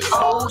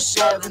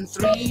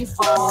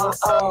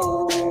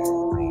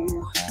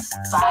 07340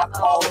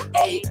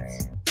 508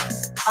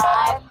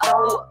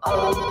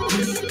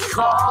 500.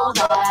 Call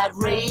that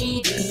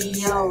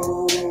radio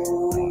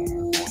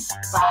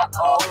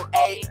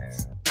 508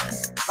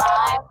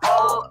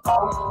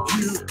 500.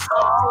 You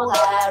call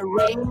that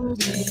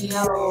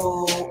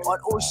radio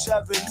on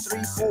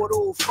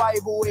 07340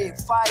 508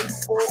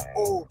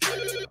 500.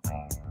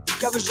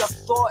 Give us your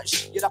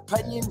thoughts, your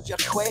opinions, your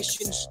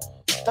questions.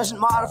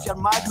 Doesn't matter if you're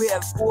mad with it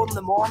at 4 in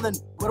the morning.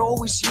 We're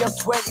always here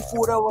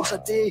 24 hours a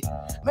day.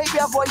 Maybe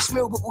a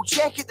voicemail, but we'll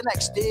check it the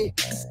next day.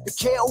 The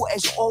kettle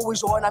is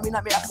always on. I mean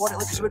that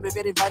metaphorically, because it would be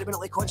very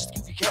environmentally conscious to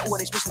keep your kettle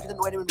on, especially if you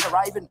didn't know anyone was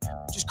arriving.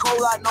 Just call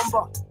that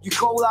number. You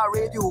call that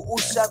radio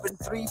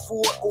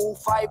 07340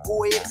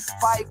 508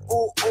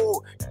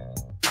 500.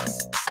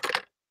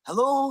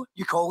 Hello,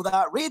 you call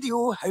that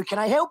radio. How can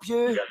I help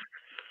you?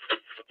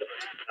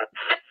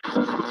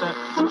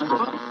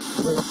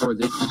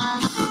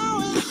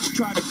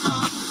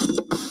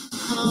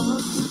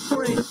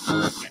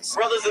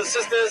 Brothers and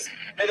sisters,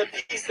 may the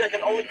peace that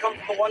can only come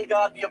from the one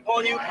God be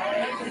upon you. We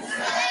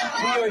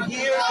are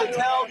here to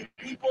tell the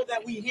people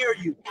that we hear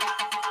you.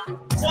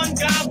 One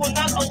God will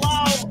not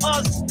allow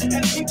us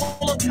as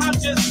people of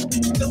conscience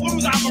to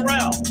lose our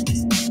morale.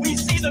 We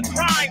see the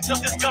crimes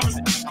of this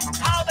government,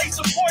 how they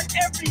support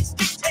every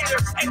dictator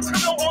and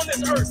criminal on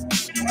this earth.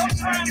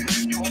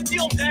 Sometimes you can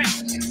feel down.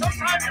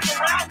 Sometimes your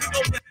morale can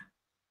go down.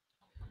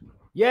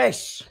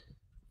 Yes.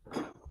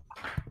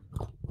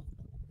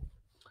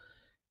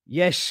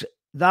 Yes,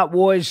 that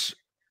was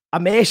a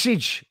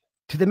message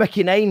to the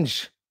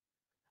Mickey9s.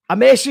 A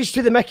message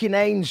to the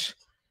Mickey9s.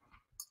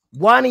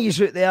 One of you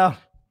out there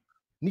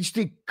needs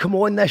to come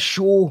on this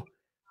show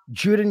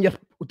during your,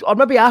 or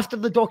maybe after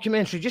the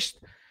documentary, just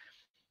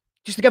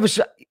to give us.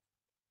 I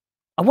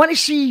want to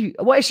see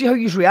how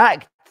you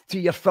react to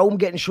your film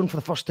getting shown for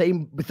the first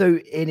time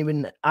without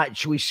anyone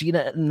actually seeing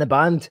it in the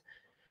band.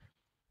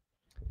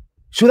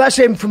 So that's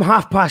from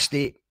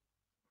 8:30.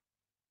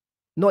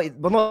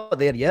 We're not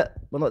there yet.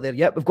 We're not there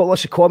yet. We've got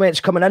lots of comments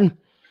coming in.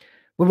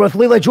 We're with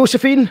Leyla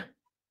Josephine.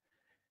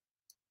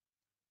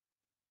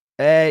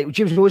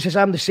 James Rose says,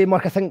 I'm the same,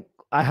 Mark. I think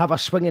I have a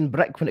swinging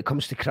brick when it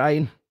comes to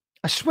crying.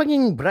 A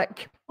swinging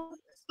brick?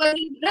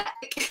 Swinging brick?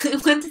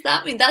 What does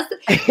that mean? That's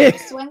the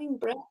swinging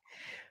brick.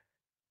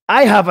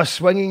 I have a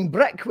swinging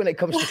brick when it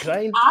comes to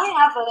crying. I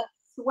have a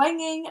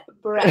swinging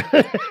brick.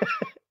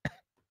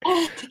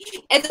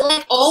 It's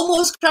like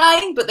almost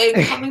crying, but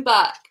then coming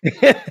back.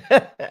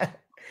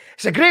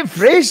 It's a great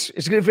phrase.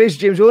 It's a great phrase,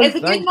 James Owen. It's a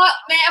good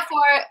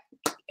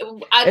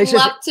metaphor. I'd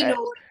love to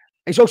know.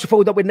 It's also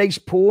followed up with nice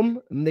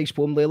poem,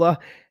 Leyla.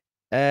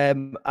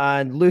 And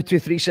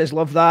Lou23 says,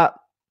 love that.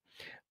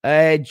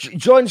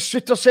 John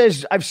Suter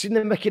says, I've seen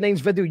the Mickey9s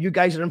video. You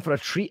guys are in for a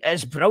treat.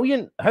 It's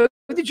brilliant. How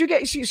did you get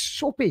to see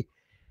Soapy?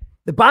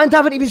 The band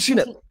haven't even seen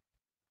it.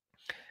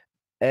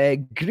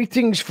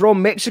 Greetings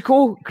from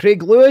Mexico.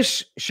 Craig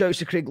Lewis. Shouts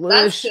to Craig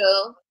Lewis. That's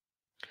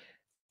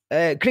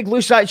cool. Craig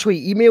Lewis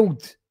actually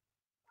emailed.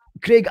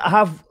 Craig, I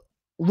have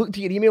looked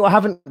at your email. I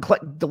haven't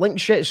clicked the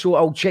link yet, so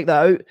I'll check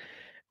that out.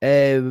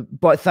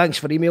 But thanks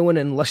for emailing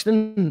and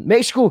listening.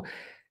 Mexico,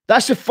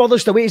 that's the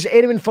furthest away. Is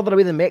anyone further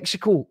away than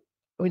Mexico?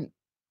 I mean,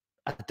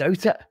 I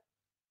doubt it.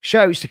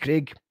 Shouts to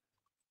Craig.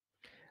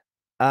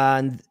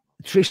 And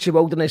Tracy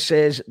Wilderness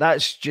says,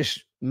 that's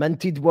just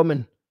minted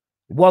woman.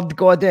 Word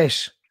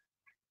goddess.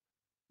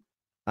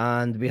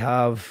 And we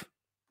have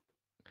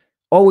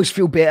always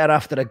feel better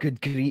after a good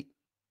greet.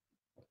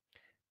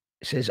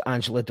 Says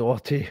Angela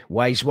Doherty.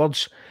 Wise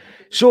words.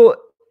 So,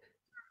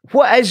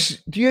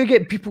 do you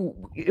get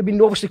people, I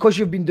mean, obviously, because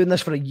you've been doing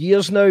this for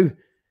years now,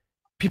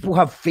 people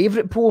have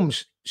favourite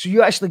poems. So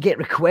you actually get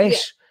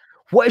requests. Yeah.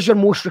 What is your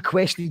most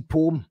requested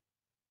poem?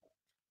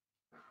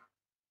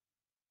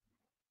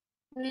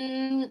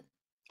 I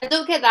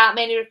don't get that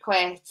many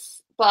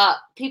requests, but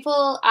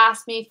people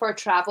ask me for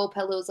travel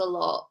pillows a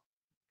lot,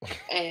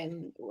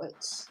 which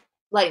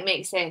like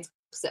makes sense.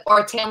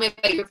 Or tell me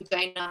about your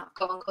vagina.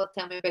 God,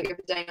 tell me about your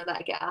vagina, that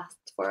I get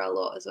asked for a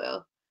lot as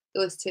well.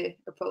 Those two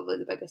are probably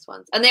the biggest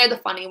ones, and they're the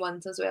funny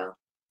ones as well.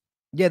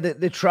 Yeah,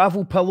 the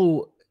travel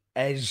pillow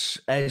is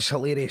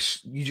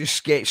hilarious. You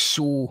just get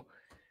so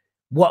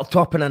worked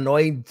up and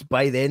annoyed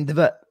by the end of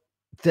it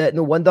that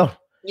no wonder.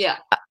 Yeah.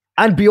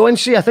 And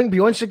Beyonce, I think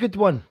Beyonce's a good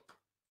one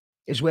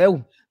as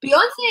well.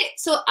 Beyonce,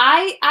 so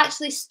I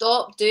actually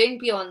stopped doing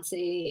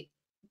Beyonce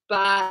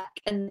back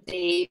in the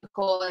day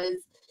because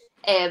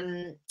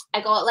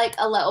I got like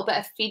a little bit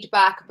of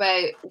feedback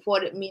about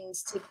what it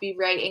means to be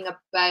writing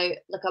about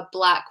like a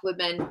black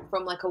woman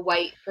from like a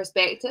white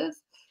perspective.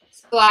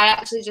 So I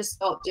actually just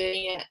stopped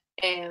doing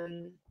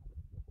it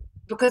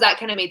because that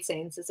kind of made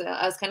sense as well.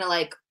 I was kind of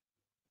like,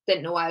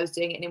 didn't know why I was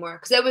doing it anymore,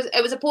 because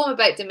it was a poem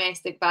about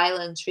domestic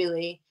violence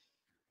really,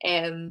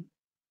 and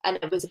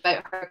it was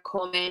about her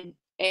comment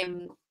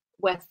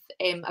with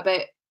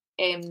about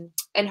in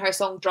her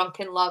song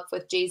Drunken Love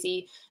with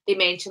Jay-Z, they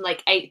mentioned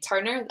like Ike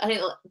Turner. I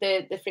think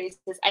the phrase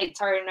is Ike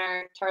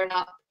Turner, turn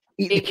up,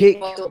 eat the cake,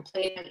 don't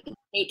play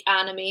cake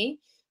anime,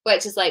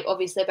 which is like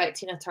obviously about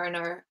Tina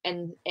Turner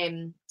and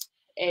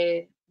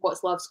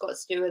What's Love's Got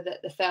to Do with it,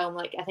 the film.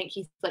 Like I think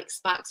he like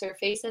smacks her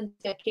face into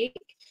a cake.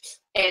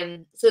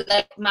 So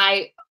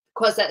like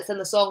because that's in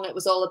the song, it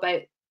was all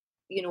about,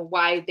 you know,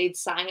 why they'd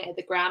sang it at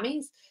the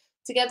Grammys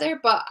together.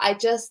 But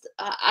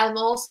I'm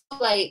also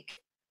like,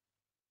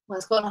 well,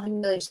 it's got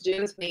nothing really to do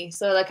with me.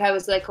 So like I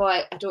was like, oh,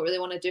 I don't really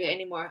want to do it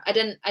anymore. I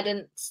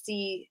didn't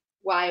see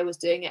why I was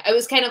doing it. It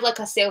was kind of like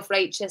a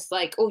self-righteous,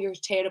 like, oh, you're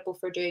terrible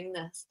for doing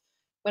this.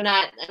 When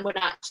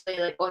actually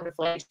like on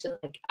reflection,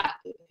 like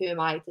who am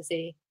I to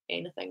say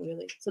anything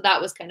really? So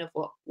that was kind of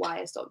why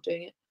I stopped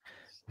doing it.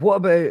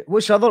 What are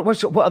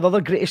the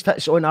other greatest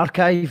hits on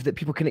archive that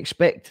people can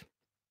expect?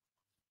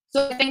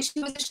 So I think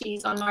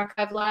she's on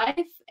Archive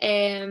Live.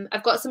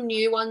 I've got some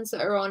new ones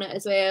that are on it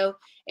as well.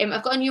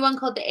 I've got a new one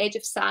called The Edge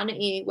of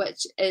Sanity,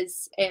 which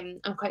is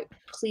I'm quite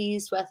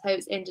pleased with how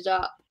it's ended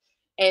up.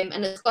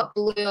 And it's got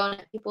Blue on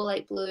it. People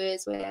like Blue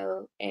as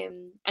well.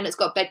 And it's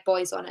got Big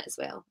Boys on it as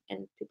well.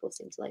 And people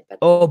seem to like Big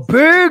Boys. Oh,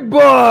 Big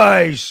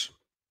Boys!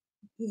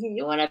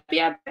 You want to be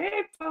a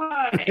big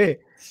boy?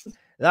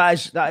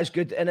 That is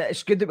good. And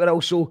it's good that we're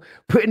also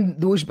putting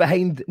those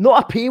behind,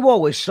 not a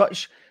paywall as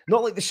such,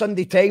 not like the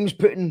Sunday Times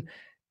putting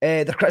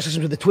their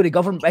criticisms of the Tory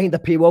government behind a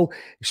paywall.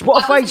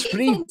 Spotify's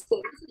free.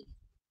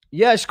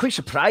 Yeah, it's quite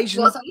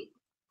surprising.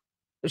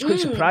 It's quite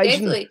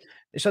surprising. Definitely.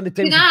 The Sunday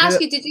Times. Can I ask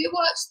you, did you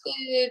watch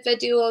the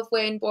video of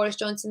when Boris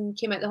Johnson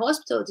came out of the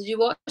hospital? Did you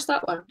watch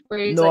that one? Where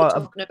he's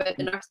talking about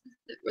the nurses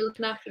that were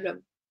looking after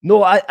him?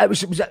 No,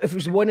 if it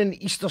was the one on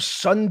Easter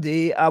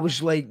Sunday, I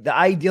was like, the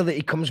idea that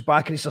he comes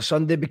back on Easter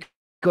Sunday,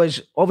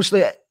 because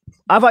obviously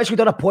I've actually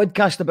done a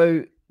podcast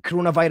about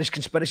coronavirus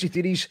conspiracy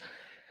theories,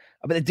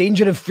 about the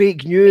danger of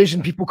fake news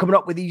and people coming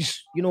up with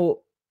these, you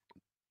know,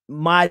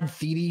 mad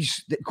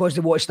theories that because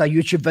they watched a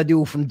YouTube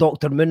video from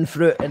Dr.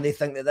 Moonfruit and they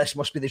think that this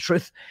must be the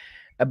truth.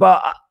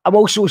 But I'm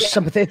also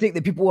sympathetic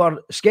that people are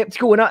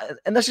skeptical,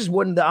 and this is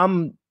one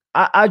that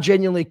I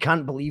genuinely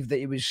can't believe that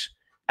he was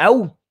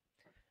ill.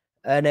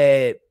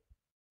 And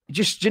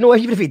just, you know,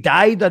 even if he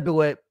died, I'd be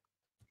like,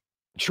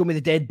 show me the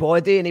dead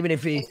body. And even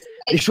if they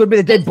showed me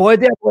the dead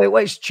body, I'd be like,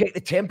 let's check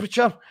the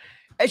temperature.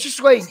 It's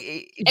just like,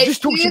 it's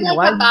just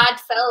like a bad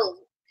film.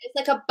 It's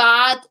like a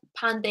bad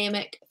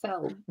pandemic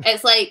film.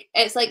 It's like,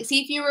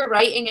 see, if you were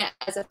writing it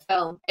as a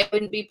film, it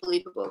wouldn't be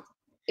believable.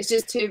 It's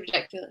just too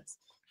ridiculous.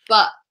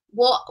 But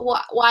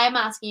why I'm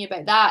asking you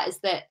about that is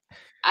that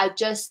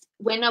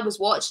when I was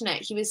watching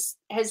it,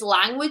 his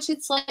language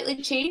had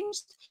slightly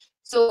changed.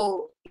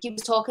 So he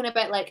was talking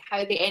about like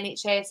how the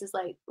NHS is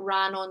like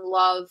ran on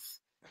love,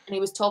 and he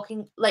was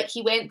talking like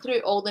he went through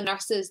all the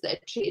nurses that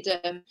had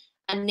treated him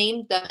and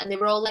named them, and they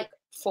were all like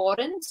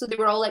foreign, so they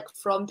were all like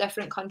from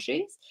different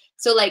countries.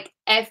 So like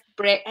if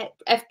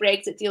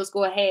Brexit deals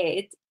go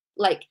ahead,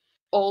 like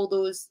all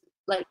those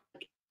like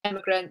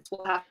immigrants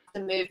will have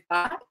to move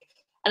back.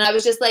 And I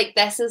was just like,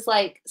 this is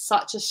like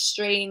such a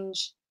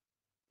strange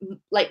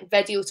like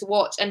video to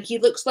watch, and he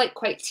looks like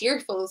quite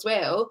tearful as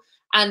well,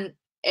 and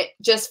it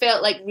just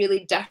felt like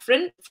really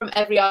different from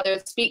every other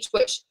speech,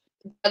 which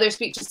the other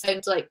speeches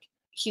sound like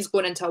he's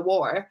going into a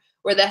war,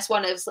 where this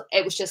one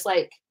it was just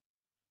like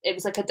it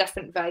was like a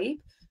different vibe.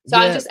 So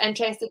I'm just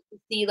interested to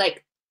see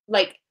like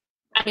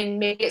I mean,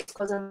 maybe it's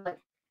because I'm like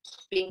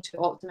being too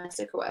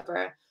optimistic or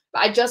whatever,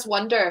 but I just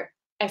wonder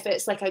if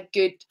it's like a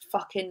good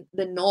fucking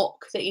the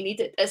knock that he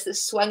needed. It's the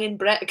swinging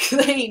brick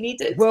that he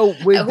needed. Well,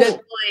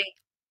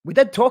 we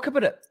did talk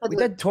about it. We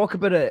did talk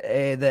about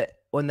it that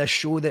on this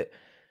show that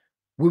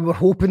we were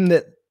hoping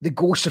that the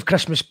ghosts of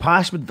Christmas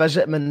past would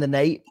visit him in the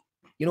night.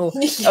 You know,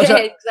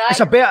 exactly.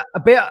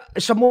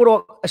 It's a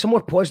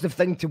more positive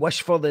thing to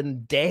wish for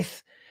than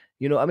death.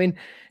 You know what I mean?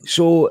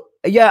 So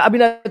yeah, I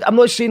mean, I'm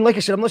not saying, like I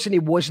said, I'm not saying he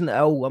wasn't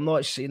ill. I'm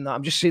not saying that.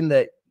 I'm just saying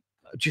that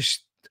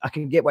I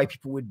can get why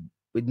people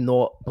would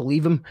not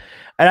believe him.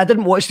 And I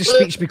didn't watch the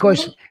speech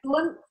because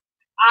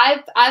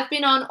I've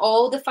been on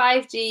all the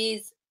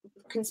 5Gs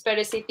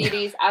conspiracy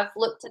theories. I've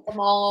looked at them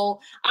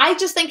all. I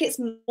just think it's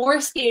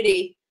more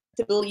scary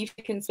to believe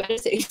in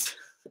conspiracies,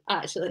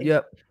 actually.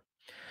 Yeah.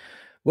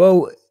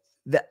 Well,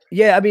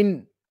 I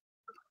mean,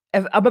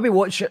 if I maybe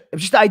watch it, it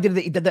was just the idea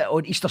that he did it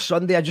on Easter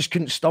Sunday. I just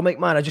couldn't stomach,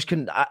 man. I just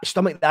couldn't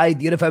stomach the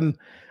idea of him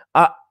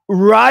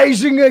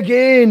rising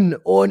again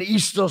on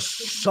Easter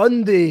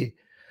Sunday.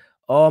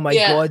 Oh my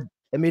God.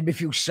 It made me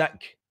feel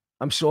sick.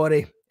 I'm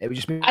sorry. It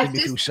just made me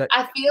feel sick.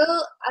 I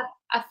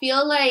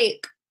feel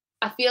like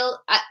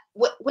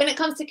when it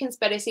comes to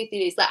conspiracy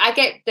theories, like I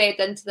get dead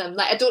into them.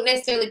 Like I don't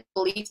necessarily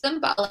believe them,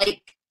 but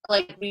I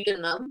like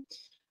reading them.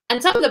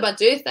 And some of them I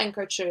do think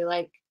are true,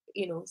 like,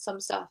 you know, some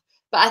stuff.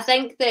 But I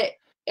think that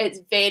it's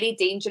very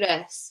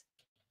dangerous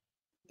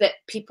that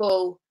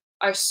people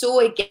are so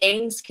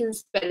against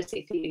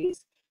conspiracy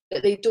theories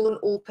that they don't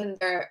open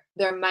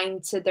their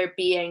mind to there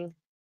being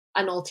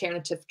an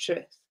alternative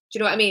truth. Do you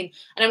know what I mean?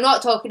 And I'm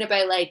not talking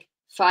about like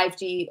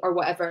 5G or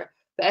whatever,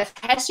 but if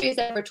history has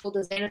ever told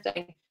us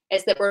anything,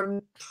 it's that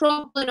we're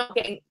probably not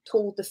getting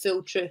told the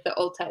full truth at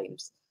all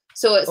times.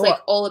 So it's like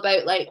all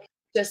about like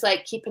just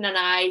like keeping an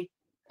eye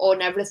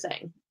on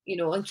everything, you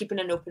know, and keeping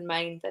an open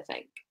mind, I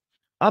think.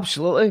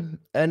 Absolutely.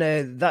 And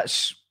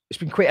it's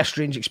been quite a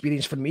strange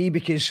experience for me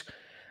because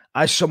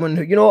as someone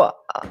who, you know,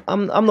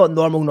 I'm not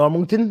normal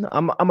Normington.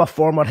 I'm a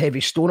former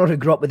heavy stoner who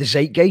grew up with the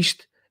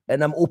zeitgeist,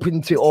 and I'm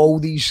open to all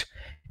these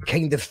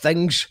kind of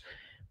things.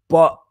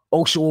 But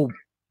also,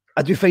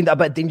 I do find it a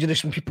bit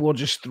dangerous when people are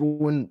just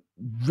throwing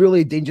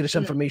really dangerous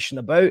information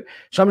about.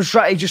 So I'm just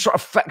trying to just sort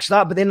of fix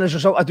that. But then as a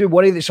result, I do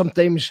worry that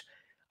sometimes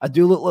I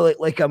do look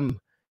like I'm,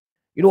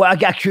 you know, I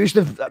get accused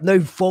of now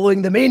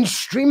following the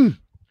mainstream.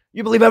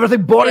 You believe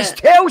everything Boris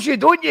tells you,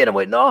 don't you? And I'm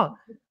like, no,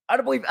 I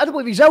don't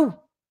believe he's ill.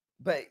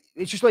 But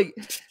it's just like,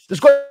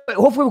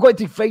 hopefully we've got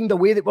to find a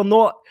way that we're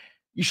not,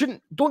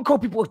 don't call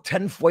people a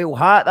tinfoil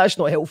hat. That's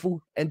not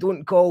helpful. And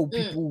don't call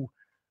people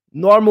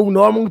normal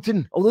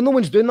Normington, although no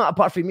one's doing that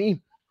apart from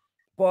me.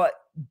 But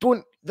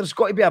there's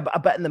got to be a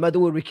bit in the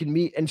middle where we can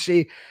meet and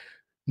say,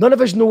 none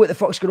of us know what the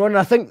fuck's going on. And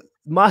I think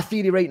my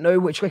theory right now,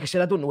 which like I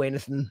said, I don't know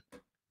anything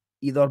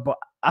either, but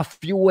I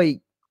feel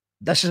like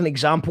this is an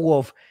example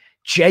of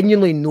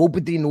genuinely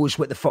nobody knows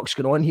what the fuck's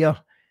going on here.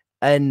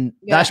 And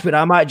that's where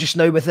I'm at just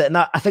now with it. And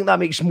I think that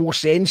makes more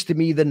sense to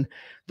me than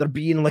there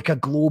being like a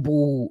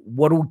global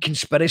world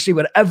conspiracy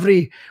where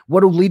every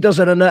world leaders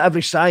are in it,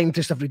 every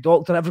scientist, every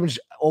doctor, everyone's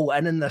all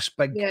in this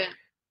big,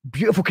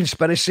 beautiful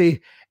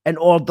conspiracy in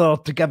order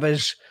to give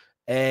us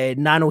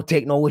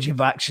nanotechnology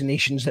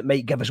vaccinations that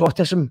might give us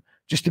autism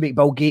just to make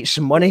Bill Gates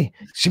some money.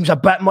 Seems a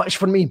bit much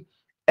for me.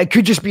 It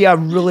could just be a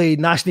really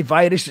nasty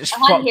virus that's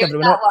fucked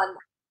everyone up.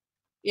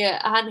 Yeah,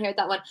 I hadn't heard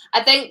that one.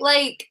 I think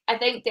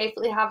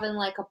definitely having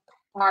like a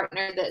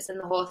partner that's in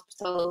the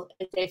hospital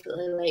is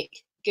definitely like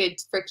good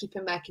for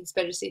keeping my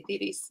conspiracy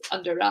theories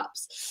under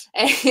wraps.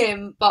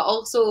 But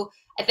also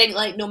I think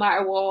like no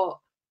matter what,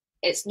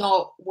 it's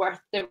not worth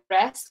the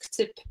risk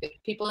to put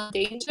people in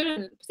danger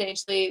and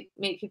potentially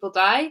make people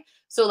die.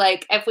 So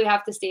like if we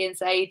have to stay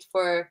inside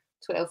for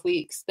 12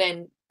 weeks,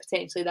 then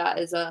potentially that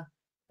is a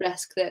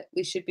risk that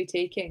we should be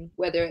taking,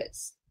 whether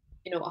it's,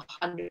 you know,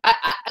 100.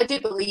 I do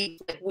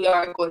believe that we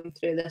are going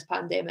through this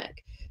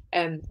pandemic,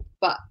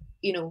 but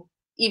you know,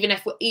 even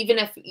if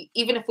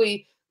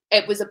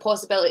it was a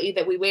possibility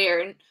that we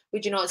weren't,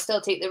 would you not still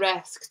take the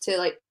risk to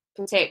like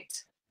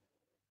protect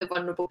the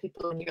vulnerable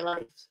people in your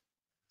life?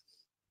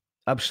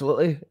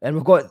 Absolutely. And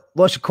we've got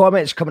lots of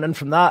comments coming in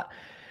from that.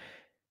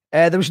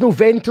 There was no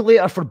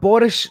ventilator for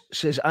Boris,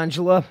 says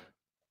Angela.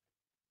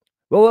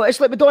 Well, it's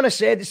like Madonna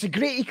said, it's the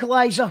great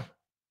equalizer.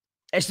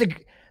 It's the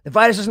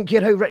virus doesn't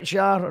care how rich you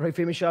are or how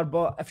famous you are,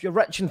 but if you're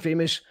rich and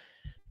famous,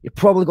 you're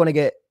probably going to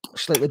get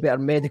slightly better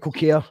medical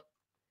care.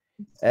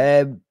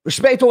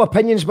 Respect all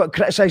opinions, but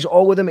criticise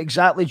all of them.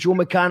 Exactly, Joe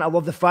McCann. I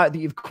love the fact that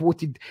you've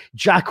quoted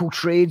Jackal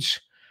Trades.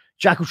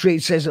 Jackal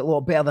Trades says it a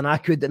lot better than I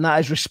could, and that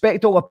is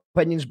respect all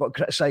opinions, but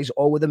criticise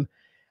all of them.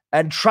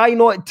 And try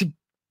not to,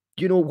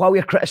 while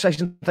you're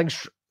criticising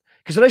things,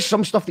 because there is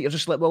some stuff that you're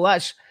just like, well,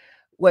 that's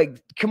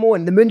like, come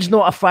on, the moon's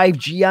not a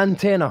 5G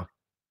antenna.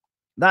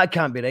 That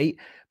can't be right.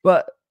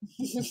 But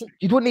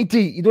you don't need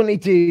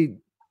to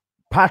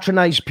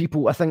patronise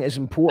people. I think is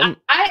important.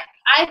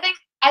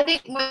 I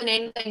think more than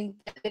anything,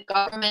 the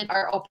government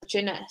are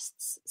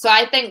opportunists. So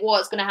I think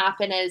what's going to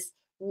happen is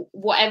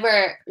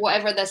whatever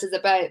this is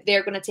about,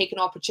 they're going to take an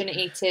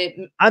opportunity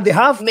to and they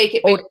have make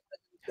it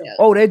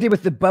already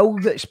with the bill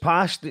that's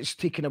passed. That's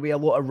taken away a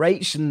lot of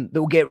rights, and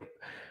they'll get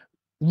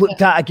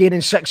looked at again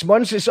in 6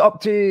 months. It's up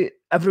to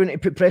everyone to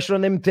put pressure on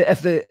them to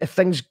if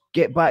things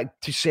get back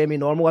to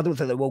semi-normal. I don't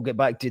think they will get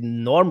back to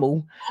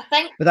normal.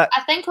 I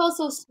think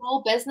also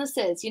small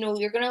businesses.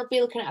 You're going to be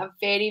looking at a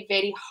very,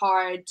 very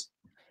hard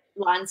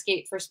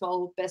landscape for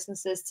small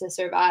businesses to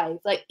survive.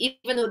 Like,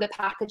 even though the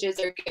packages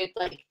are good,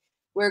 like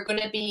we're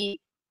going to be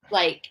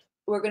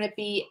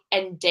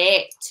in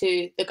debt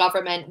to the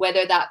government,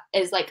 whether that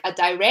is like a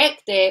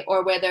direct debt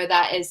or whether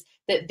that is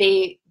that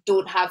they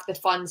don't have the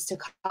funds to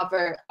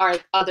cover our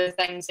other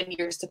things in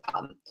years to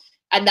come,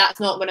 and that's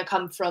not going to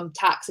come from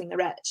taxing the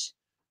rich.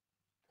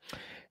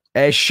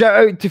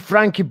 Shout out to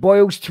Frankie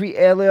Boyle's tweet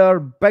earlier.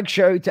 Big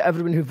shout out to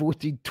everyone who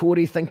voted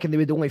Tory, thinking they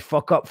would only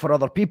fuck up for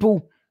other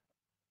people.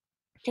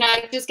 Can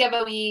I just give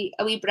a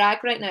wee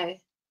brag right now?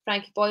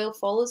 Frankie Boyle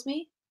follows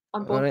me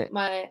on both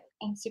my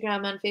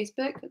Instagram and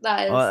Facebook.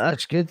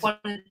 That's good. One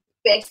of the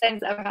best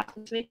things that ever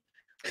happened to me.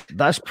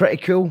 That's pretty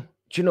cool.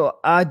 Do you know,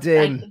 I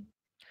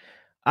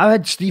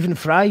had Stephen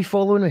Fry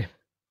following me.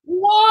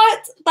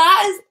 What?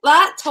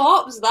 That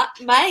tops that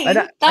mine.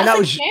 That's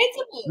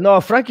incredible.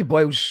 No, Frankie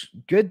Boyle's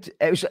good.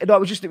 It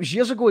was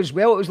years ago as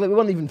well. It was like we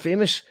weren't even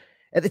famous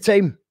at the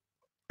time.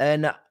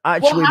 And I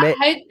actually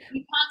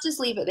you can't just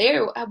leave it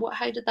there.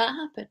 How did that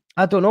happen?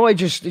 I don't know. They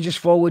just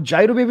followed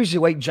Gyro Babies. They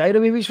liked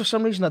Gyro Babies for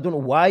some reason. I don't know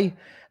why.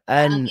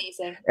 And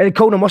Eric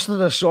Colner must have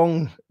done a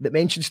song that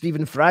mentioned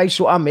Stephen Fry.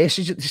 So I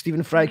messaged it to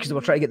Stephen Fry because they were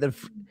trying to get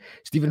the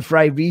Stephen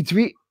Fry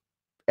retweet.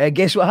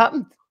 Guess what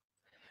happened?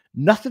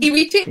 Nothing. He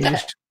retweeted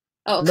it?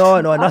 Oh. No,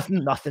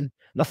 nothing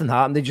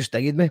happened. They just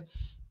dinged me.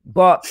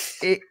 But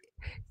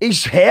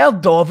he's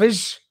heard of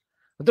us.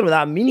 I don't know what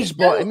that means,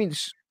 but it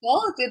means.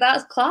 Oh, dude,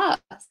 that's class.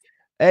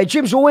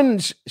 James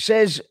Owens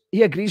says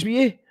he agrees with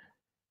you.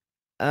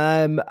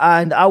 And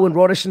Alan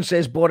Rodison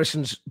says Boris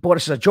is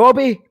a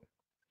jobby.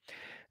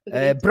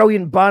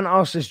 Brilliant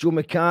banter, says Joe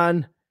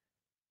McCann.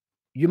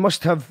 You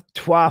must have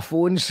twa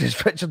phones,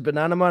 says Richard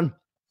Bananaman.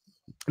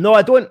 No,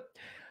 I don't. Do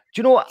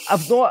you know,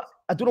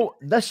 I don't know,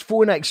 this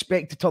phone I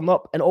expect to turn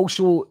up, and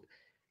also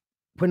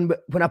when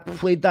I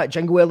played that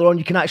jingle earlier on,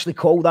 you can actually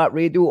call that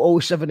radio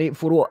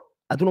 07840.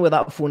 I don't know where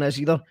that phone is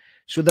either.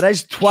 So there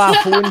is twa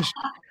phones.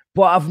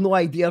 But I've no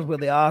idea where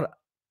they are.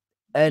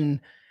 And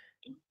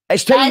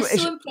it's time.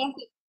 That's so impressive.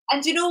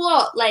 And do you know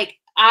what? Like,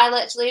 I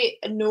literally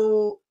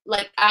know,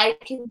 like, I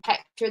can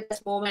picture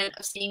this moment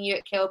of seeing you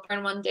at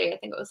Kilburn one day. I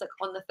think it was like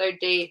on the third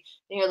day.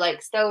 And you're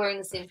like still wearing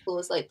the same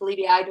clothes, like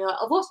bleedy eyed. You're like,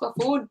 I've lost my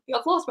phone.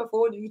 I've lost my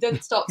phone. And you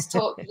didn't stop to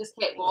talk. You just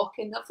kept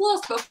walking. I've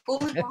lost my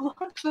phone. I've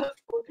lost my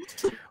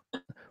phone.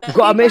 We've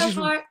got a message.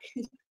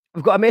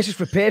 We've got a message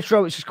for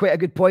Petra, which is quite a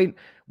good point.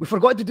 We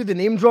forgot to do the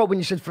name drop when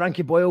you said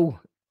Frankie Boyle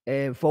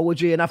followed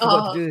you, and I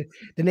forgot to do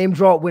the name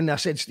drop when I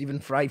said Stephen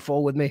Fry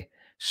followed me.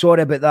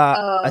 Sorry about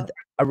that.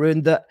 I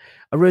ruined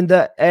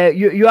it.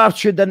 You are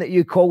tuned in that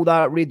You Call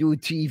That Radio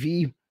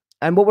TV,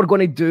 and what we're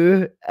going to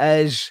do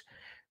is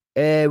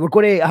we're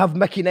going to have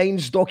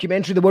Mickey9s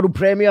documentary, the world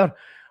premiere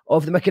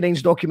of the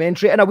Mickey9s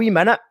documentary, in a wee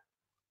minute.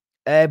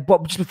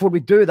 But just before we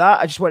do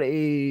that, I just want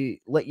to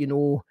let you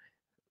know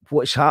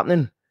what's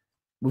happening.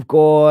 We've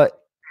got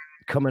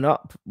coming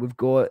up. We've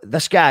got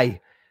this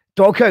guy,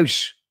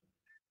 Doghouse.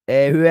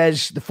 Who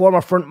is the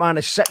former frontman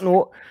of Sick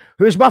Note,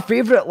 who is my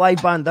favourite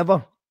live band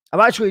ever.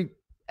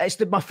 It's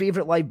my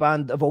favourite live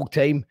band of all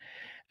time.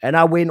 And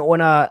I went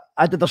on I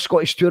did a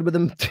Scottish tour with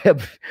them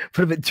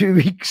for about 2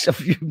 weeks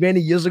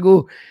many years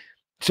ago.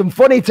 Some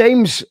funny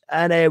times,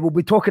 and we'll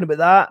be talking about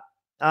that.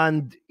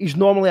 And he's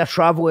normally a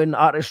travelling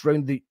artist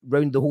round the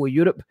whole of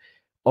Europe.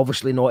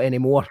 Obviously not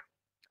anymore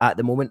at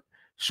the moment.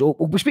 So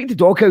we'll be speaking to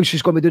Doghouse,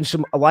 who's going to be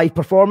doing a live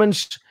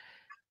performance.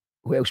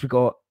 What else we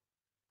got?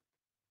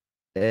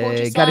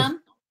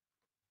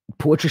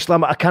 Poetry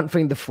Slam. I can't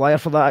find the flyer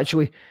for that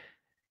actually.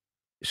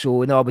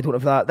 So no, we don't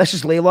have that. This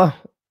is Leyla.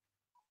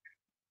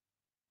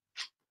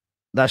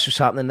 That's what's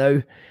happening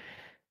now.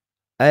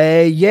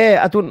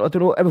 Yeah, I don't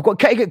know. We've got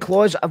Kitty Get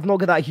Claws. I've not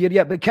got that here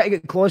yet, but Kitty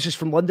Get Claws is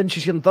from London.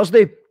 She's here on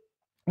Thursday.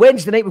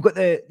 Wednesday night we've got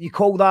You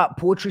Call That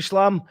Poetry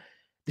Slam,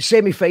 the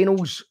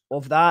semi-finals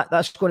of that.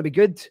 That's going to be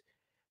good.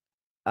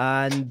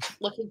 And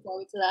looking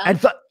forward to that.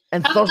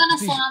 And I've done a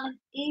slam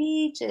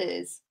in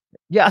ages.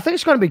 Yeah, I think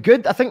it's going to be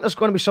good. I think there's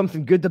going to be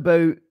something good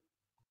about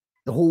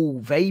the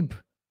whole vibe.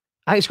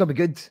 I think it's going to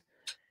be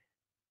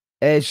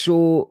good.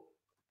 So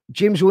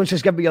James Owen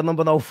says, give me your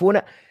number and I'll phone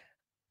it.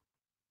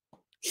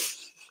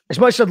 As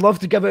much as I'd love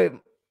to give out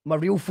my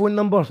real phone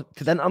number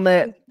to the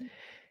internet,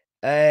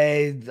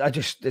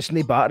 it's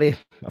no battery.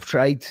 I've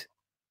tried.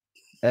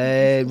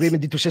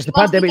 Raymond Dito says, the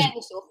pandemic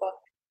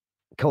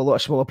kill a lot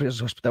of small operators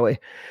of hospitality.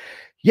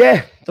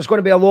 Yeah, there's going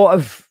to be a lot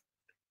of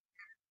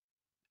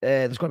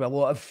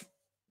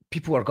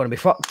people are going to be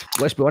fucked.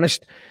 Let's be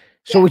honest.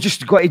 So we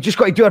just got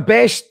to do our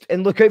best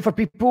and look out for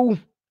people.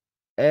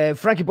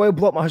 Frankie Boyle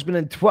blocked my husband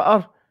on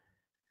Twitter,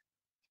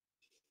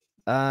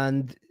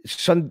 and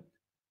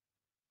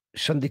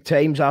Sunday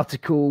Times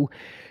article.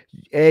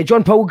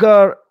 John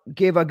Polgar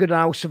gave a good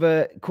analysis of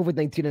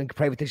COVID-19 and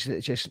privatisation.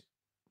 It's just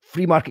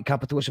free market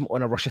capitalism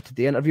on a Russia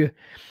Today interview.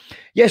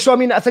 Yeah, so I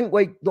mean, I think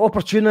like the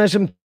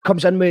opportunism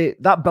comes in with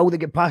that bill that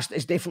get passed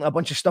is definitely a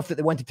bunch of stuff that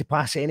they wanted to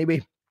pass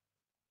anyway.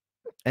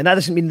 And that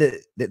doesn't mean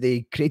that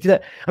they created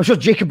it. I'm sure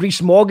Jacob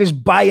Rees-Mogg is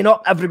buying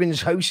up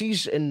everyone's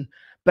houses and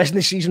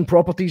businesses and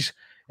properties.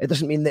 It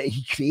doesn't mean that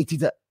he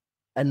created it,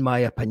 in my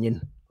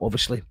opinion,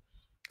 obviously.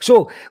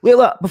 So,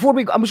 Leyla,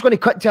 I'm just going to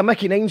cut to a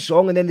Mickey9s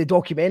song and then the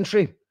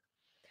documentary.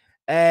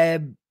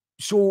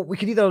 So we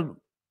could either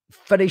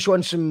finish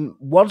on some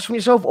words from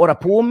yourself or a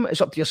poem.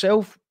 It's up to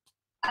yourself.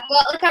 I've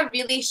got like a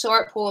really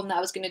short poem that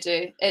I was going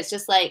to do. It's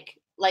just like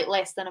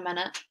less than a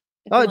minute.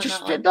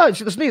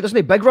 There's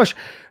no big rush.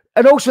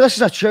 And also, this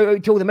is a shout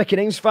out to all the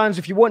Mickey9s fans.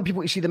 If you want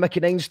people to see the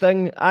Mickey9s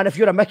thing, and if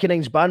you're a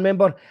Mickey9s band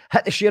member,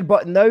 hit the share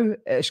button now.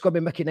 It's going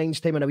to be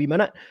Mickey9s time in a wee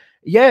minute.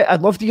 Yeah,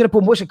 I'd love to hear a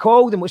poem. What's it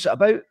called and what's it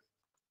about?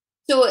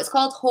 So it's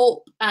called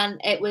Hope,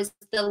 and it was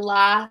the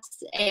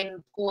last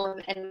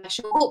poem in my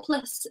show,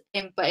 Hopeless,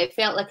 but it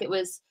felt like it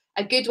was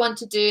a good one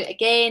to do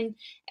again.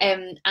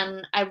 And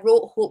I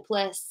wrote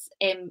Hopeless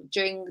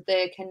during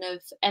the kind of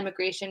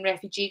immigration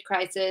refugee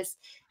crisis,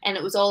 and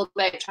it was all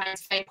about trying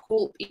to find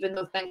hope, even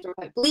though things were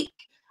quite bleak.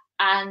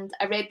 And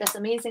I read this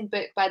amazing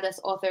book by this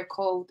author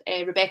called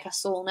Rebecca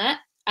Solnit,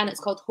 and it's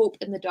called Hope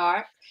in the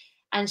Dark.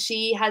 And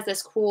she has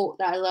this quote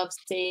that I love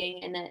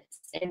saying, and it's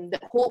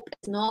that hope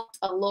is not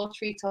a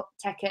lottery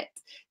ticket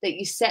that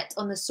you sit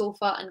on the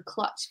sofa and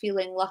clutch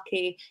feeling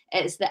lucky.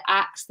 It's the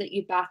axe that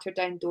you batter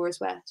down doors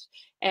with.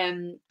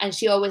 And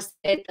she always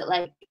said that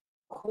like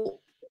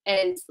hope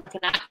is like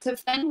an active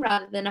thing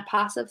rather than a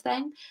passive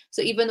thing.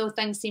 So even though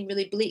things seem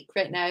really bleak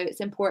right now, it's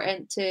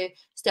important to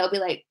still be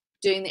like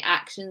doing the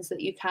actions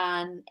that you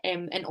can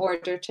in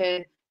order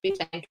to be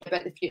thinking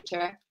about the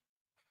future.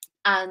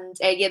 And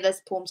yeah,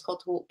 this poem's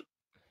called Hope.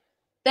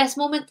 This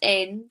moment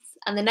ends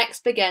and the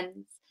next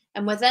begins,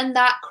 and within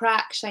that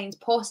crack shines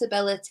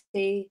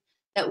possibility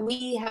that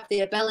we have the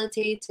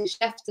ability to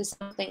shift to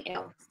something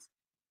else.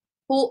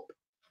 Hope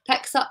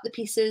picks up the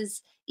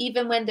pieces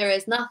even when there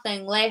is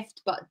nothing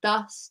left but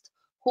dust.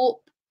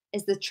 Hope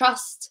is the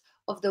trust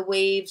of the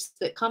waves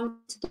that come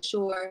to the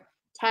shore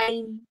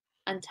time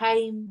and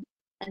time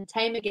and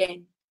time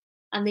again,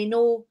 and they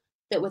know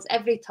that with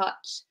every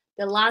touch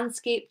the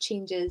landscape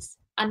changes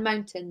and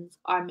mountains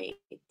are made.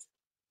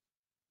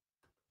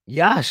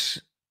 Yes,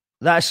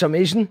 that's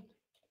amazing.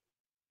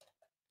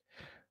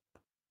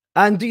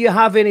 And do you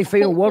have any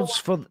final words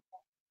for?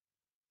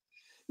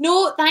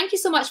 No, thank you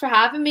so much for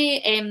having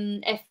me.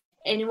 If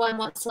anyone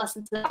wants to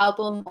listen to the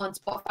album on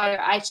Spotify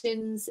or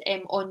iTunes,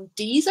 on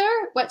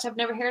Deezer, which I've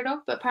never heard of,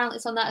 but apparently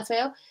it's on that as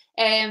well,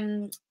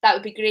 that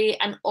would be great.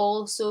 And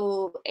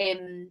also,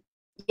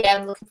 yeah,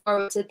 I'm looking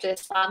forward to the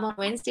slam on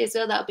Wednesday as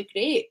well. That would be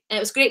great. And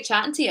it was great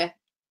chatting to you.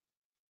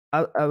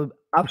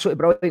 Absolutely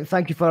brilliant.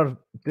 Thank you for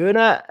doing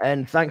it,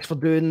 and thanks for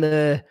doing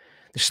the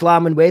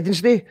slam on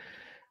Wednesday.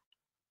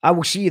 I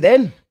will see you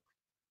then.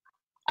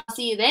 I'll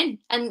see you then,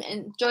 and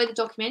enjoy the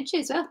documentary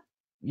as well.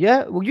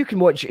 Yeah, well, you can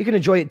watch it. You can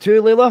enjoy it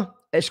too, Leyla.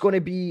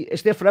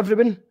 It's there for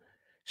everyone.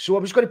 So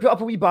I'm just going to put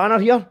up a wee banner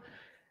here.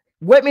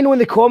 Let me know in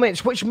the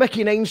comments which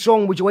Mickey9s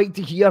song would you like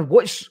to hear.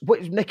 What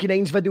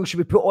Mickey9s video should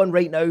we put on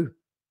right now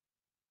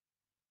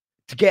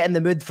to get in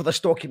the mood for this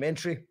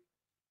documentary?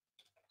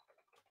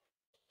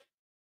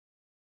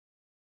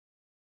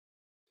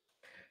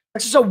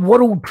 This is a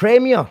world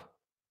premiere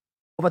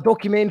of a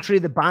documentary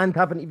the band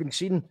haven't even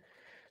seen.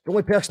 The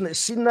only person that's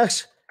seen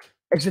this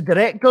is the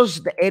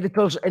directors, the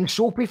editors, and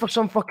Soapy for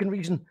some fucking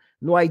reason.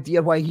 No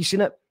idea why he's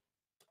seen it.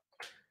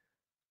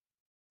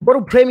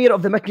 World premiere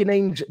of the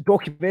Mickey9s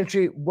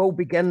documentary will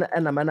begin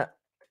in a minute.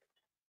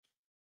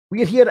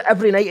 We're here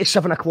every night at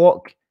 7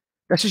 o'clock.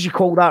 This is, you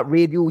call that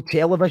radio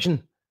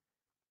television.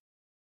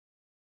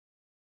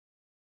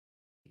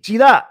 See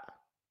that?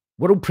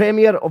 World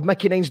premiere of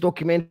Mickey9s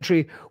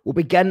documentary will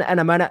begin in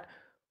a minute.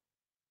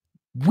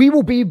 We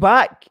will be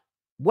back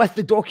with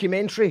the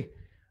documentary.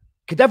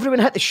 Could everyone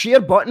hit the share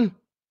button?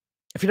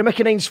 If you're a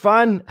Mickey9s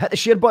fan, hit the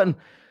share button.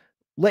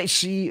 Let's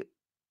see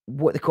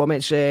what the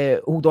comments say.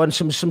 Hold on,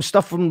 some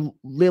stuff from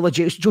Leyla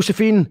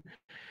Josephine.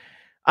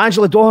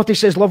 Angela Doherty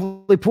says,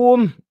 lovely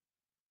poem.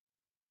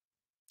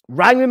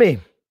 Rang with me,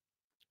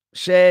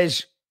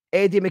 says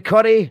Eddie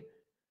McCurry.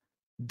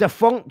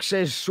 Defunct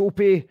says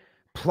Soapy.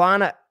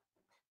 Planet.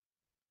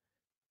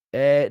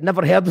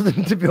 Never heard of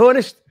them, to be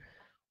honest.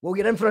 Well,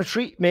 you're in for a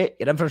treat, mate.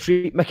 You're in for a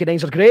treat.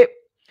 Mickey9s are great.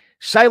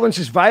 Silence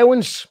is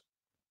violence.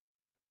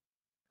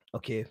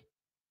 Okay.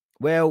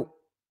 Well,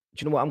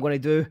 do you know what I'm going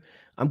to do?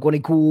 I'm going to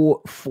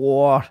go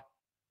for...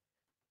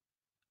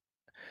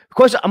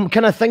 Because I'm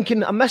kind of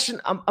thinking, I'm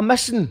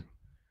missing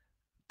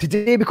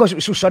today, because it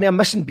was so sunny, I'm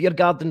missing beer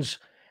gardens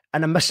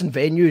and I'm missing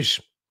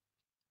venues.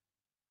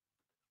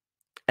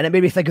 And it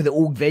made me think of the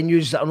old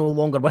venues that are no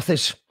longer with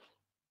us.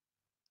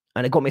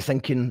 And it got me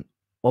thinking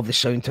of the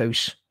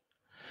Soundhouse.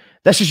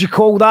 This is You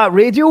Call That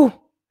Radio.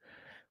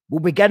 We'll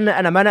begin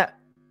in a minute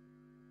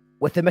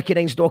with the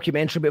Mickey9s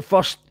documentary, but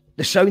first,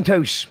 the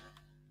Soundhouse.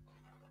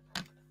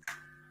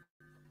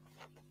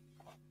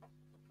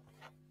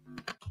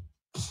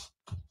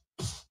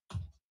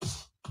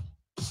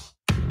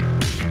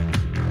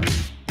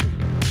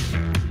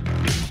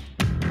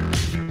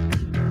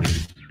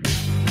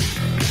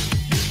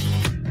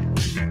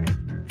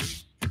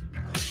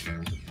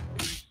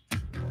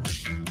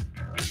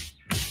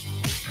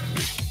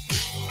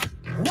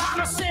 I'm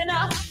a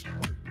sinner,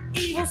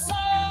 evil soul,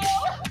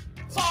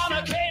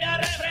 fornicator,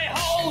 every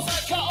hole's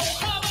a goal.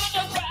 Come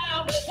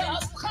underground with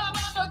us, come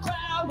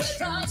underground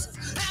with us,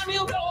 and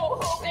you know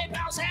who be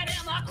bouncing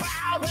in the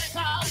crowd with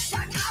us. So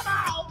come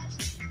on.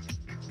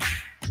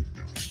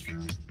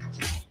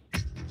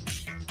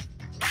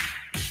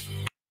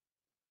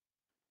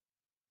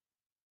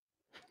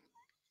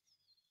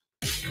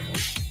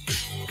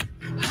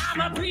 I'm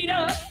a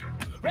breeder,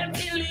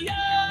 reptilian.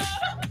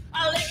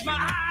 I lick my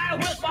eye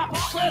with my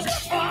bucklers of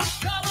fun.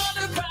 Come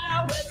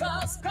underground with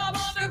us, come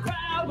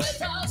underground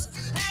with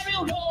us. And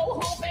you'll know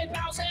who be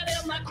bouncing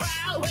in the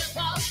crowd with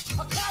us.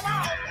 Come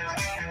on.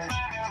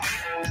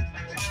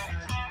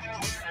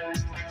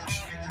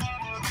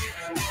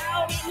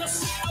 Down in the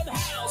sound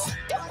house.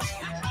 Down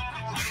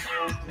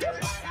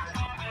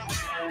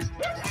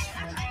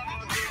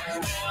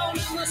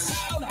in the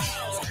sound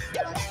house.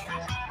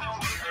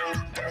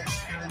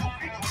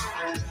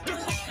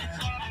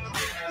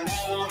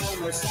 Down in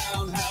the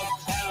sound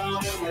house,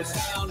 down in the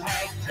sound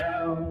house,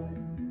 down.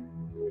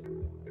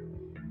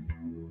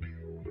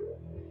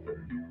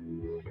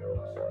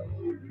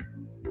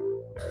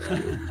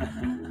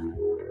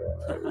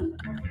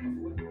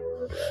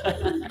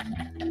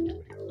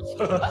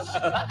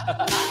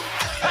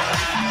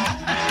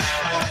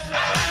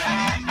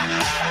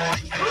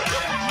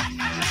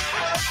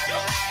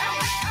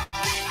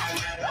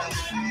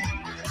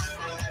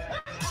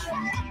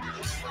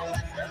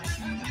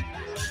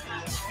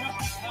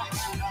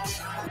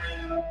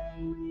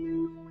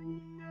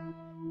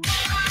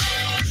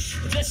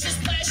 This is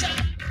pleasure,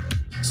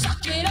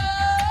 suck it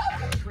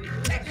up.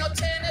 Techno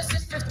tennis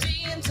is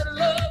 15 to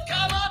love.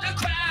 Come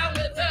underground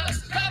with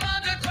us, come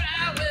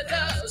underground with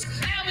us.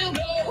 And we'll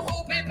know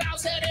who be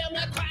bouncing in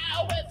the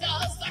crowd with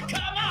us. So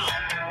come on.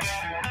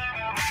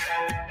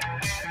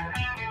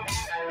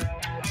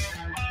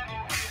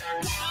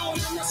 Down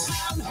in the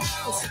sound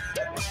house.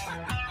 Down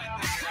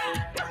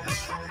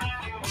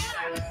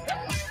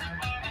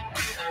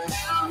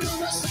in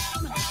the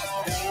sound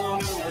house. Down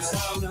in the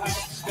sound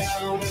house.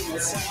 Down in the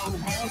sound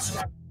house.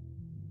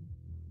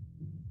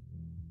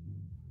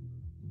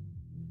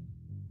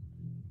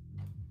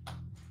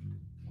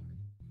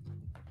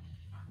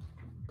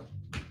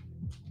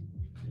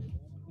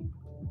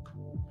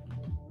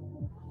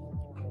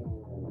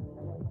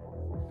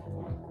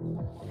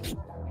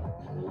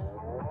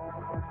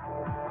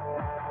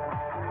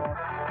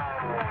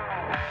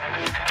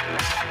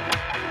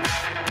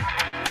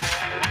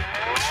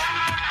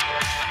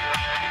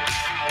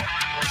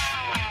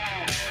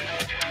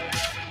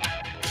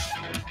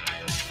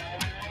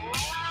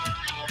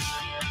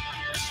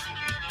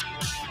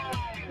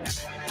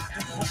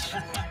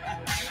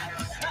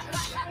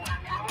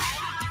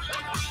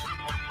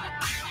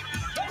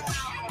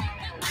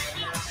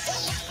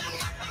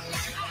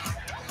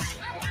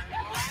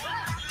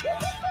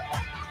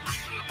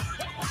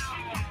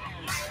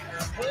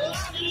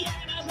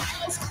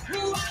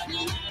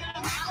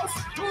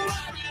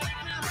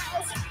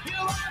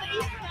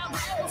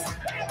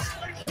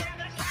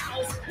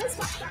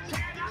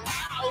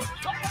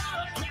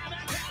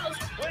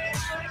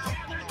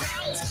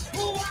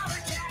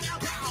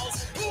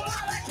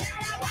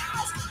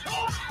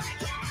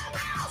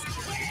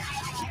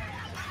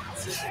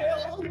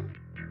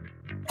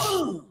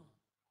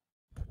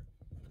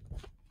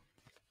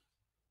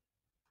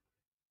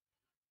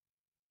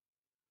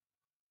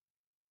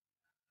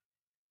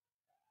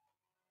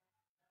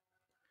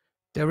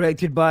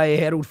 Directed by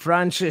Harold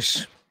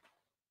Francis.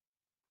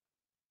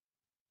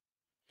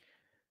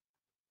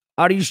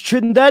 Are you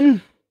tuned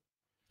in?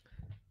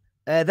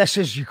 This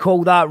is You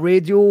Call That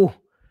Radio.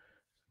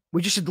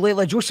 We just had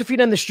Leyla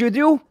Josephine in the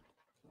studio.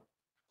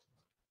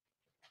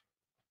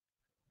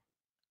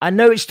 And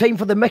now it's time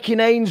for the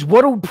Mickey9s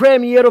world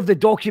premiere of the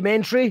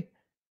documentary.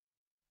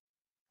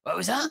 What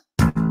was that?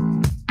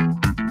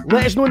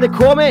 Let us know in the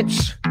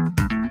comments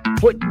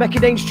what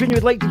Mickey9s tune you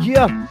would like to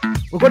hear.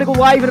 We're going to go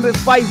live in about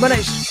 5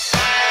 minutes.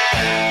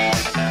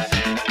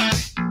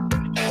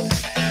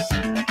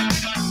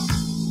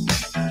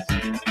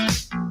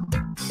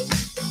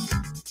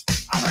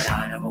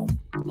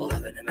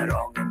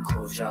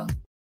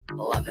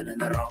 living in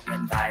the wrong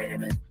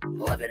environment,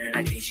 living in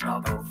a niche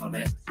not built for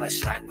me.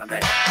 Let's rank my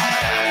bed. I'm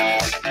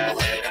an animal,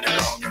 living in the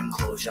wrong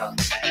enclosure,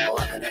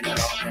 living in the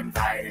wrong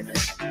environment,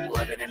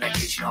 living in a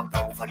niche not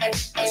built for me.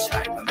 Let's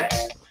rank my bed.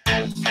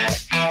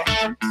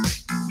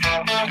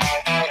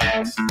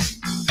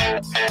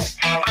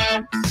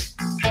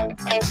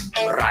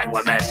 Right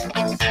with me.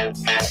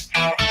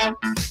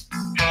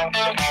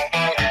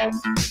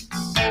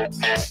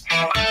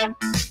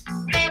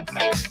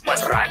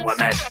 What's right with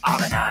me?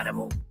 I'm an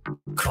animal,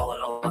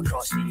 crawling all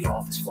across the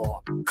office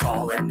floor,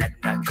 crawling in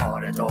the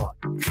corridor,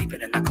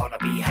 creeping in the corner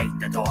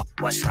behind the door.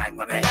 What's right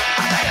with me?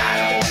 I'm an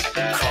animal,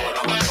 crawling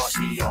all across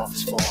the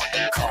office floor,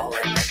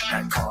 crawling in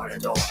the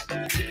corridor,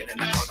 creeping in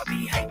the corner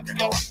behind the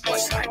door.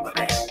 What's right with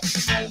me?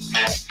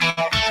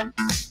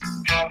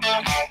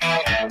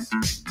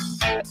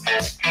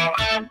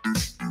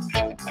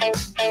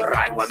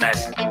 Right with me.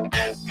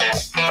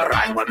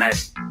 Right with me.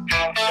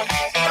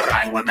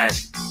 Right with me.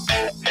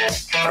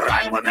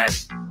 Right with me.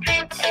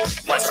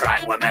 What's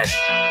right with me?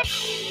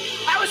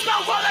 I was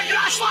built for the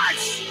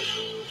grasslands,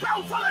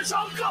 built for the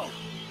jungle.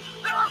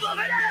 Now I'm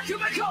living in a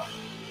cubicle,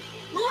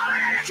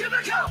 living in a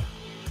cubicle.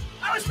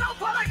 I was built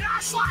for the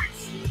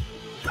grasslands,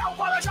 built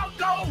for the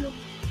jungle.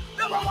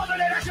 Now I'm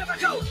living in a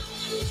cubicle,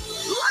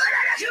 living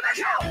in a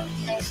cubicle.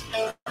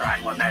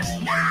 Right with me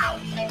now.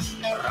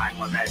 Right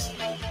with me.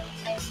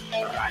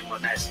 Right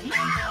with me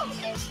now.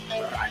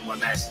 Right with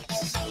me.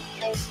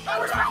 I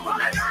was built for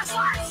the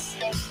grasslands,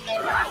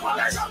 right with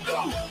the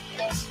jungle.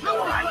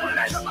 Right with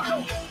the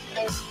jungle.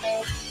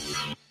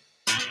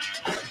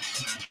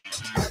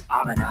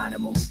 I'm an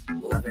animal,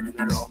 living in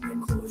the wrong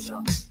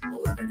enclosure,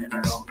 living in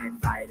the wrong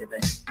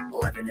environment,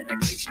 living in a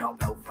cage not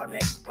built for me.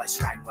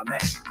 What's right with me?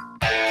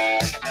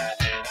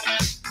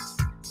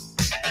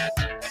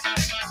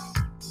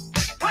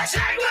 What's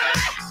right with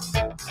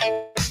me?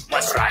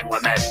 What's right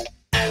with me?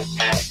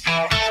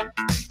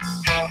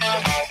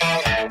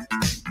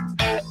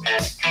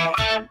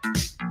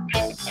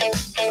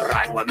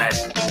 Right with me.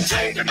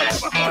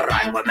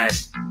 Right with me.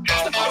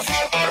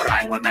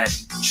 Right with me.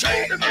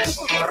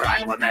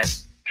 Right with me.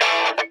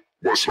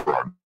 What's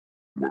right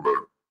with me?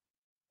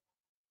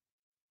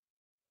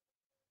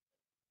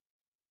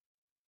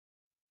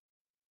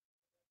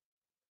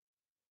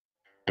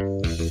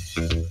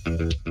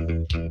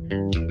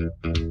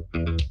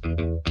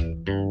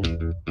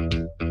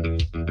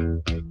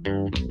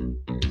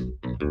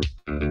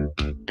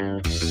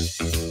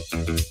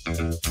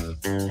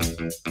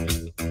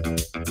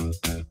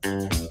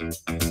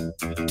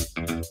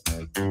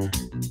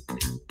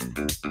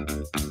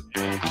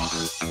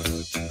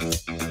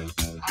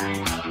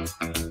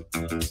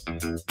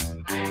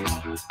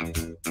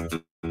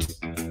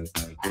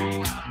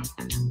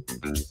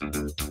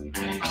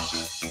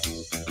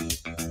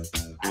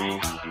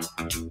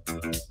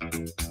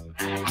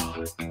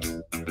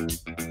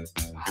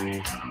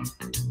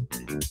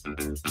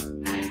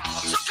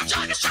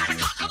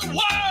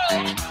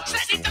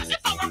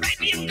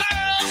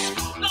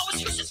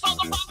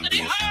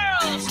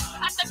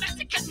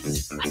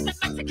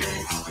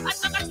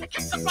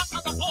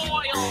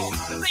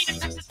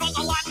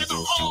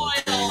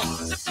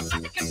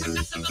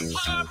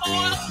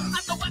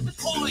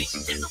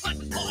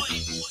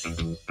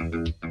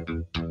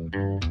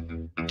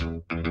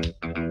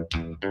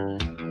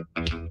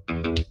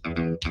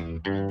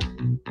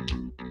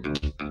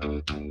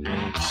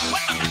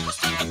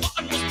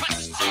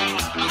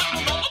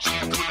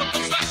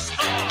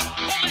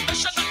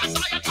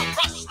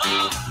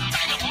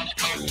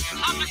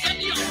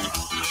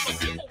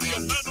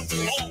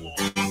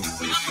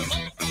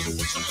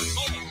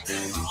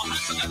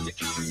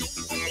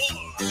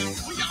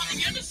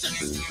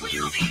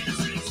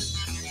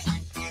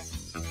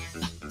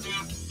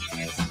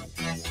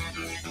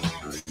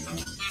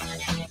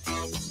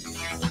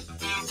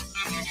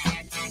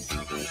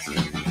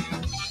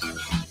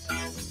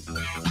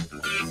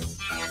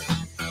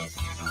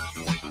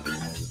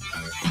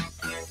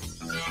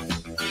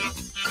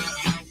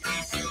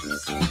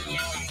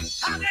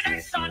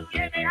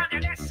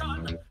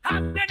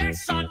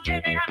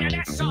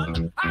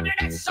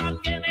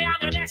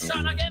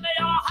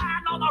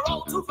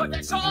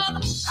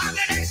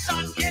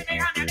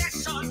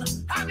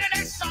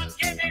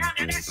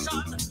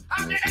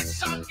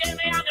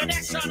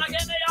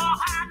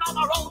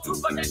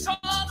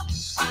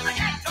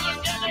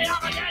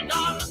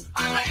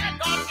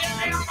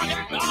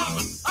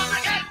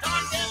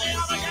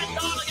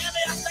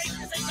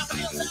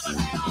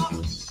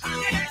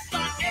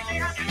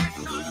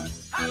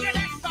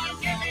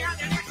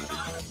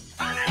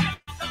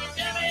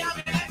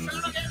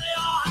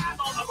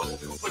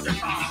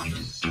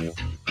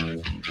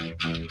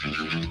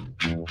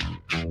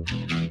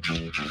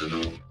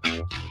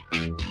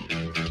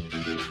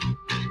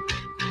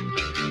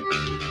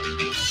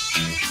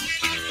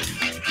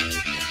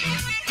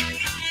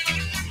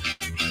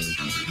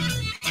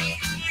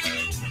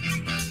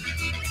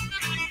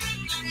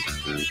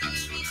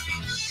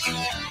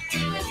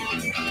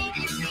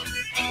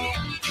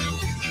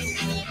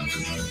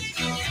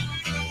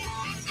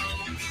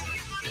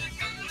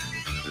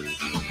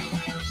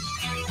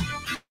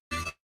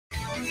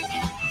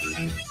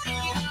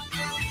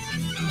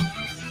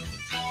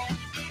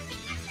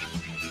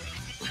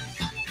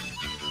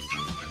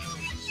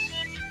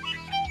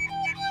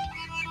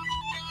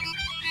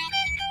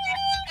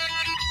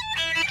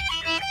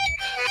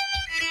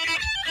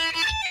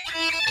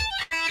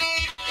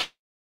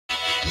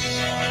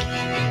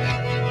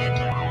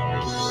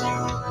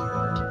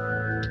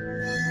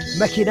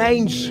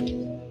 Mickey9s.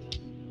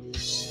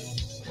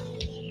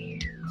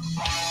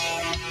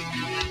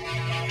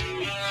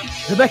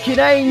 The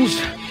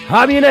Mickey9s,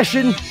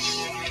 ammunition.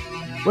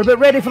 We're about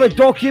ready for the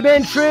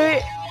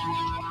documentary.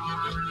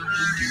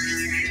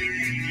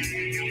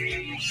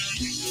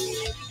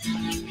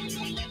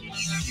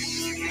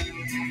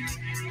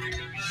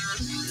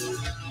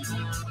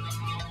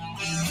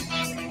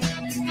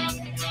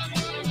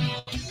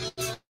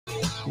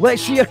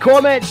 Let's see your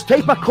comments.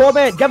 Type a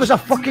comment. Give us a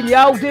fucking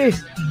yaldi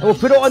and we'll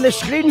put it on the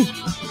screen.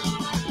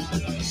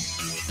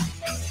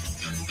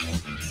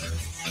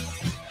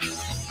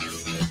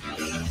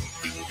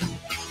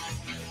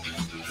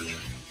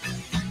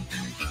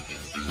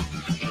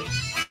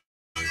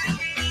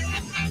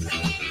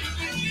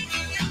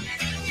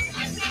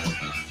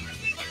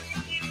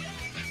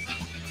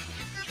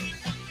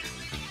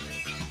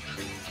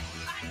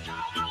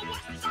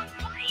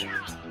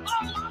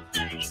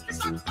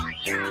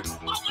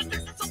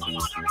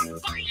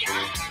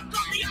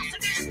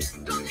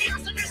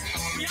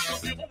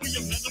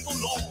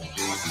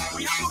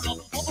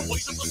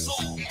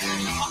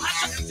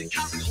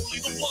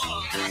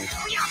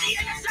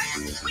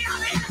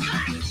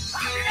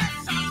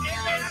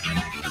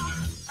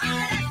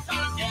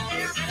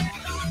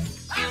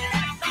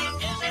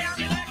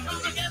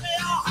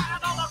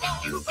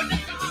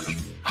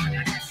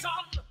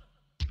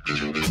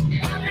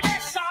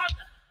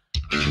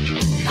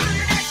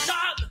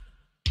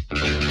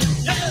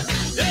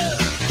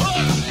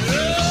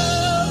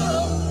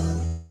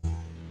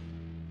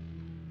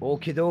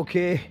 Okie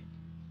dokie.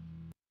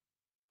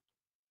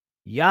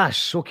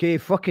 Yes, okay,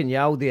 fucking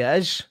yaldi it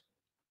is.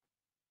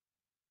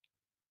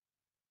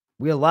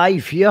 We're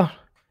live here.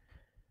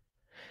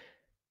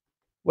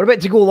 We're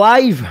about to go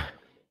live.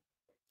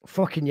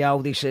 Fucking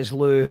yaldi, says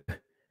Lou.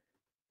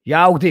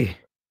 Yaldi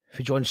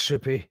for John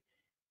Soupy.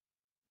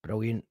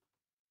 Brilliant.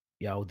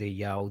 Yaldi,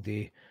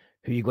 yaldi.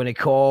 Who you going to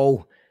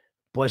call?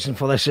 Blessing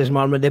for this is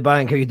Martin with the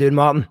Bank. How you doing,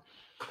 Martin?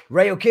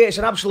 Right, okay, it's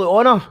an absolute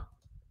honour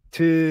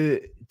to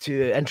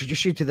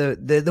introduce you to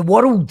the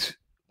world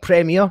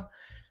premiere.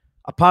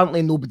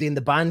 Apparently nobody in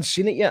the band's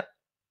seen it yet,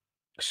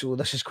 so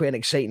this is quite an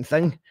exciting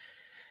thing.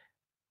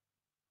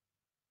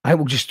 I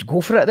will just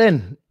go for it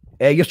then.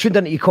 You're tuned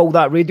in to You Call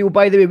That Radio,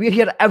 by the way. We're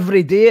here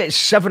every day at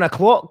 7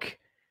 o'clock.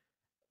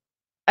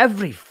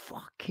 Every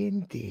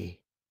fucking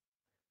day.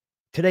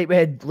 Tonight we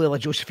had Leyla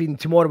Josephine.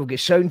 Tomorrow we'll get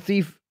Sound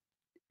Thief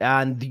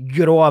and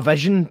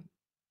Eurovision.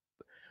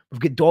 We've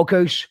got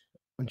Doghouse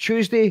on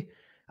Tuesday.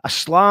 A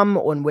Slam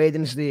on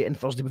Wednesday, and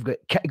Thursday we've got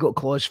Kitty Got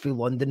Claws through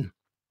London.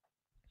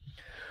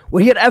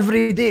 We're here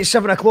every day at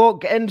 7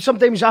 o'clock, and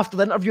sometimes after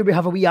the interview we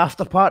have a wee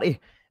after party.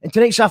 And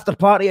tonight's after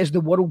party is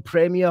the world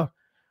premiere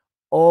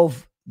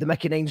of the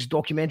Mickey9s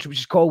documentary,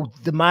 which is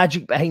called The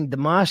Magic Behind the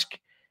Mask,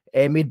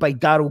 made by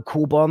Daryl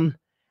Coburn.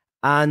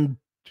 And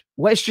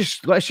let's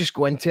just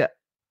go into it,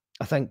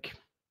 I think.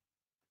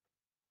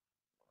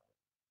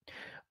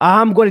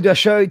 I'm going to do a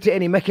shout out to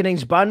any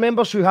Mickey9s band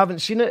members who haven't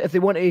seen it. If they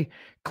want to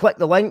click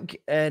the link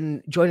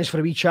and join us for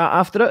a wee chat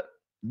after it,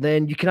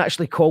 then you can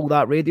actually call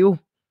that radio.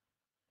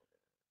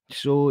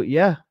 So,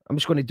 yeah, I'm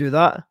just going to do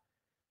that.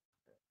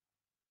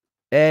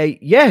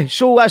 Yeah,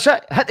 so that's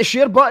it. Hit the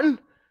share button.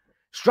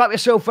 Strap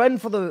yourself in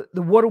for the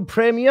world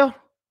premiere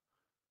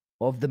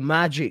of The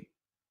Magic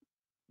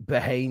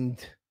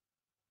Behind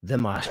the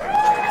Mask.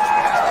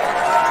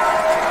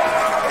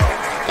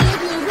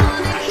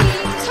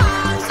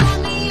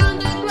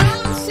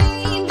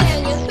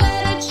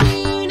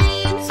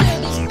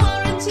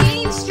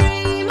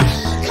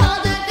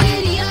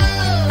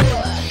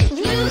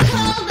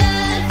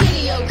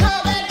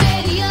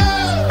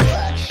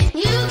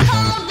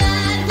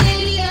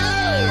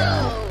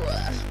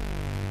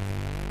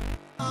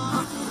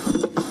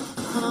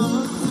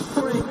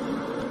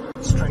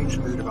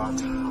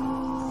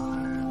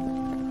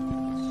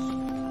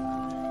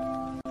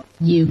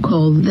 You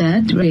call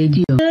that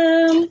radio? Here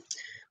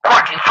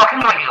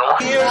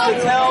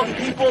to tell the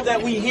people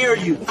that we hear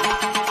you.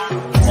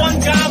 One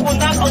God will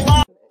not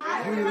allow.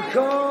 You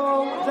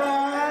call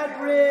that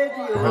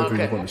radio? However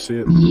you want to say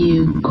it.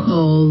 You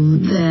call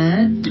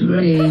that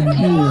radio?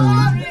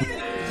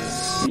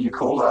 You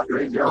call that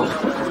radio?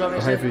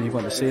 However you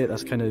want to say it,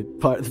 that's kind of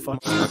part of the fun.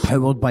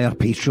 Powered by our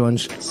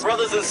patrons.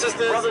 Brothers and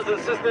sisters. Brothers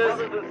and sisters.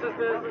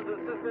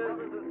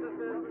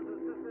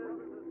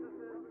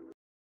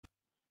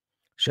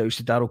 Shouts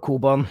to Daryl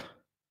Coburn.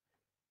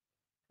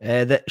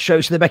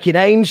 Shouts to the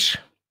Mickey9s.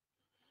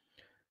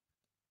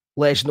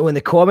 Let us know in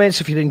the comments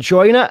if you're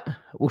enjoying it.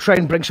 We'll try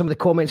and bring some of the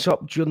comments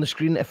up during the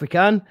screen if we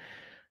can.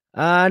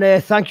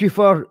 And thank you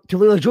to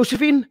Leyla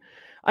Josephine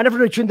and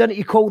everyone who tuned in to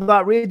You Call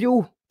That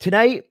Radio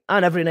tonight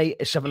and every night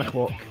at 7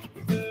 o'clock.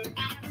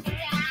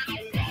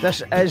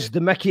 This is the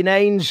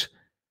Mickey9s.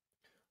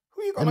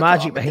 The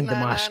Magic Behind the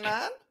Mask.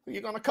 Who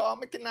you gonna call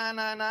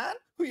Mickey999?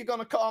 Who you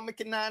gonna call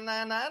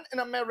Mickey999? In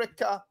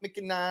America,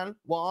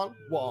 Mickey911.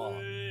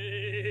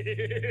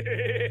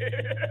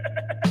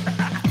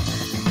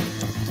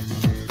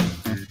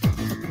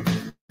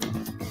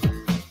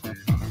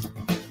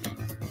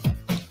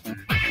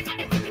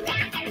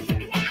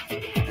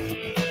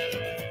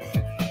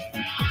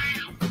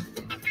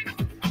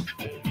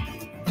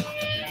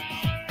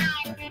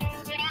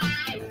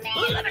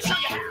 Let me show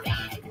you how.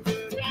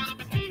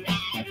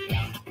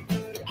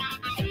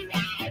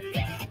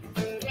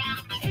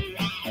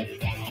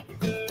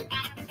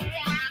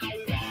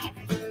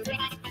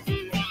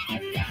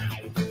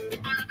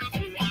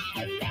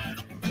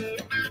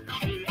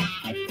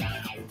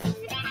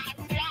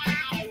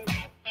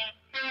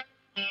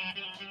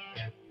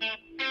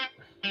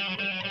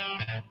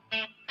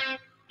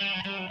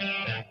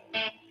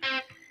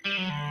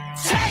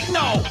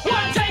 Techno,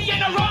 one day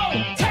in a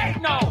row.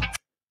 Techno.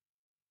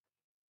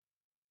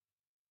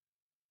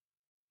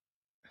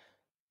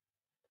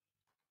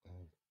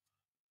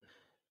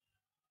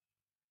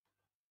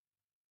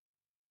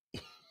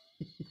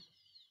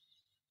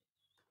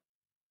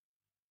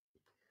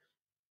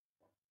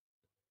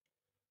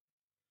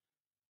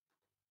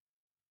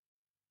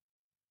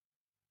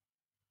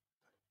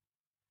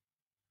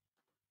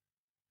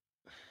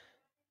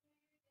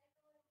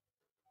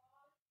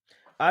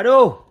 I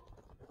know.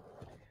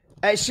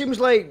 It seems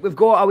like we've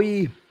got a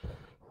wee...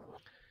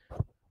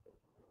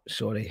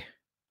 Sorry.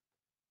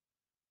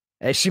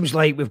 It seems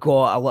like we've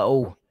got a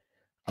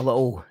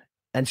little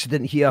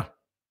incident here.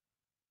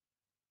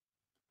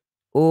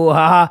 Oh,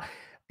 haha.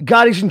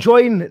 Gary's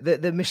enjoying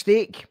the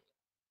mistake.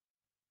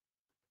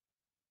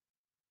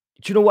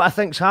 Do you know what I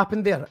think's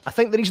happened there? I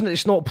think the reason that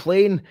it's not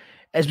playing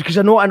is because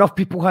not enough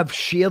people have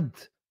shared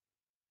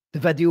the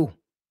video.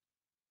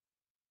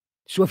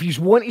 So if you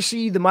want to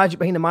see the magic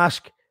behind the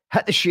mask,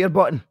 hit the share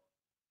button,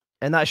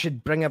 and that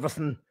should bring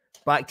everything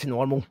back to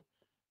normal.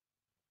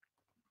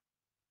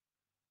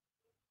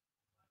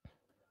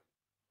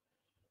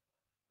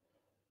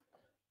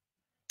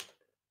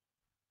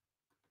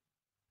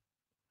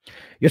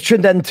 You're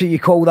tuned in to You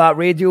Call That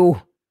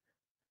Radio.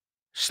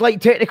 Slight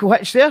technical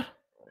hitch there.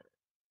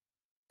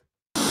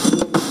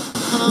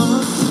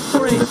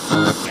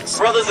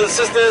 Brothers and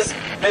sisters,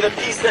 may the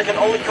peace that can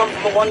only come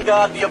from the one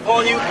God be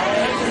upon you.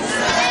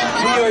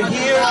 We are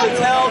here to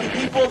tell the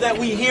people that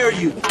we hear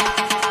you.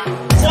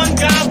 One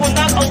God will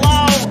not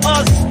allow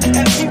us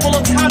and people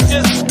of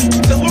conscience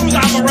to lose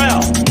our morale.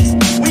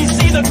 We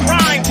see the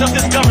crimes of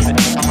this government,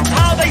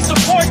 how they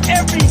support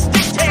every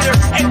dictator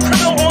and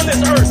criminal on this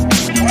earth.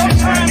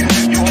 Sometimes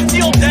you can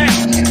feel down.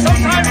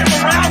 Sometimes your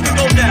morale can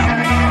go down.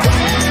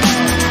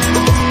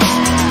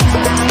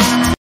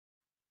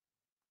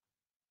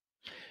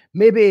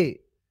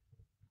 Maybe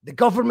the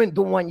government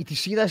don't want you to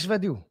see this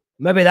video.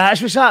 Maybe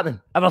that's what's happening.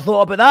 Ever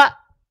thought about that?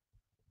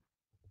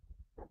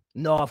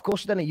 No, of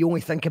course you didn't. You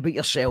only think about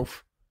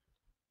yourself.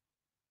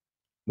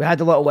 We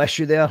had a little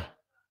issue there.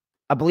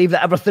 I believe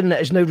that everything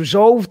is now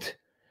resolved.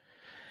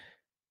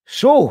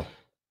 So,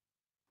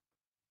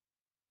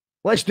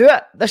 let's do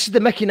it. This is the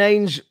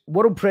Mickey9s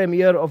world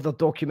premiere of their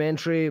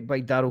documentary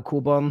by Daryl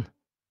Coburn.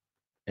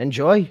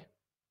 Enjoy.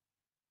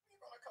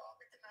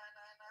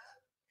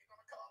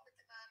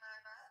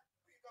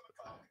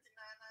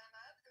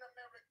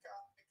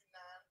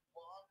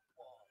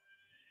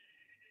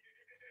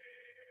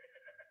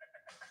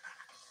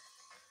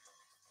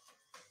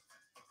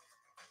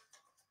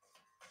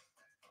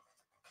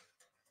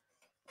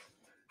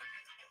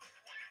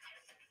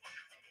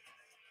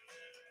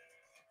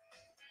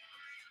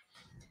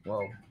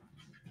 Wow.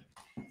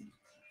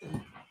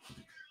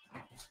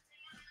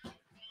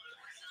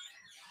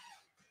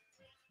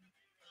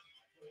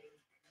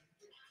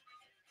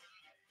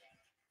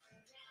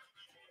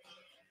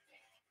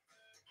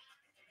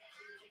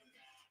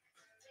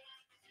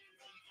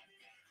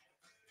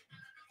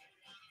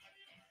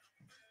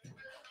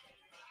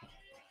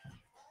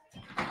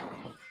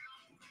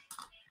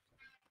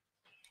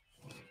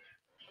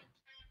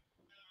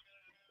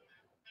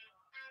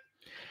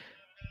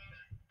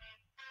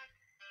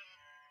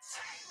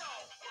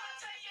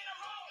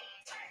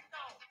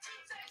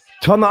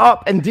 Turn it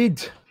up, indeed.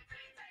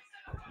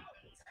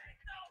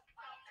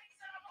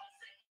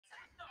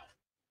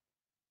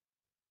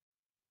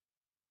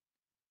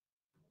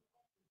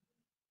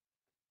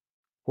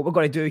 What we're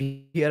going to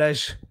do here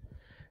is,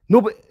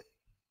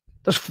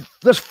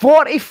 there's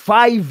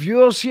 45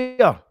 viewers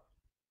here.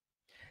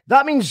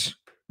 That means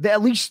that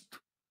at least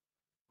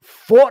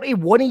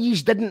 41 of you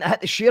didn't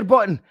hit the share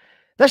button.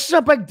 This is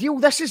a big deal.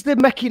 This is the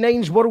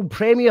Mickey9s world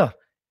premiere.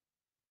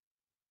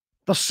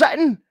 They're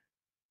sitting.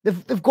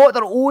 They've got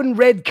their own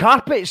red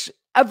carpets.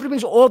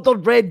 Everyone's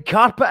ordered red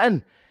carpet in.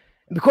 And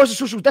because of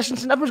social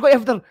distancing, everyone's got to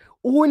have their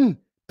own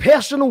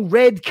personal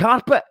red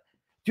carpet.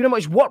 Do you know how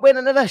much work went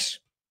into this?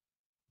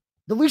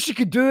 The least you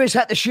could do is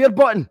hit the share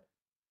button.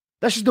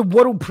 This is the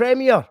world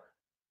premiere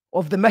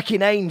of the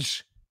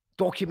Mickey9s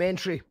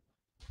documentary.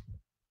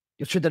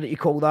 You're tuned in to You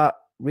Call That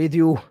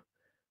Radio.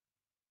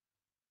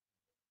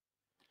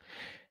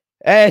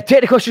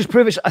 Technical issues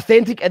prove it's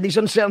authentic in these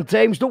uncertain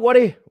times. Don't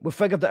worry, we've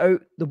figured it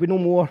out. There'll be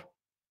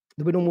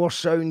no more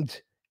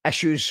sound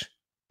issues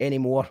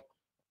anymore.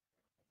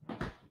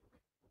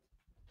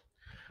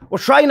 We're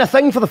trying a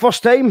thing for the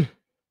first time.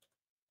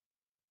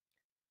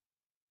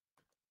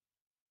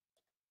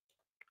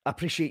 I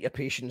appreciate your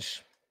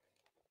patience.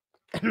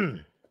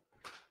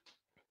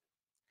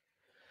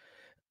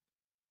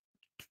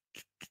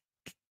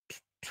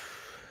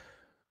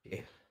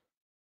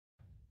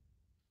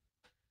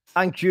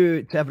 Thank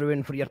you to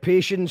everyone for your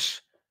patience.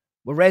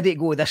 We're ready to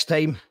go this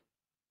time.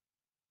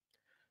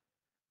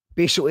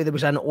 Basically, there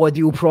was an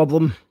audio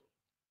problem,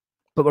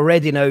 but we're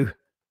ready now.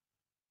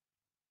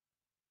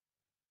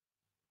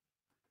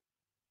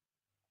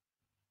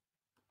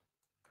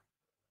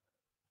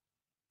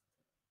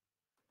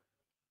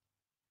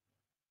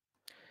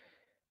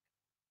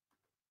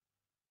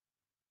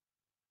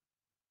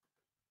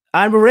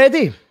 And we're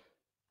ready.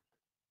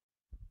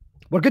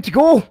 We're good to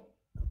go.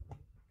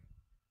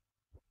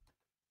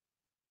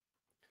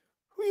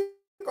 Who you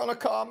gonna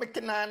call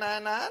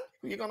Mickey9s?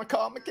 Who you gonna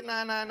call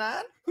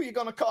Mickey9s? Who you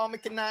gonna call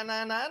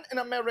Mickey9s? In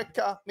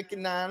America,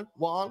 Mickey911.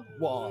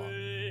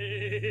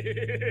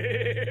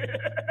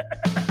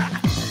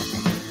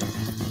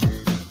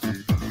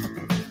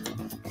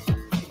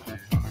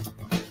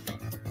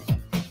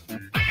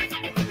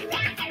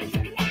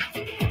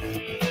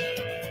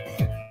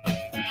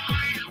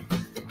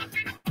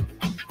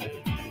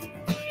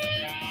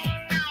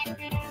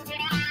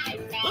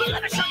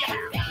 Let me show you how.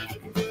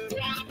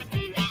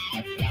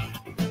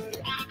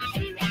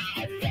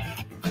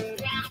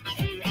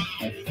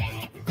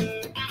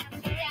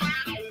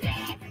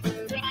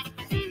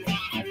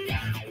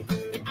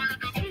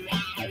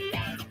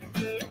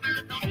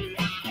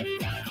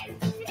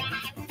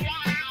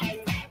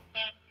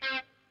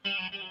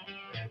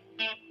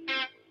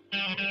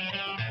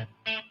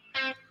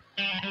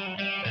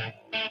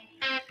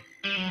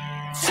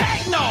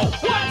 Techno,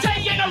 1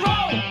 day in a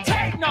row.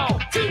 Techno,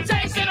 2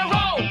 days in a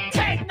row.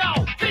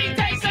 Techno, 3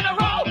 days in a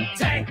row.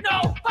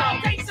 Techno,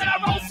 4 days in a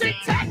row. Sing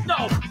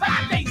techno,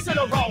 5 days in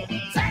a row.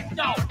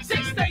 Techno,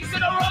 6 days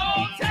in a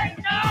row.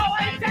 Techno,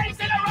 8 days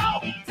in a row.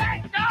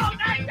 Techno,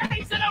 9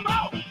 days in a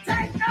row.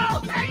 Techno,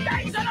 10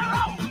 days in a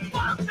row.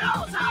 Fuck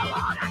knows how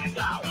long I can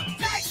go.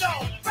 Techno,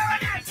 for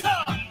an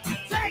answer.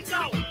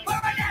 Techno, for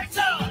an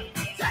answer.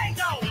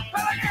 Techno,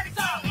 for an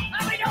answer.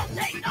 And we don't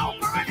take no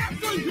for an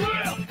answer.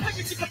 Yeah,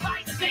 because you can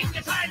find the thing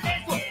you're trying to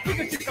do.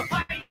 Because you can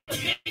find the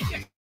thing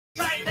you're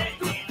trying to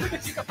do.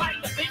 Because you can find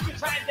the thing you're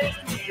trying to do.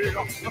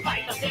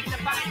 Find the thing to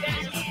find it.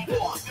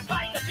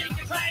 Find the thing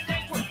you're trying to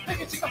do.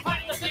 Because you can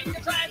find the thing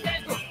you're trying to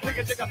do.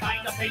 Because you can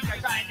find the thing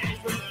you're trying to do.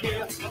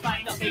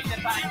 Find the thing to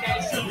find it.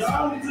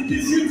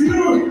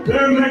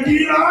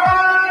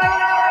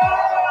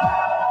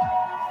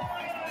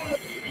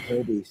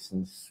 Hobby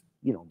since,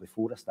 you know,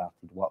 before I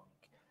started work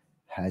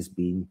has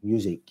been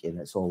music, and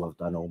it's all I've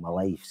done all my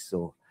life.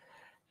 So,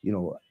 you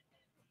know,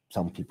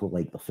 some people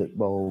like the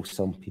football,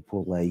 some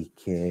people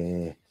like,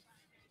 you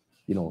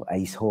know,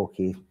 ice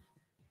hockey.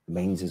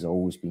 Mine's has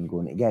always been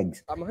going to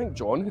gigs. I think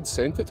John had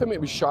sent it to me.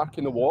 It was Shark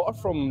in the Water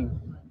from,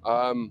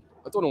 I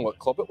don't know what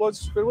club it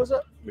was. Where was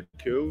it?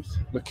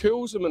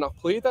 McCool's. And when I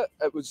played it,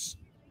 it was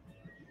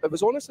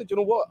honestly, do you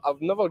know what? I've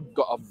never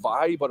got a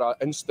vibe or an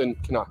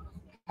instant kind of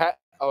hit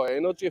or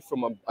energy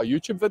from a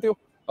YouTube video.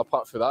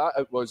 Apart from that,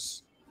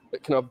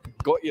 it kind of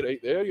got you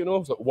right there, you know? I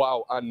was like,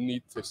 wow, I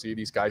need to see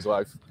these guys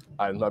live.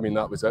 And I mean,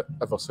 that was it.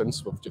 Ever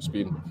since, we've just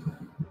been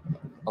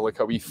like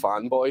a wee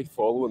fanboy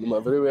following them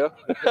everywhere.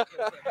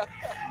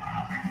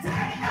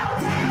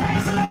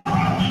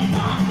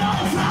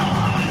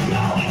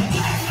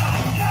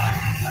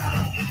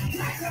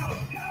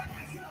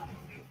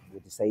 We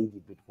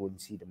decided we'd go and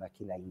see the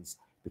Mickey9s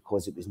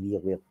because it was near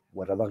where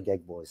our other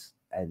gig was.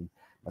 And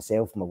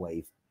myself and my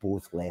wife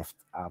both left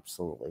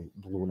absolutely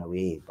blown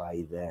away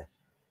by the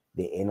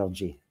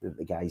energy that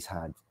the guys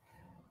had,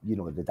 you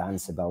know, the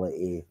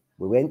danceability.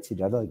 We went to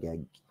the other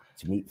gig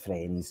to meet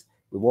friends.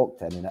 We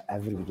walked in and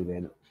everybody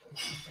went,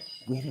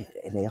 where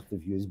on earth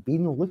have you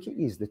been? Look at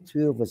you, the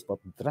two of us were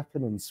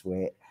dripping in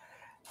sweat,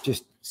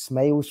 just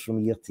smiles from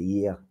ear to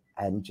ear,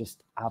 and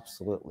just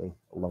absolutely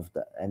loved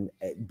it. And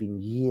it'd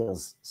been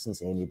years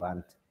since any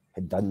band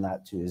had done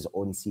that to us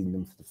on seeing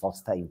them for the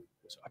first time.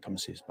 So I come and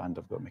see this band,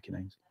 I've got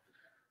Mickey9s.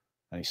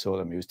 And he saw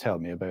them, he was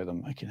telling me about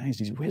them.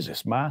 Mickey9s, he wears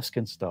this mask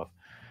and stuff.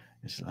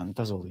 And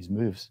does all these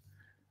moves.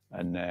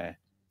 And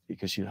he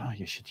goes,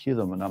 you should hear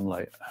them. And I'm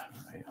like,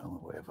 right, oh,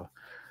 whatever.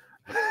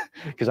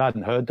 Because I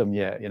hadn't heard them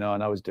yet, you know,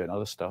 and I was doing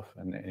other stuff.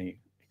 And he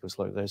goes,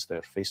 look, there's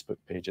their Facebook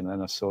page. And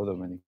then I saw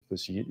them and he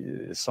goes,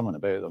 there's something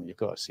about them, you've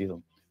got to see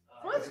them.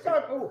 First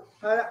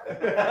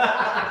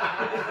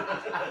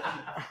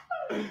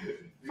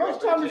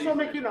time we saw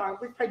Mickey9s,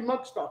 we played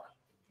Mugstock.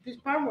 This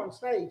band on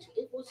stage,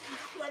 it was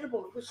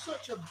incredible. It was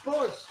such a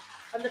buzz.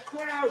 And the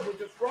crowd were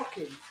just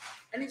rocking.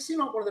 And it seemed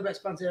like one of the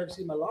best bands I've ever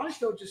seen in my life.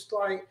 They were just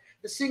like,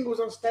 the singles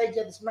on stage, he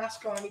had this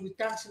mask on, he was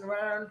dancing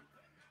around.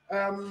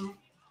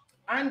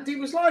 And it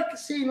was like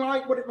seeing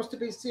like what it must have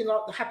been seeing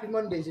like the Happy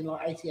Mondays in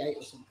like 88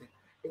 or something.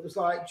 It was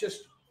like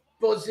just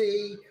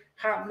buzzy,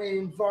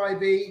 happening,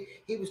 vibey.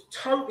 He was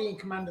totally in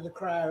command of the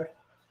crowd.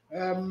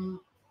 And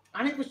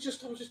it was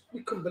just,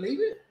 we couldn't believe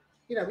it.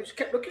 You know, we just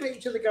kept looking at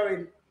each other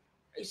going,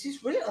 is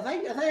this real? Are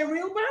they a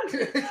real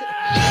band?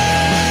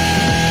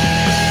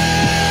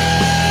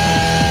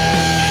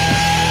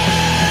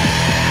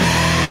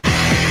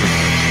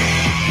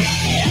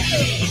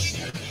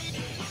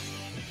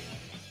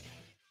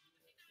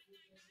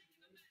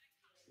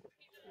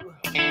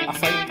 I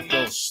think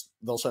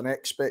there's an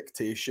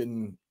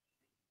expectation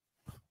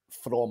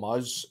from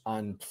us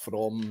and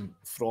from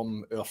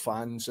our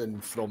fans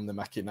and from the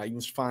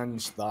Mickey9s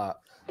fans that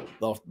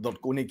they're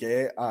going to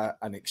get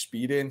an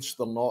experience.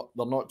 They're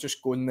not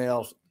just going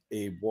there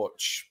to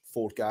watch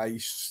 4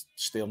 guys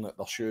staring at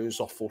their shoes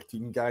or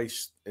 14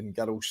 guys and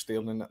girls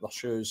staring at their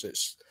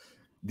shoes.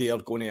 They are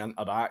going to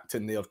interact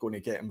and they are going to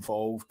get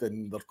involved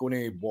and they're going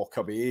to walk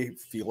away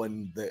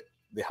feeling that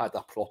they had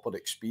a proper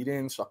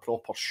experience, a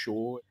proper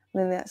show.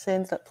 And then they actually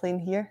ended up playing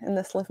here in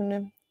this living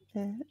room.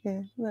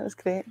 Yeah, that was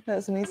great. That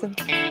was amazing.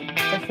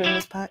 This room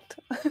was packed.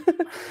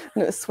 And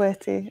it was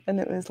sweaty and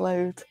it was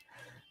loud.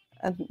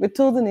 And we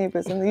told the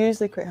neighbours and they're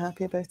usually quite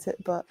happy about it,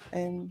 but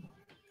yeah,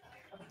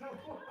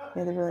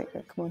 they were like,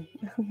 oh, come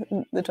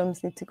on, the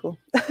drums need to go.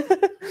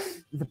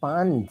 The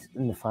band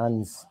and the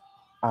fans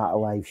at a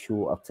live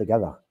show are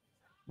together.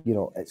 You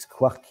know, it's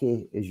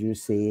quirky, as you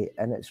say,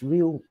 and it's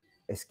real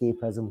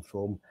escapism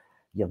from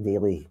your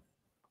daily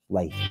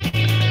life.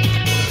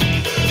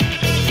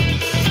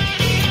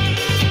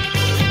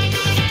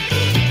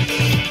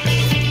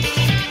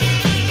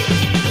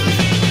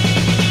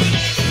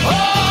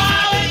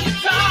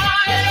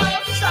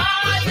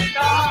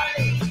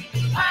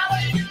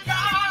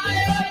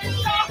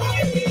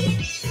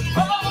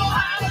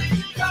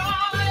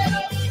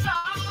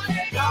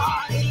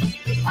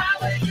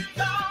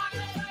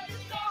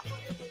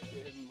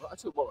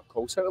 I work at a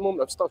call centre at the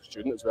moment. I'm still a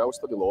student as well,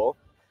 study law.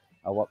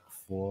 I work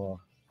for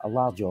a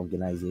large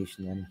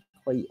organisation in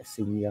quite a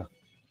senior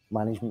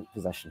management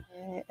position.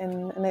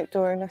 In an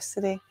outdoor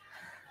nursery,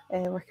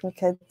 working with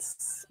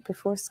kids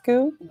before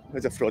school.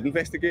 As a fraud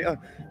investigator,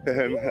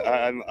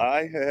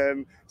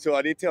 so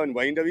I need to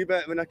unwind a wee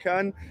bit when I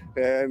can.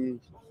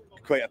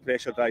 Quite a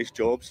pressurised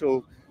job,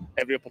 so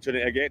every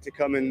opportunity I get to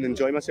come and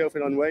enjoy myself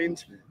and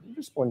unwind.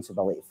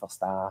 Responsibility for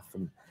staff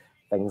and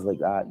things like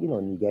that, you know,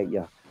 and you get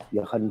your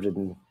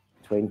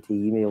 120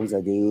 emails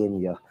a day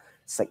and your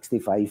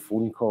 65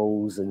 phone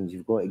calls and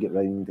you've got to get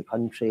round the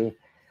country.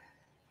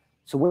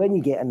 So when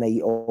you get a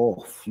night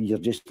off, you're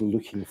just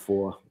looking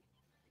for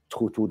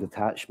total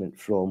detachment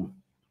from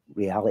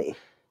reality.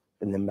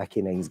 And the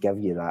Mickey9s give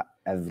you that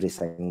every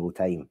single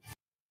time.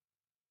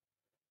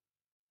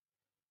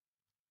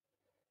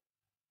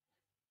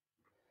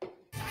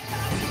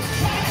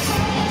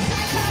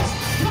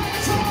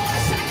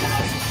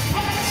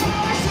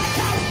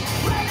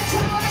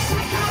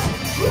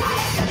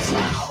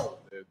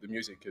 The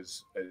music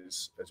is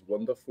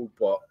wonderful,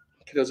 but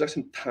there's this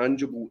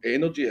intangible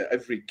energy at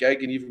every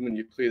gig, and even when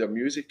you play their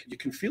music, you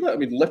can feel it. I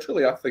mean,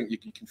 literally, I think you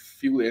can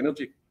feel the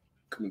energy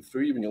coming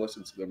through you when you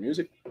listen to their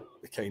music.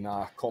 The kind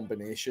of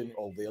combination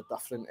of their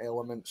different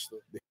elements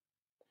that they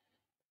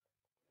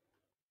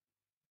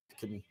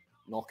can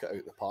knock it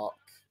out the park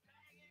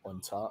on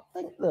tap.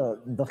 I think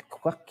they're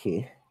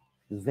quirky,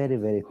 very,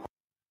 very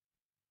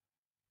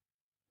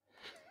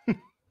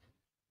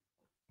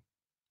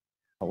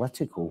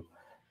political,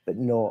 but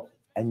not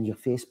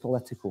in-your-face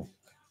political.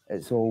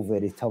 It's all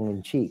very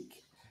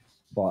tongue-in-cheek,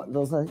 but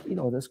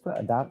there's quite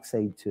a dark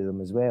side to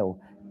them as well.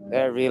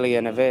 They're really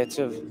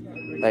innovative.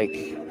 Like,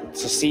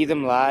 to see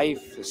them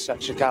live is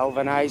such a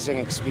galvanising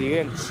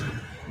experience.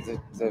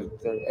 They're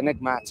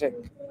enigmatic,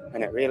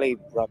 and it really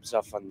rubs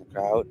off on the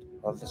crowd,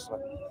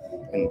 obviously,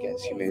 and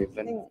gets you moving.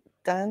 I think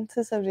dance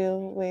is a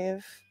real way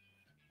of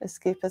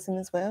escapism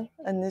as well,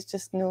 and there's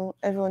just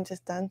everyone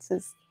just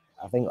dances.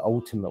 I think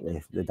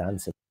ultimately the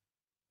dancing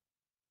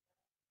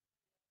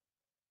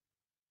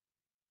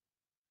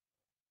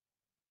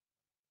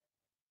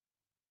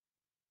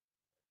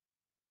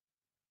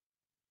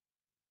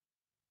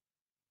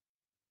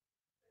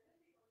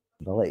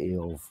ability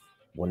of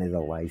one of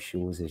their live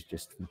shows is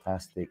just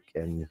fantastic.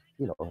 And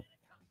you know,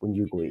 when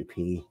you go to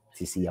pay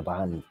to see a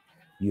band,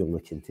 you're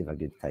looking to have a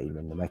good time,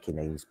 and the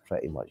Mickey9s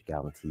pretty much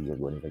guarantee you're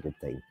going to have a good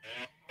time.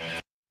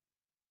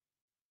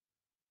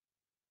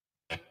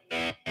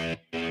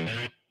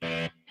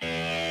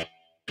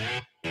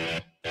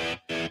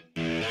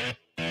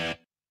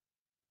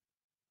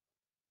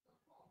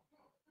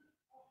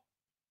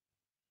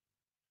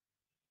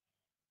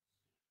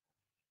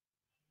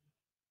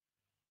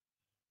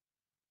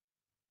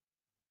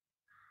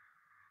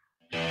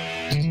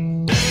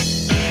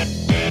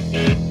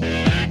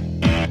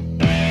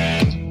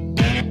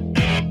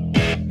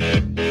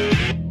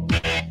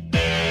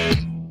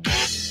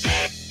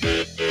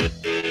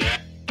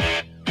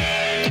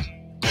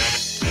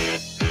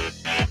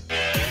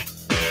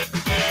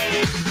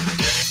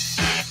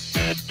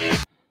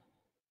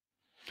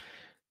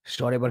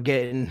 Sorry,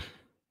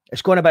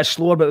 it's going a bit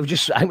slower, but I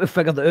think we've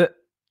figured it out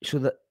so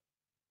that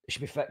it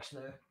should be fixed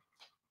now.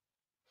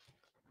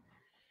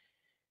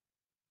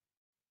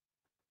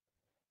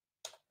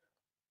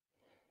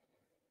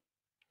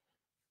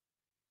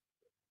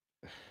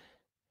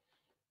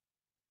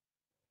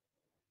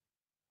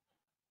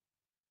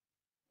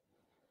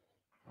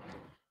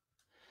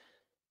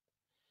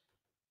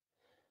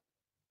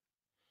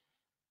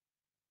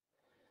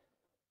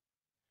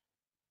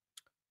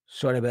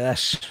 Sorry about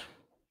this.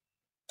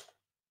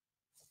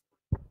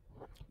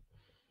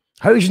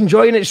 How's you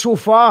enjoying it so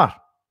far?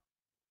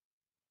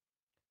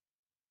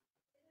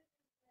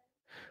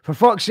 For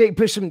fuck's sake,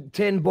 put some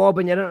 10 bob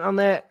on your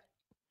internet.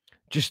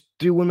 Just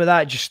do one with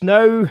that just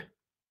now.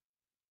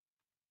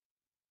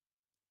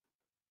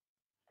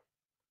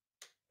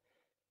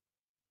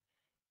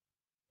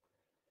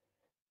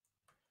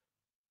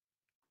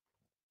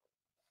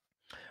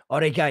 All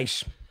right,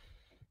 guys.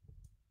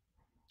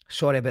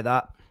 Sorry about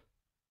that.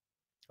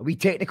 A wee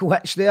technical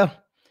hitch there.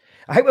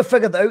 I think we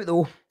figured it out,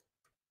 though.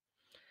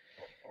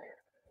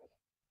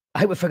 I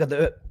think we figured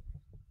it out.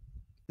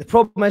 The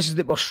problem is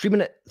that we're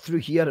streaming it through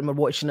here and we're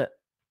watching it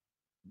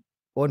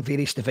on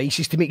various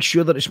devices to make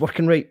sure that it's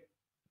working right.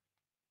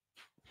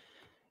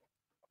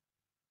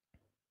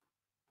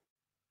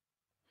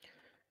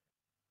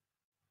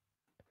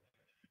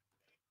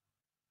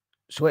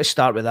 So let's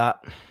start with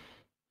that.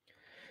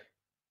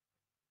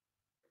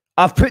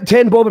 I've put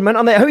 10 bob in my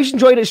internet. How he's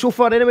enjoying it so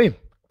far anyway?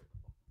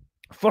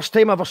 First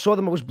time I ever saw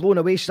them, I was blown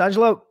away.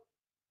 Stangela,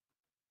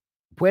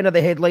 when are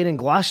they headlining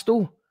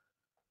Glasgow?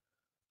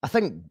 I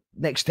think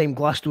next time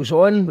Glasgow's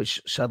on,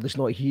 which sadly is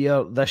not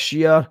here this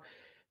year.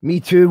 Me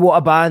Too, what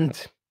a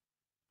band.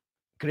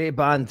 Great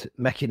band,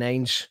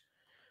 Mickey9s.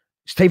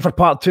 It's time for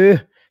part 2.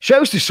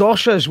 Shout outs to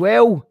Saoirse as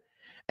well.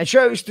 And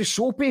shout outs to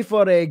Soapy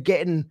for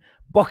getting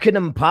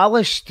Buckingham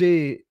Palace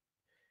to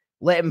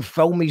let him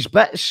film his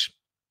bits.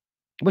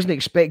 Wasn't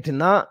expecting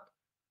that.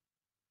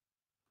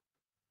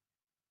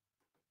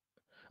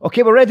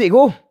 Okay, we're ready to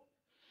go.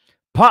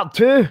 Part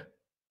 2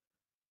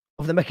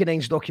 of the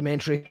Mickey9s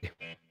documentary.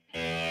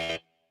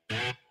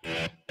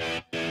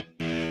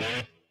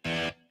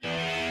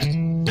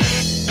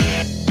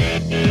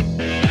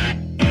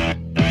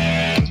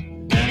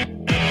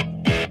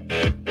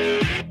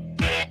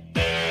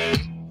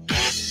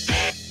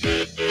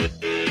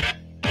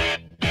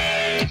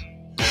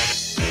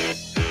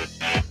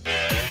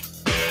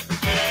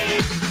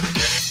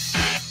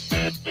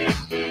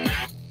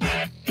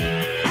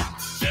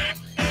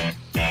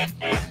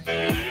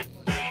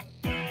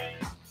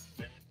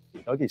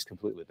 Dougie's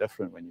completely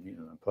different when you meet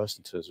him in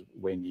person to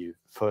when you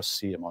first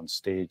see him on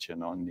stage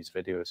and on these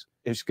videos.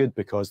 It's good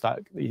because that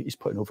he's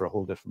putting over a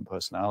whole different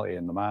personality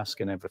and the mask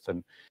and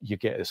everything. You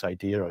get this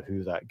idea of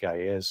who that guy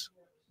is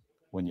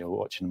when you're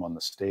watching him on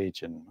the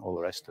stage and all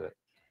the rest of it.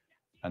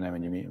 And then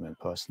when you meet him in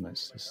person,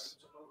 it's a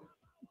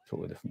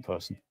totally different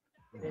person.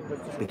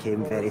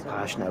 Became very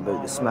passionate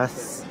about the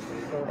Smiths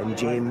and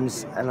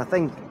James, and I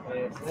think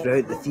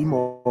throughout the theme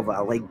of it,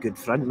 I like good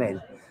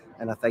frontmen.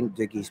 And I think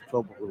Dougie's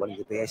probably one of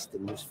the best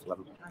and most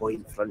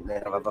flamboyant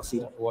frontmen I've ever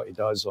seen. What he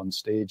does on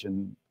stage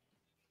and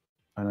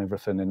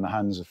everything in the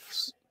hands of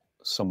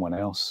someone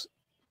else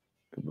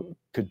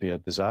could be a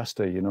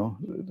disaster, you know.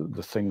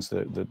 The things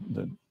that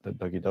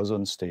Dougie does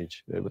on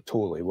stage, it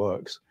totally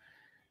works.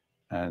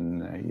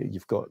 And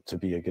you've got to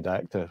be a good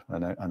actor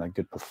and a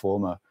good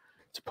performer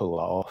to pull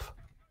that off.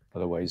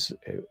 Otherwise,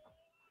 it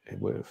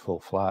would fall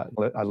flat.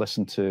 I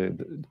listen to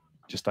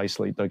just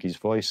isolate Dougie's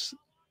voice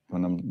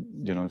when I'm,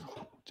 you know,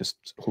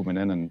 just homing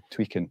in and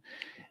tweaking.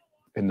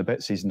 In the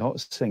bits he's not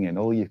singing,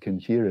 all you can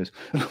hear is,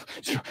 and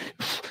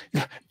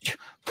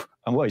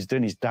what he's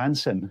doing, he's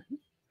dancing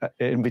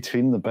in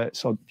between the bits.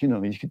 So, you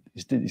know, he's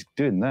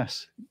doing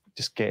this,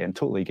 just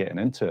totally getting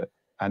into it,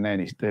 and then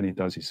he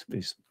does his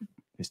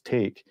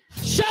take.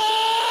 Shut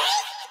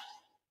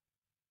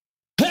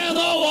in the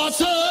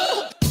water.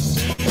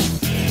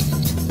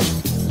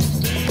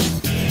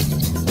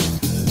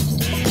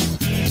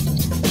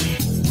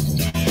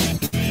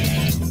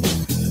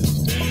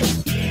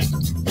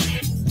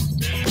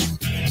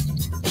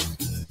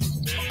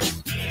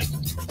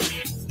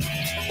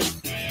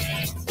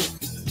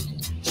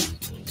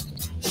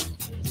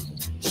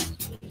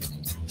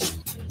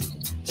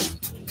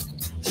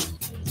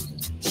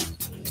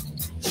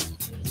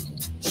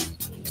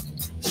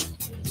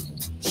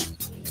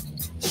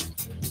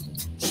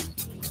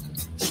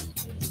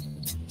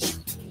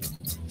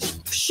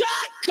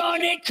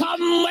 Gonna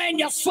come when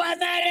you're swimming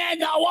in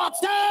the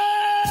water.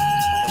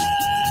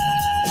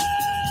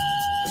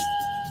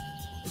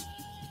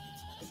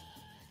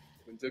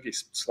 When Dougie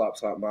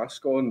slaps that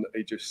mask on,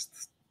 this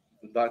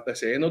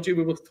energy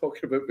we were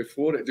talking about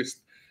before, it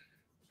just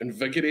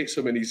invigorates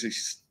him, and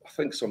he's I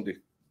think somebody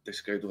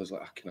described him as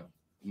like a kind of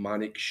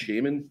manic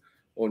shaman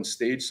on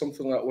stage,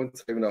 something like that one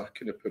time, and I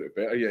couldn't put it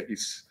better. Yeah,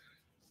 he's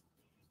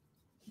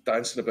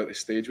dancing about the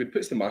stage. When he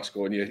puts the mask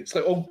on you, it's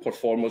like all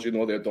performers, you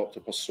know, they adopt a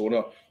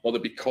persona or they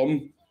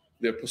become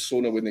their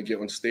persona when they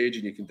get on stage,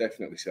 and you can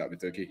definitely see that with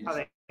Dougie.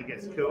 I think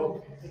it's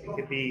cool. It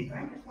could be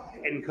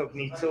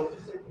incognito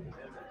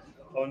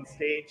on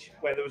stage,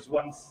 where there was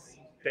one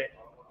bit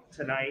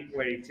tonight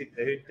where he took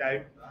the hood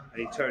down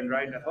and he turned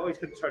around. I thought he was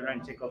going to turn around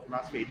and take off the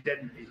mask, but he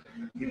didn't.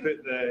 He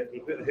put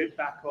the hood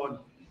back on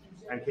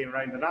and came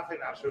around, and I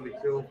think that's really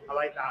cool. I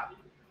like that.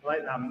 I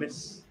like that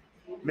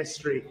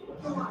mystery,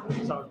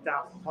 sort of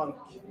Daft Punk,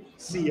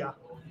 Sia.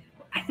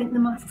 I think the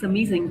mask's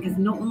amazing because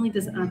not only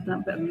does it add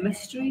that bit of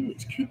mystery,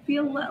 which could be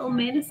a little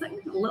menacing,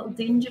 a little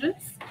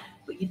dangerous,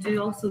 but you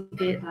do also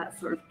get that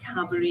sort of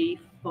cabaret,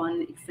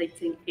 fun,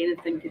 exciting,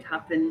 anything could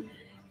happen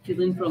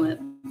feeling from it.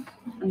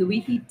 And the way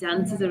he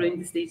dances around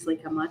the stage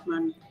like a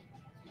madman,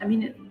 I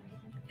mean,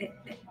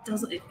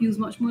 it feels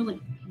much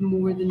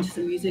more than just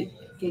a music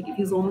gig. It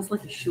feels almost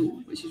like a show,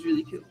 which is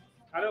really cool.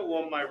 I don't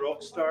want my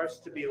rock stars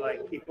to be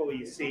like people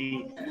you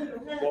see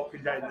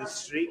walking down the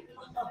street.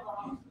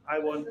 I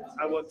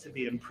want to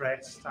be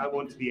impressed. I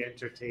want to be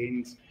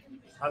entertained.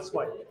 That's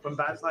why when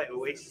bands like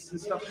Oasis and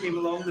stuff came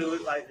along, they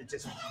looked like they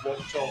just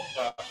walked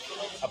off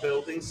a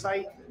building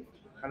site,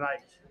 and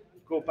like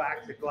go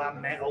back to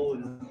glam metal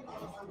and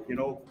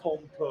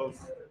pomp of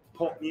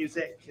pop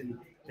music and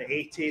the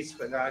 80s.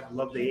 But I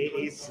love the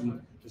 80s,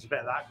 and there's a bit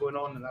of that going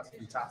on, and that's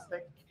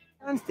fantastic.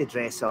 Bands to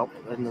dress up,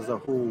 and there's a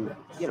whole,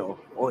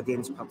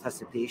 audience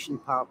participation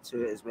part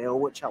to it as well,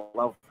 which I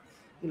love.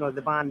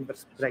 The band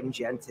brings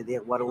you into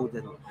their world,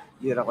 and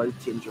you're allowed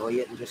to enjoy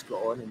it and just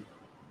go on and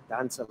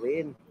dance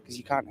away. Because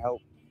you can't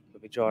help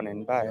but be drawn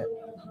in by it.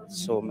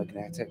 It's so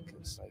magnetic.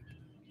 It's like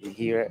you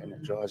hear it and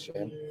it draws you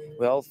in.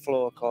 We all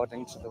flow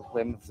according to the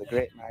whim of the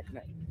great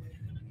magnet.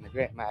 And the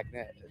great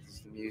magnet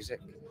is the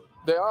music.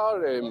 They are.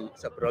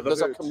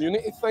 There's a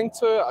community thing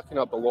to it, a kind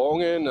of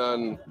belonging,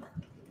 and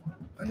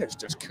it's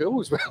just cool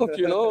as well.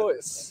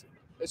 It's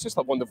just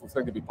a wonderful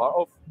thing to be part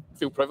of. I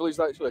feel privileged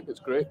actually. It's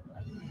great.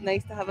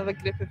 Nice to have a big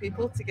group of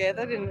people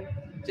together and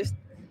just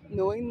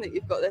knowing that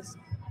you've got this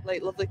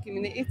lovely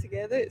community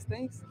together. It's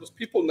nice. There's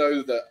people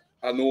now that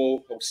I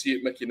know I'll see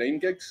at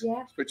Mickey9 gigs,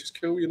 which is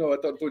cool. I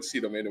don't see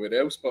them anywhere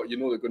else, but they're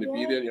going to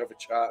be there, and you have a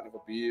chat and have a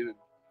beer.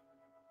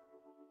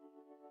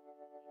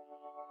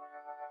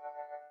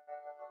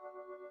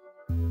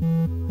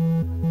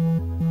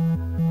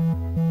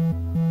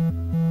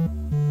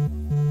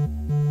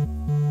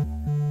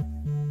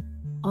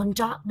 On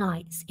dark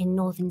nights in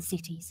northern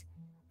cities,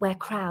 where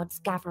crowds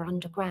gather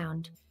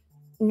underground,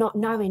 not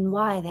knowing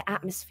why the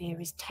atmosphere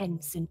is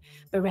tense and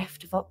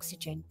bereft of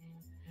oxygen,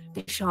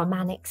 the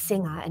shamanic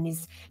singer and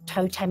his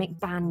totemic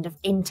band of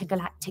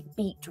intergalactic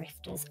beat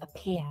drifters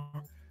appear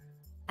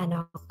and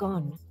are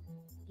gone,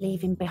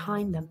 leaving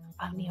behind them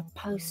only a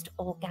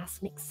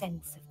post-orgasmic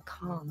sense of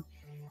calm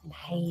and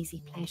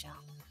hazy pleasure.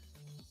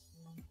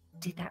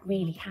 Did that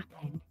really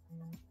happen?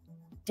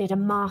 Did a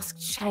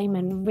masked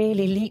shaman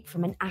really leap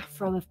from an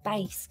afro of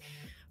bass,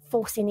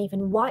 forcing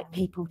even white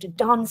people to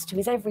dance to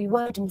his every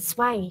word and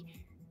sway?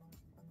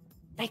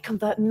 They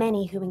convert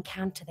many who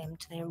encounter them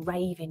to their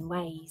raving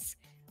ways.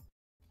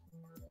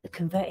 The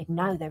converted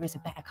know there is a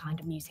better kind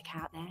of music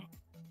out there,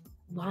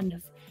 one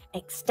of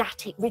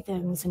ecstatic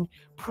rhythms and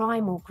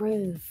primal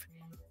groove.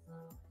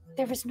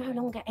 There is no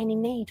longer any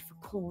need for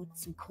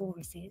chords and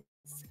choruses.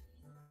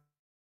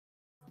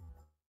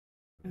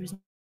 There is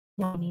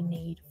no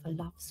need for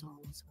love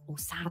songs or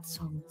sad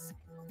songs,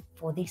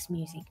 for this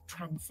music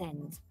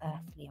transcends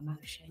earthly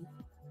emotion.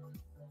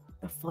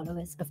 The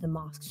followers of the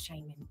masked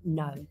shaman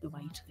know the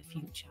way to the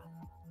future.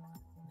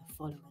 The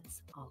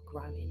followers are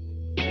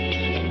growing.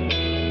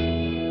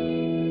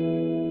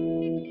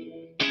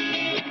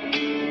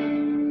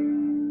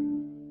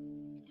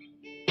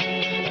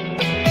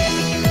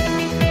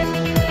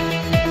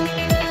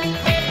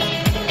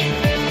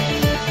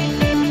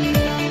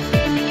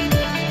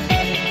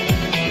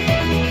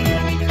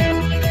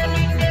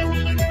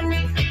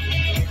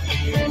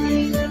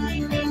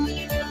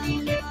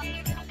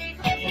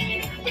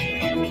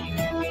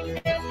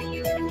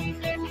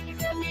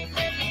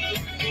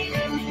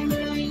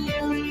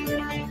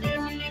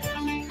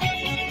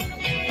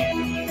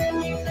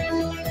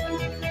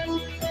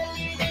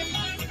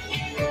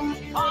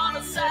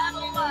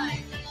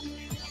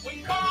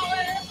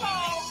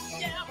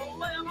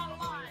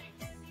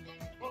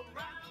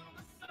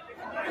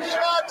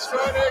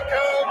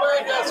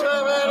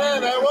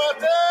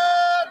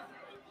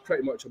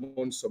 Pretty much I'm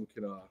on some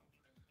kind of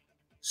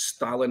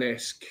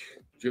Stalin-esque,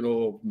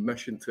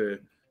 mission to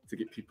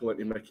get people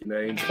into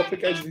Mickey9s. A couple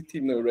of guys in the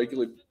team now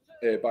regularly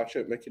bash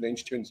out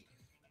Mickey9s tunes,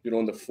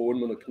 on the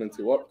phone when they come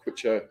into work,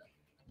 which is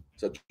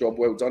a job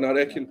well done, I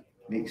reckon.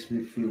 Makes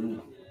me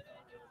feel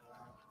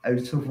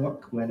out of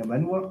work when I'm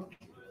in work.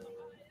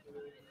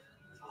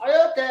 I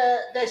heard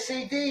their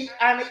CD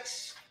and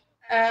it's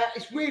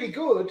really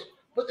good,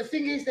 but the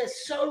thing is they're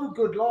so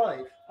good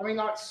live. I mean,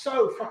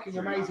 so fucking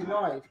amazing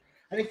live.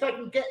 And if they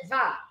can get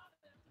that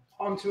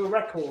onto a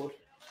record,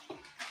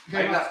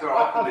 then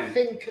I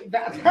think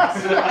that's...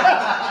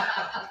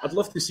 I'd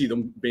love to see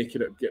them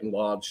making it getting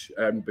large,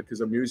 because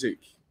the music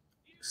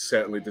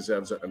certainly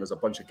deserves it, and there's a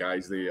bunch of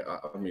guys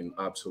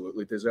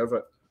absolutely deserve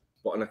it.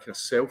 But in a kind of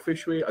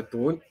selfish way, I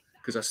don't,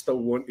 because I still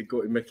want to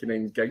go to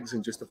Mickey9 gigs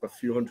and just have a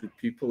few hundred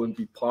people and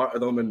be part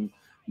of them and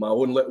my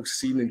own little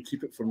scene and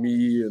keep it for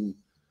me.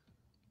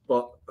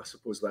 But I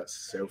suppose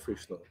that's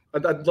selfish now.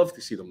 I'd love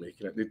to see them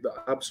making it.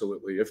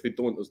 Absolutely. If they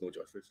don't, there's no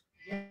justice.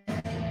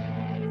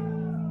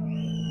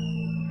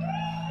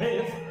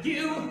 If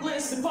you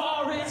listen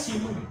for it, you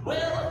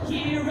will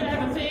hear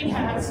everything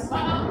has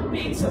a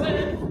beat to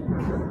it.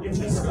 You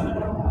just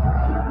gotta...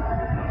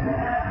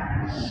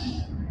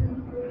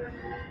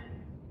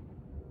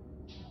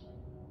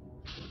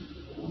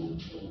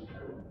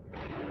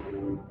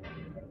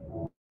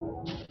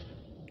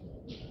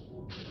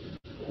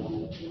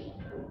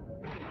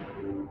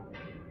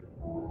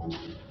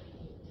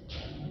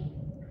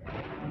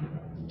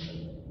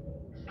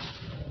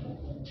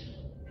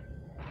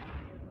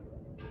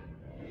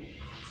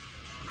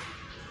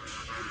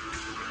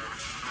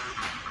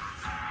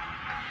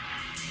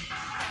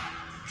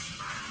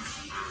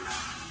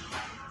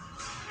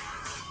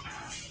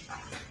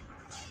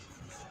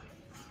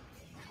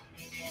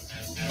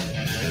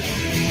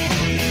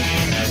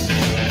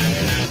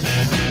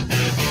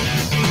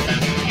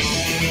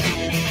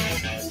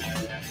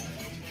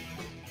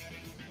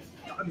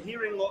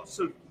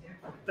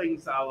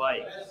 things that I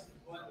like.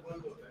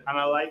 And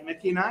I like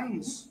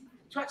Mickey9s.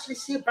 To actually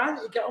see a band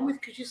that you get on with,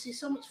 because you see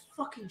so much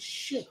fucking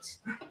shit.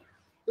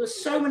 There's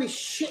so many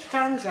shit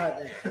bands out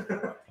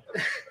there.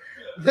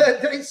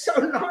 that it's so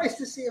nice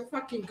to see a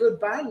fucking good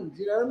band,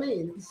 you know what I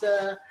mean? It's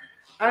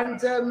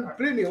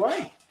blew me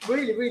away.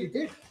 Really, really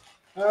did.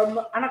 And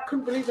I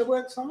couldn't believe they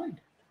weren't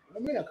signed. I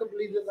mean, I couldn't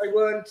believe that they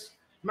weren't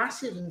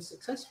massive and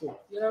successful.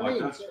 You know what I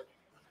mean? So,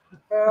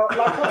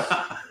 like us.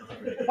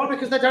 Probably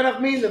because they don't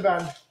have me in the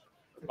band.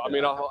 I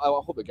mean, I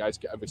hope the guys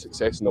get every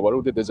success in the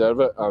world. They deserve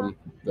it.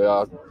 They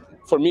are,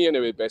 for me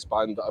anyway, best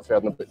band that I've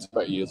heard in about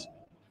 20 years.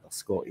 They're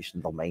Scottish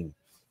and they're mine.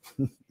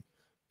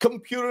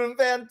 Computer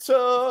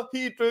inventor,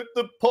 he drank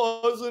the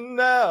poison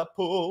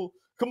apple.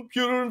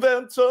 Computer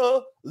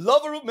inventor,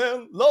 lover of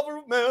men, lover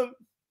of men.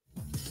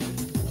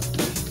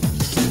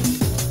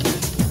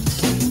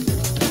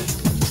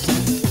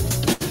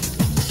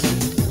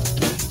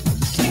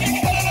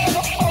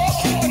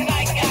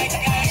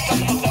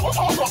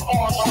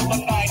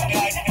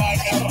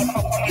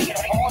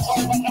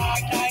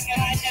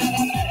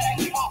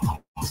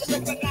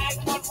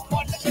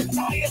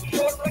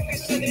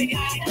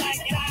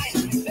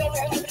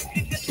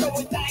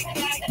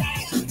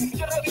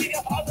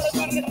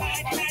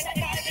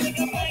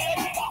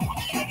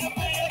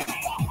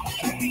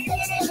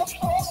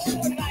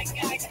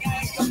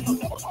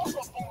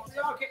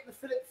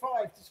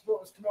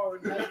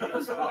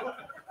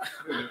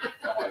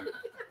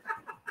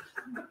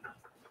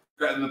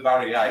 Better than the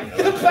Barry 8.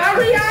 The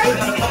Barry 8.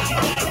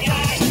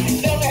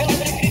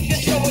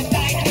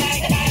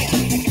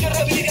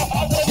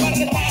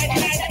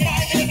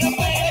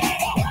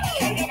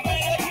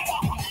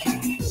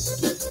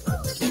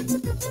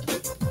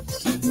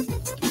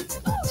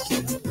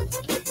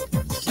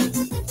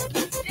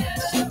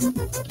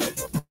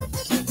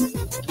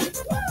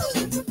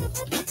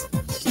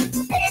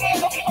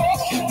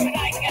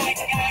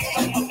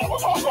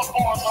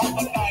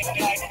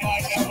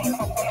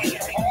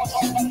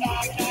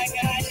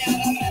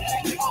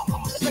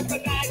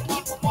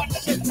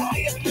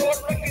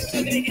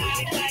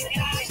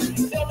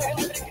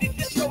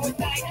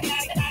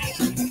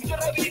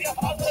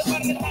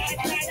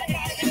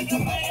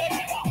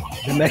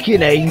 The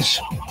Mickey9s.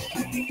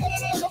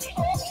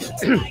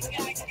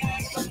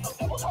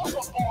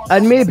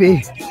 And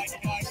maybe,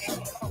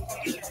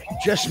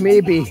 just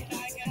maybe,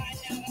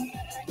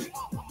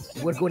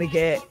 we're going to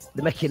get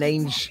the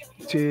Mickey9s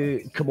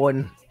to come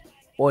on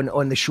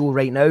the show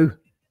right now.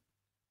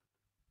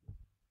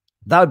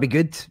 That would be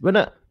good,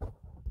 wouldn't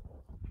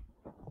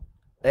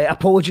it?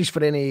 Apologies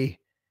for any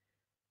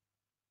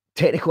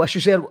technical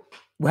issues there.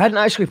 We hadn't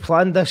actually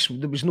planned this.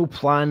 There was no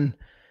plan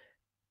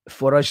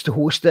for us to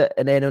host it.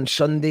 And then on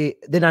Sunday,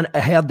 then I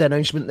heard the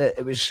announcement that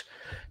it was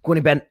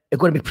going to be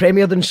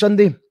premiered on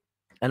Sunday.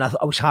 And I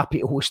was happy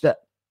to host it.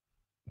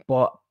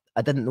 But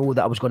I didn't know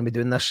that I was going to be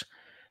doing this.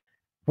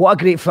 What a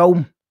great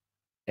film.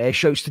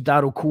 Shouts to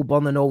Daryl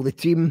Coburn and all the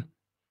team.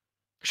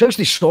 Shouts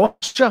to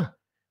Saucer.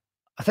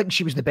 I think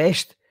she was the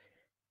best.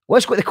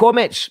 Let's go to the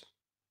comments.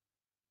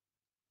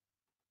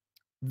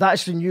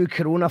 That's the new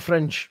Corona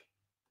Fringe.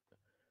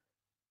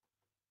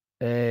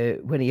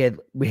 When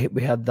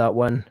we had that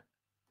one.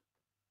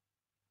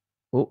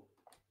 Oh.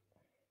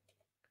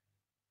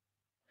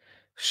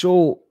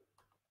 So,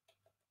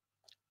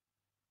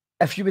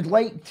 if you would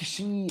like to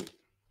see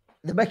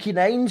the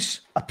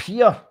Mickey9s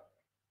appear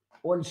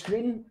on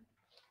screen,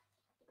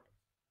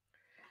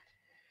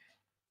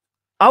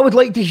 I would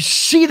like to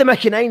see the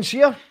Mickey9s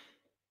here.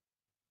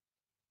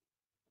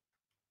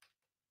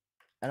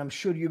 And I'm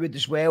sure you would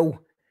as well.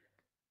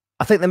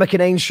 I think the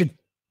Mickey9s should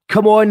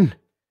come on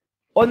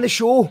the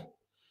show.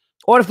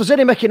 Or if there's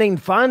any Mickey9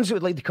 fans that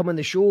would like to come on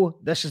the show,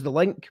 this is the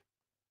link.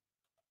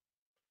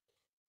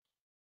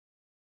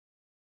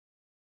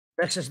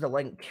 This is the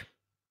link.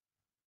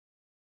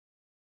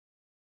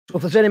 So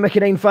if there's any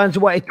Mickey9 fans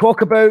who want to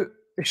talk about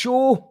the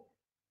show,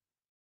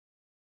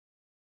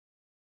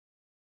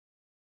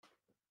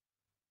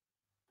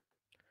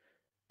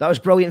 that was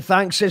brilliant.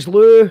 Thanks, says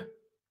Lou.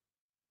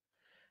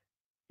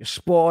 You're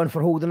spot on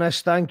for holding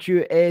us. Thank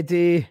you,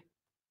 Eddie.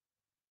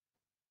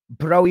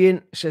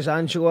 Brilliant, says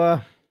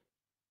Angela.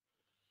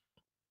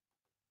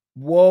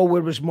 Whoa,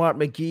 where was Mark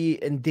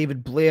McGee and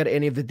David Blair?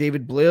 Any of the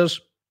David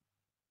Blairs?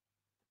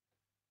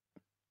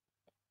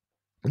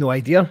 No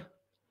idea.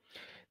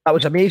 That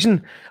was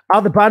amazing.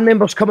 Are the band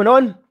members coming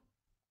on?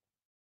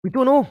 We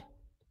don't know.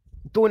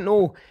 Don't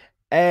know.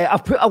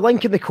 I've put a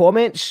link in the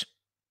comments.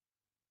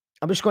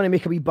 I'm just going to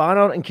make a wee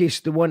banner in case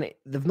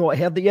they've not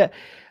heard it yet.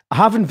 I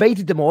have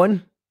invited them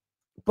on,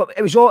 but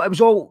it was all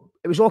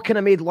kind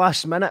of made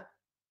last minute.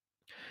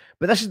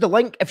 But this is the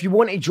link. If you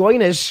want to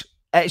join us,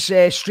 it's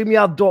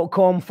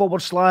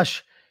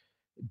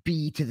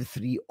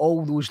streamyard.com/B3,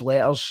 all those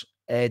letters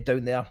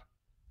down there.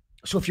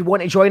 So if you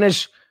want to join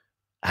us,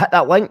 hit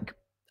that link.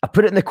 I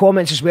put it in the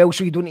comments as well,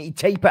 so you don't need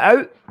to type it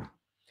out.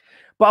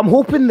 But I'm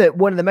hoping that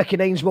one of the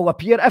Mickey9s will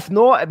appear. If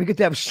not, it'd be good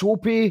to have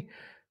Soapy,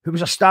 who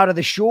was a star of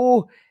the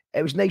show.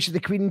 It was nice of the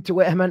Queen to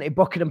let him into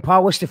Buckingham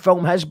Palace to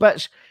film his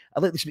bits.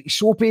 I'd like to speak to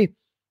Soapy.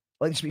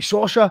 like to speak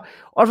Sasha,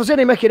 or if there's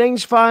any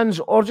Mickey9s fans,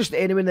 or just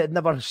anyone that had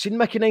never seen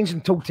Mickey9s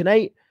until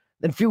tonight,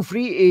 then feel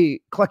free to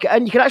click it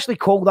in. You can actually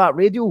call that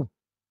radio.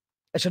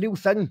 It's a real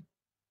thing.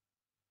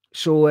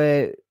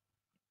 So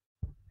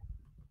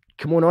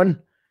come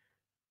on.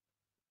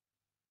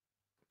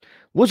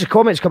 Loads of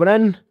comments coming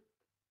in.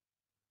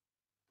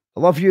 I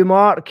love you,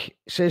 Mark.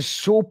 Says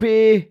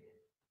Soapy.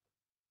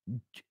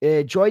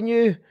 Join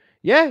you.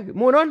 Yeah,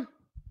 more on.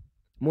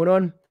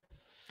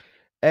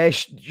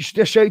 Just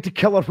a shout to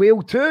Killer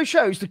Whale too.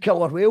 Shouts to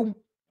Killer Whale.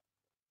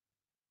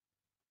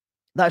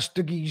 That's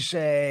Dougie's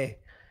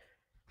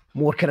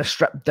more kind of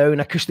stripped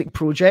down acoustic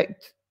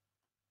project.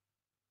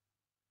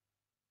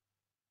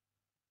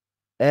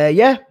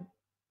 Yeah.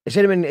 Is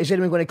anyone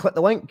going to click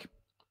the link?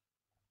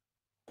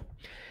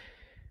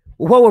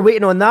 Well, while we're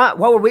waiting on that,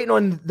 while we're waiting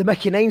on the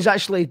Mickey9s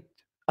actually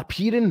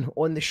appearing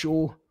on the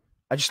show,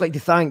 I'd just like to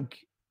thank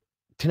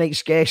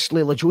tonight's guest,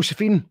 Leyla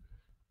Josephine.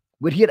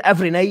 We're here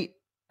every night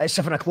at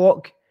 7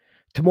 o'clock.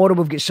 Tomorrow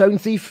we've got Sound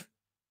Thief,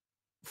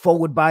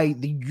 followed by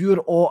the You're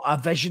All a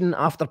Vision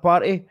after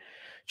party.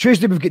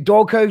 Tuesday we've got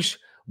Doghouse.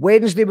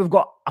 Wednesday we've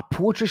got a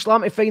poetry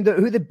slam to find out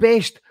who the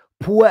best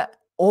poet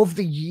of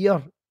the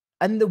year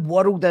in the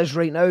world is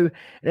right now. And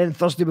then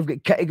Thursday we've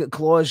got Kitty Got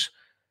Claws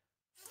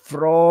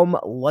from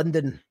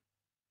London.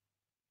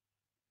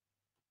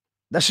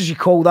 This is You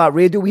Call That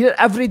Radio. We're here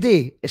every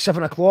day at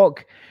 7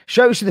 o'clock.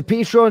 Shout out to the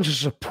patrons for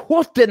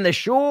supporting the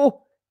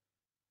show.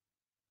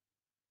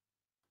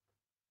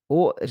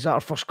 Oh, is that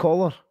our first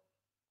caller?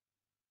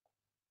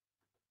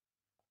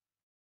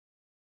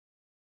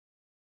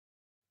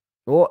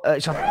 Oh,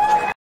 it's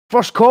our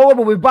first caller.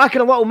 We'll be back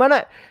in a little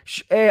minute.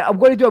 I'm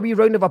going to do a wee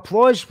round of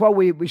applause while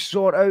we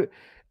sort out.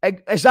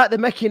 Is that the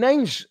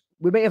Mickey9s?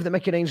 We might have the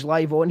Mickey9s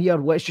live on here.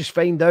 Let's just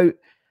find out.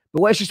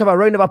 But let's just have a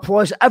round of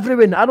applause.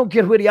 Everyone, I don't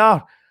care where you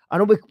are. I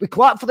know we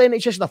clap for the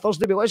NHS on a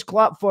Thursday, but let's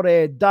clap for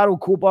Daryl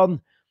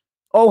Coburn,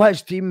 all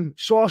his team,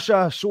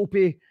 Sasha,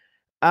 Soapy,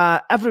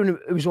 everyone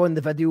who was on the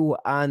video,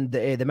 and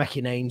the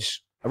Mickey9s.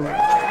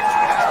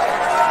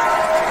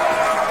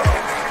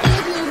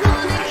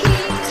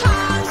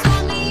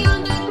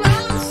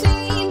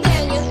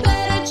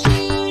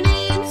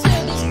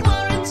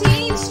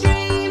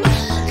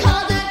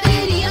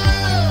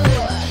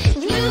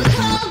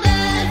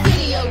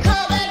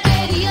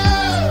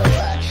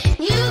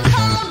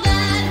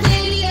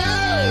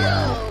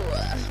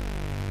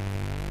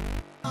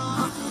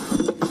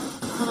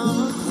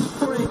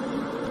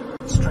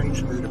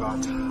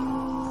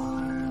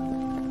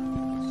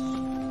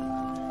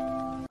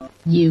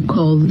 You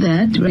call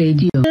that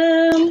radio?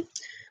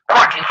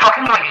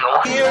 Fucking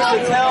radio. Here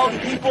to tell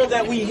people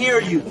that we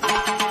hear you.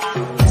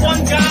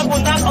 One God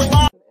will not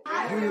allow.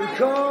 You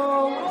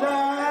call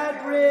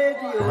that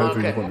radio.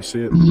 However you want to say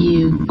it.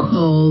 You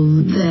call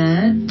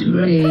that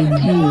radio?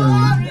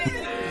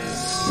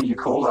 You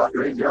call that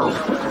radio.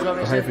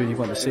 However you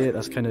want to say it,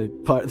 that's kind of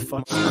part of the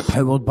fun.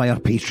 Powered by our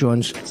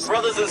patrons.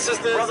 Brothers and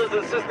sisters.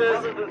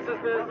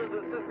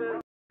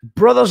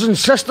 Brothers and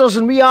sisters,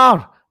 and we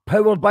are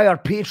powered by our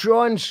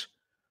patrons.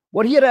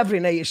 We're here every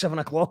night at 7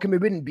 o'clock, and we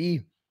wouldn't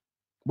be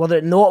were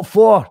it not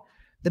for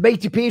the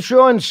mighty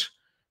patrons.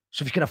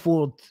 So if you can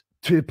afford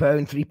 £2,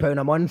 £3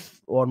 a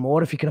month or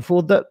more, if you can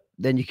afford it,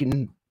 then you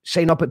can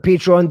sign up at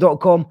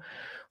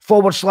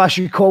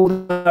patreon.com/you call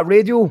that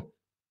radio.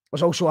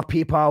 There's also a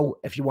PayPal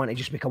if you want to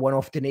just make a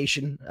one-off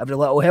donation. Every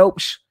little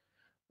helps.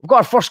 We've got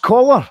our first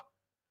caller.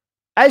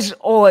 It's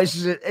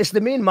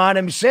the main man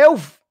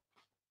himself.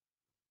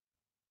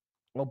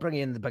 I'll bring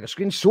you in the bigger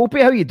screen.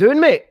 Soapy, how you doing,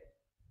 mate?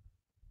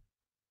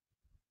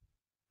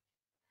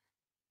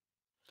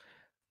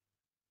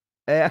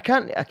 I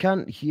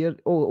can't hear.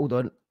 Oh, hold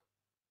on.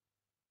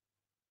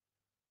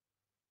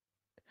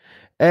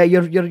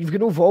 You've got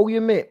no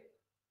volume, mate.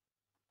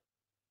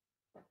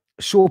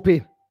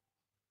 Soapy.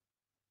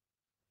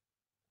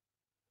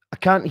 I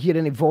can't hear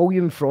any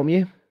volume from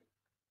you.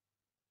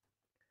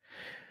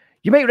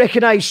 You might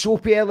recognise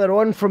Soapy earlier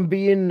on from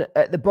being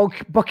at the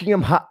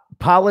Buckingham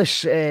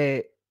Palace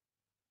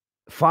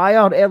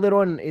fire earlier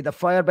on. He had a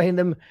fire behind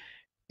him.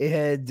 He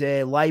had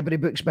library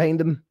books behind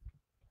him.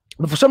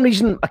 But for some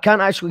reason, I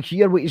can't actually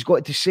hear what he's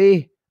got to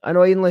say,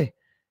 annoyingly.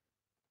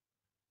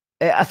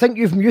 I think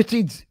you've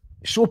muted.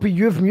 Soapy,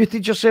 you've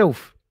muted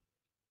yourself.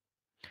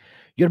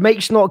 Your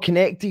mic's not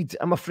connected,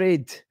 I'm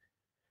afraid.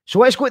 So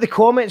let's go to the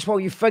comments while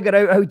you figure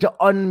out how to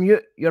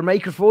unmute your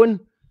microphone.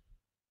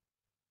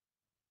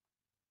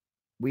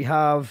 We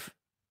have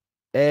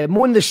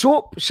Moan the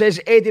Soap,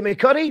 says Eddie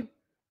McCurry.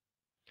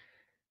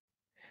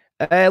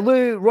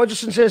 Lou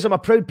Rogerson says, I'm a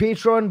proud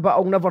patron, but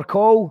I'll never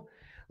call.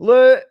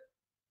 Lou,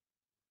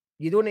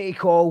 you don't need to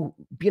call.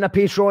 Being a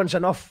patron's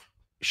enough.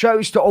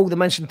 Shouts to all the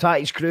Mince and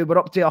Tatties crew. We're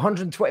up to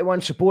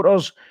 121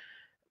 supporters,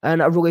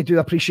 and I really do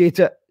appreciate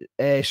it.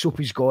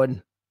 Soapy's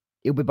gone.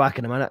 He'll be back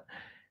in a minute.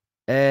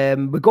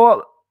 We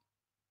got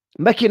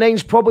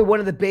Mickey9s, probably one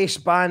of the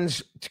best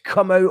bands to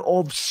come out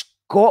of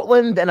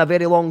Scotland in a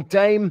very long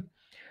time.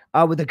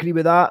 I would agree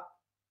with that.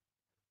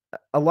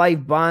 A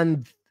live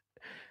band.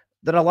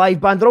 They're a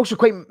live band. They're also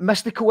quite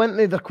mystical, aren't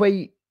they? They're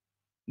quite,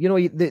 You know,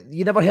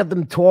 you never heard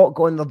them talk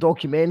on their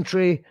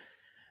documentary.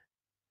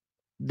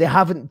 They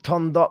haven't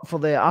turned up for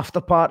the after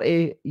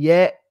party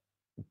yet.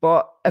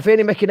 But if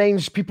any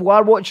Mickey9s people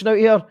are watching out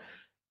here,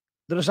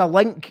 there's a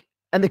link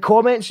in the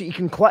comments that you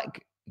can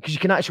click because you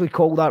can actually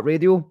call that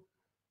radio.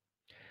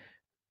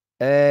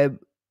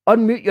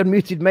 Unmute your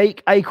muted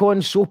mic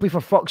icon, Soapy, for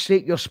fuck's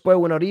sake, you're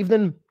spoiling our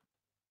evening.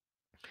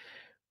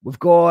 We've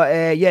got,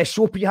 yeah,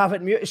 Soapy, you have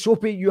it muted.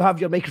 Soapy, you have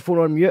your microphone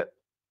on mute.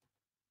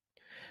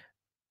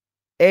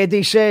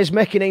 Eddie says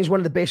Mickey9s one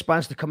of the best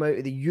bands to come out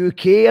of the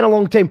UK in a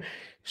long time.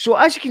 So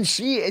as you can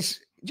see, it's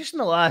just in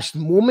the last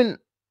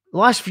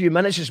few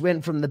minutes, just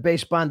went from the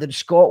best band in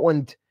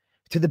Scotland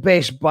to the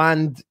best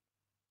band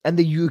in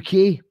the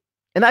UK.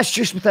 And that's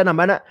just within a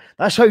minute.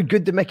 That's how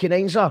good the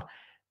Mickey9s are.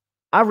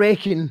 I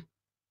reckon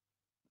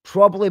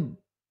probably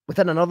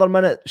within another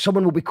minute,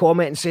 someone will be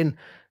commenting saying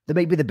they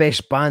might be the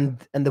best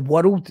band in the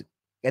world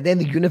and then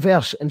the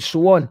universe and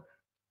so on.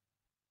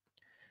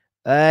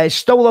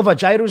 Still love a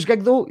Gyro's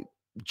gig though.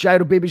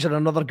 Gyro Babies are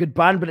another good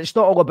band, but it's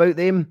not all about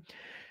them.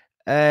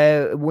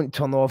 It won't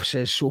turn off,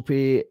 says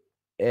Soapy.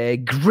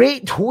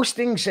 Great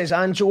hosting, says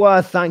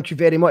Angela. Thank you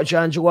very much,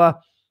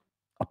 Angela.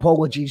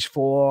 Apologies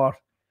for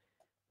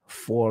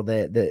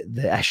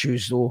the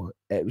issues though.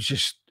 It was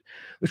just,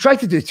 we tried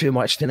to do too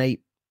much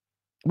tonight.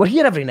 We're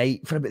here every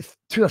night for about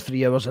 2 or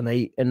 3 hours a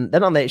night, and the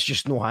internet's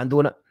just no hand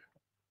on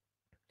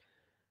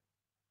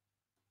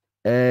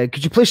it.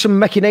 Could you play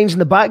some Mickey9s in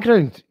the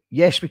background?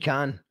 Yes, we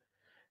can.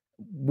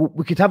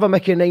 We could have a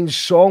Mickey9s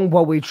song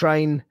while we try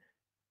and...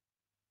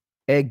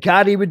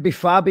 Gary would be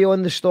Fabi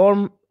on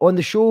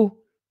the show.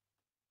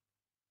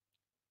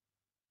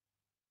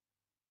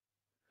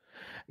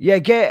 Yeah,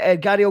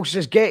 Gary also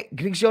says, get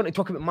Griggsy on to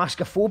talk about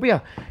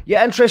maskophobia.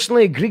 Yeah,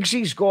 interestingly,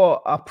 Griggsy's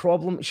got a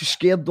problem. She's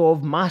scared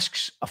of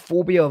masks, a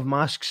phobia of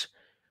masks,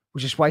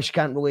 which is why she's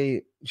not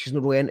really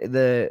into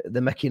the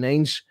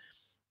Mickey9s.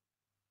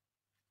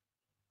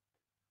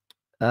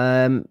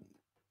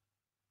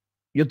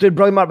 You're doing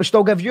brilliant, Mark. We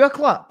still give you a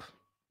clap.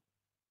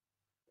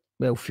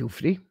 Well, feel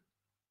free.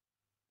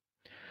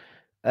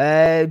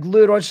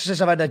 Lou Rogers says,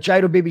 I've had a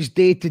Gyro Babies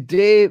day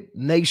today.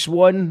 Nice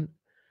one.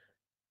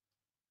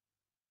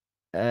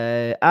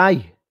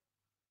 Aye.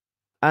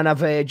 And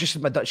I've just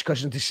had my Dutch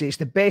cousin to say it's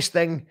the best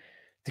thing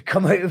to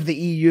come out of the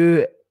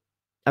EU.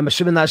 I'm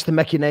assuming that's the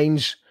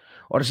Mickey9s,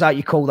 or is that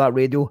you call that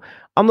radio?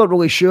 I'm not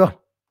really sure.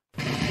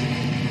 And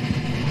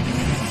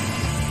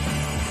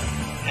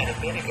a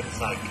American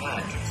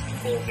psychiatrist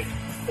called it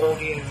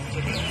audio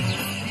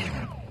therapy.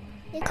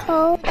 You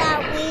call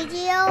that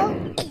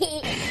radio?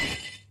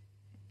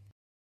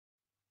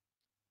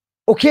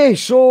 Okay,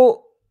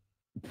 so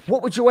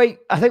what would you like?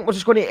 I think we're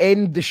just going to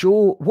end the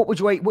show. What would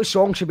you like? What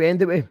song should we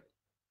end it with?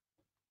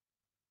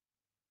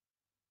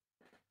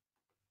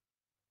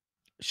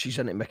 She's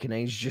into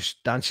Mickey9s,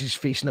 just dances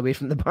facing away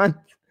from the band.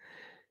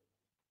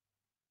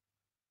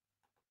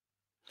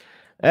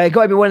 Got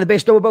to be one of the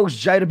best double bills.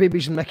 Gyro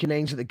Babies and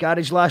Mickey9s at the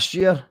garage last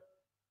year.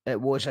 That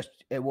was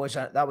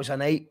a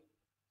night.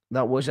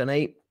 That was a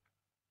night.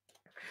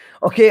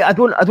 Okay, I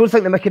don't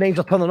think the Mickey9s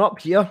are turning up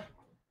here.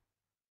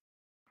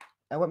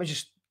 Let me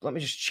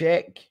just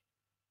check.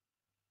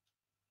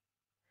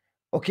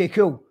 Okay,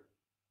 cool.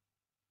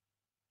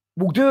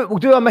 We'll do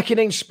a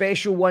Mickey9s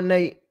special one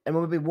night, and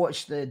we'll maybe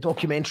watch the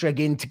documentary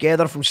again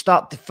together from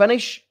start to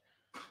finish.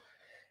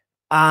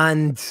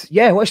 And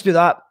yeah, let's do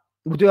that.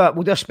 We'll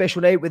do a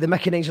special night where the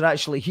Mickey9s are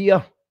actually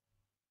here.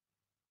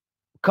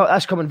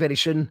 That's coming very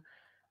soon.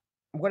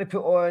 I'm going to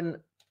put on.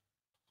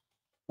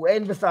 We'll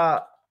end with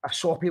a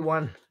soppy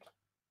one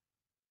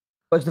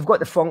because they've got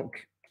the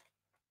funk.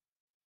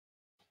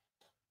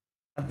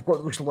 I've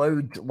got those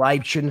loud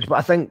live tunes, but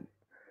I think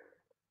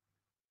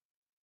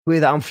the way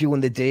that I'm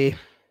feeling the day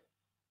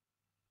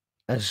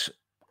is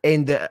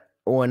end it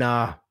on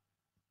a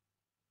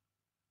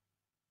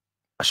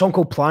song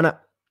called Planet,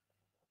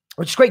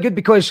 which is quite good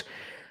because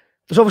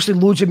there's obviously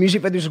loads of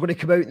music videos that are going to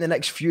come out in the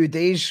next few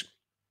days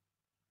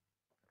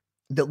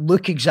that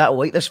look exactly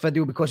like this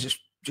video because it's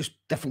just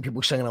different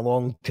people singing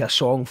along to a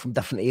song from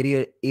different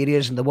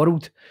areas in the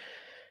world.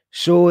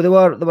 So they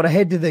were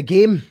ahead of the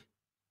game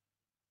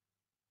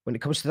when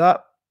it comes to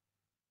that.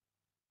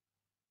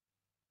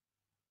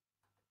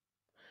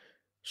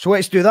 So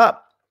let's do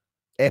that.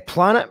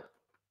 Planet.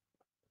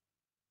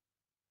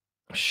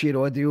 Share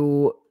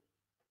audio.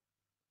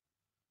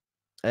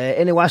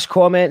 Any last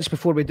comments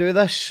before we do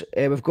this?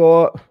 We've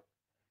got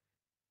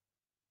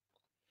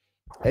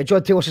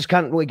John Taylor says,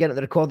 can't really get into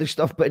the recording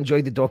stuff, but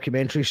enjoyed the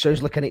documentary.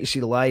 Sounds like I need to see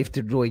the live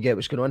to really get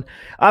what's going on.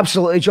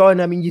 Absolutely, John.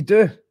 I mean, you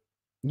do.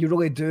 You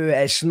really do.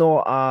 It's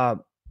not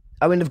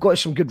I mean, they've got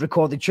some good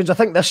recorded tunes. I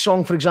think this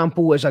song, for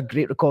example, is a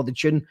great recorded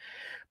tune,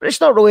 but it's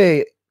not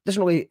really,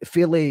 doesn't really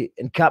fairly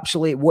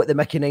encapsulate what the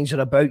Mickey9s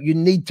are about. You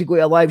need to go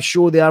to a live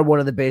show. They are one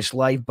of the best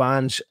live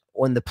bands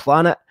on the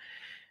planet.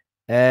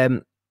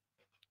 Kev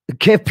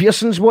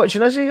Pearson's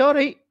watching, is he? All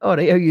right. How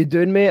you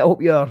doing, mate? I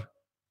hope you're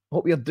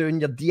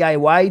doing your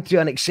DIY to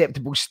an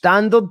acceptable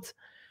standard.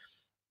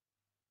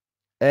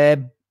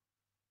 You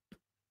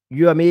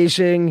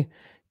amazing.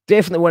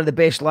 Definitely one of the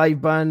best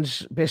live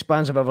bands, best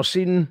bands I've ever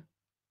seen.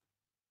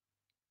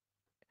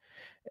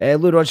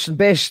 Lou Rodgson,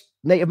 best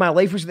night of my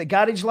life was at the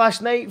garage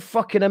last night.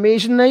 Fucking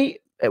amazing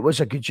night. It was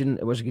a good one.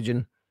 It was a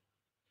good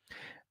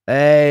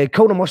one.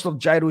 Colin Mustard,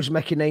 Gyros,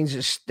 Mickey9s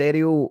at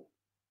stereo.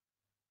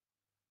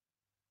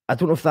 I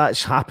don't know if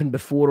that's happened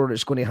before or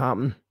it's going to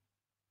happen.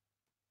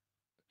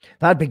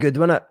 That'd be good,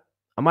 wouldn't it?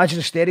 Imagine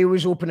the stereo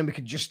was open and we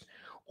could just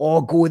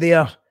all go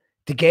there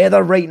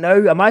together right now.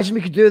 Imagine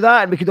we could do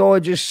that and we could all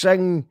just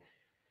sing.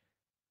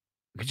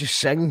 We could just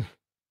sing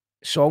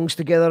songs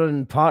together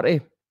and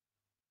party.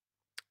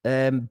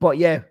 But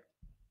yeah,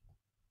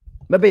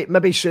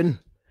 maybe soon.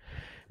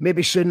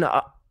 Maybe soon.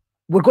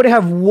 We're going to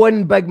have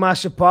one big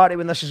massive party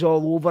when this is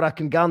all over. I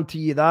can guarantee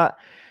you that.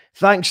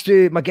 Thanks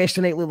to my guest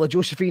tonight, Leyla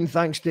Josephine.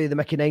 Thanks to the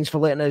Mickey9s for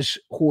letting us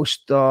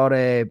host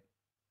their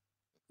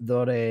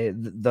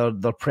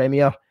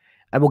premiere,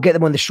 and we'll get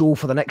them on the show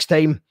for the next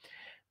time.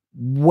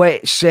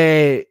 Let's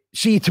see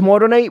you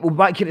tomorrow night. We'll be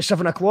back here at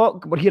 7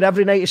 o'clock. We're here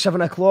every night at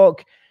 7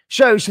 o'clock.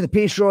 Shout out to the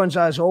patrons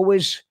as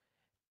always,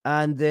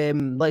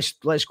 and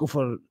let's go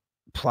for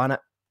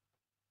Planet.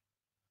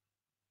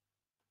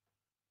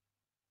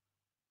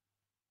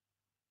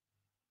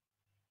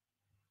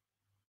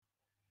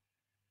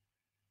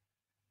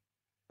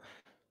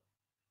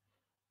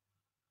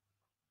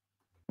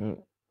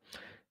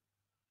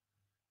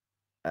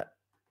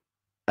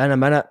 In a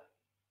minute,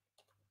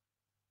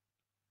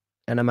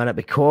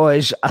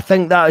 because I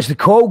think that is the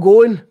call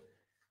going.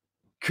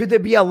 Could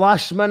it be a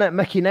last minute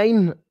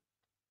Mickey9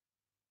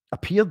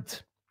 appeared?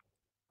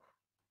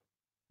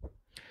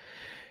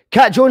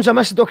 Cat Jones, I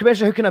missed the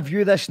documentary. How can I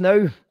view this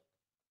now?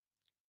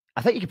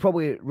 I think you could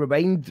probably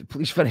rewind.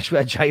 Please finish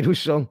with a Gyro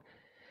song.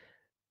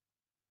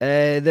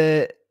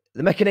 The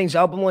Mickey9s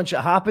album launch,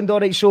 it happened, all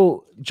right.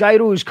 So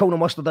Gyros, Colin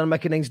Mustard and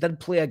Mickey9s did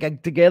play a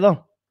gig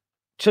together.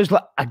 Sounds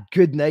like a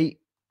good night.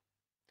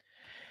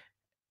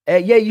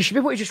 Yeah, you should be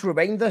able to just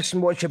rewind this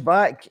and watch it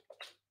back.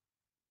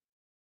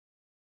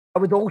 I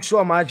would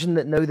also imagine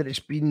that now that it's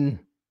been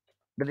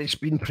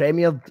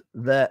premiered,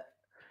 that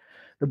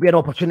there'll be an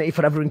opportunity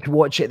for everyone to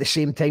watch it at the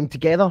same time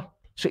together.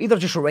 So either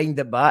just rewind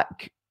it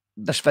back.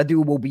 This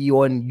video will be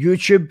on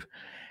YouTube,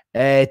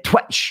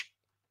 Twitch.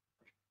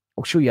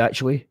 I'll show you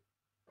actually.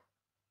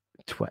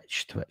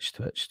 Twitch.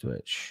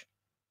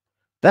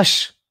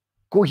 This,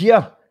 go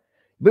here.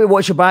 We'll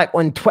watch it back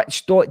on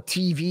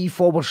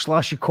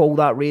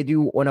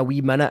twitch.tv/YouCallThatRadio on a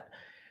wee minute.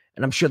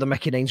 And I'm sure the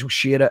Mickey9s will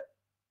share it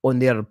on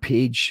their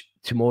page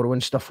tomorrow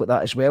and stuff like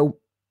that as well.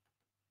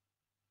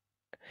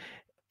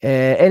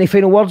 Any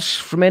final words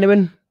from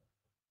anyone?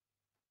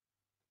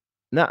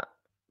 Nah,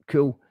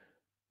 cool.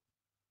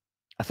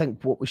 I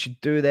think what we should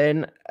do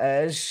then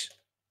is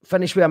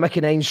finish with a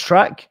Mickey9s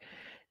track,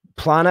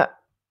 Planet.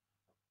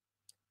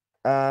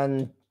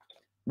 And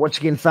once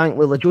again, thank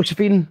Leyla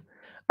Josephine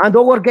and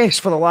all our guests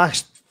for the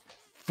last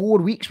 4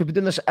 weeks. We've been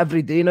doing this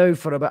every day now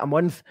for about a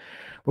month.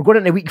 We're going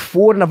into week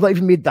 4, and I've not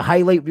even made the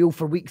highlight reel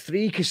for week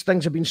 3 because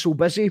things have been so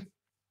busy.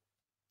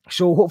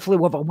 So hopefully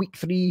we'll have a week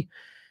 3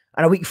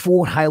 and a week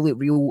 4 highlight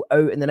reel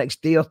out in the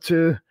next day or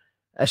two.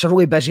 It's a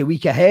really busy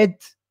week ahead.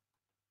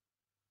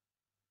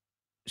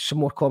 Some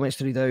more comments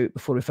to read out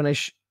before we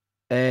finish.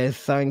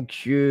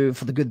 Thank you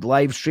for the good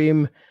live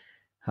stream.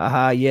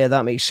 Haha, yeah,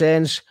 that makes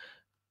sense.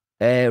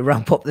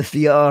 Ramp up the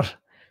theatre.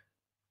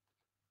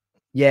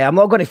 Yeah, I'm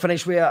not going to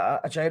finish with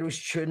a Gyros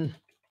tune.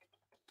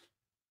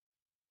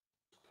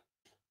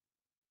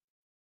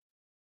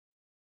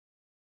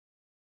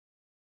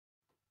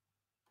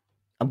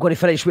 I'm going to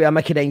finish with a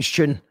Mickey9s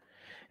tune.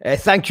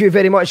 Thank you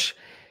very much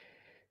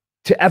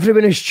to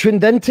everyone who's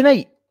tuned in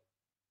tonight.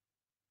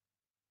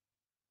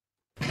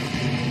 And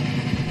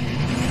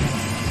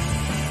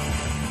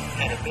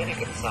a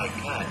Bennigan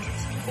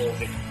psychiatrist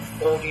calls it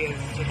audio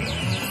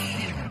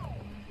stimulation.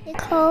 You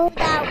call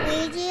that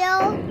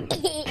radio?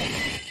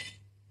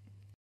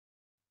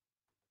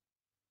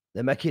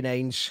 The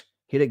Mickey9s.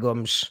 Here it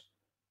comes.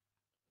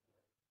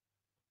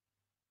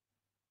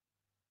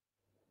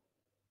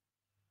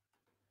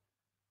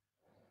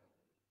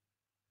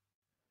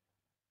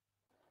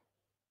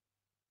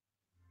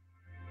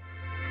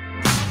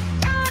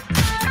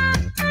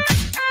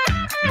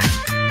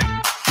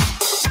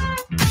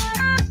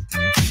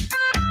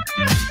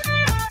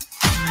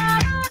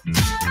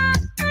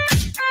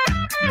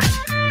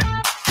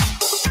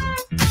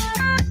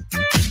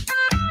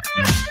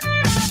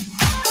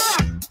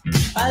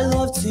 I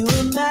love to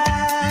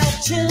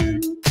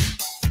imagine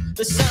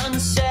the sun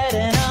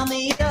setting on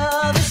the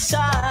other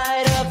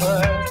side of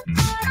Earth,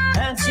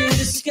 and to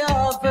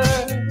discover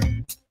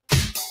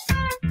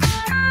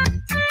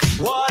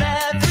what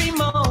every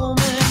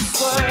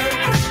moment's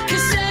worth.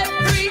 'Cause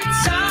every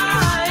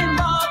time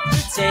of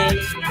the day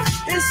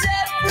is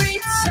every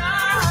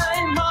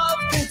time of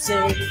the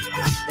day.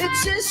 It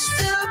just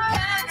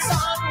depends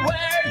on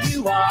where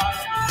you are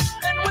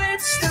and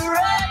which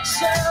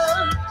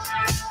direction.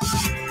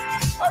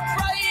 A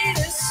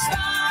brightest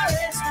star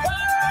is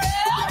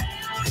burning.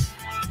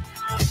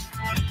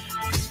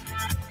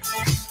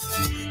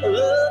 I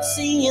love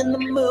seeing the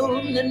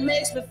moon that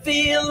makes me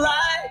feel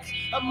like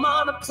I'm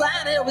on a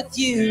planet with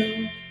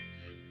you.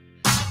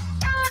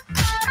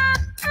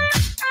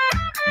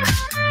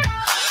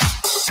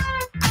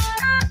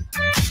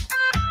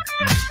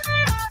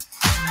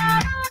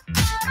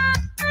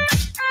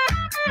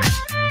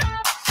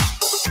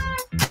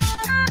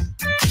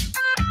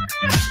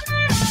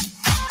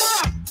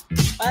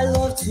 I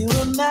love to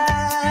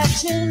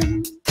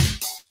imagine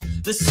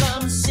the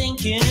sun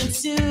sinking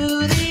into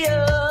the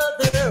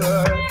other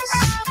earths,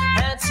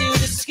 and to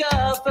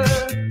discover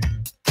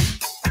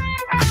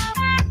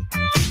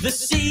the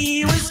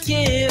sea was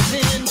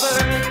giving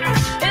birth.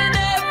 In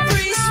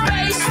every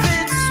space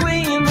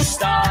between the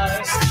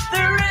stars,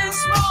 there is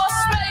more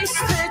space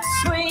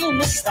between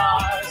the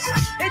stars.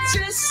 It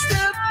just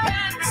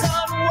depends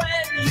on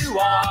when you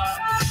are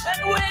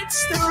and which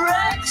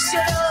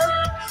direction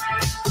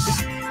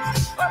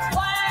our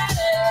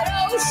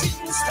planet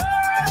oceans turn.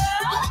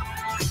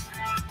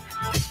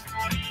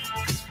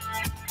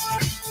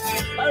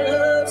 I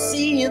love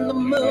seeing the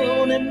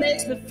moon, it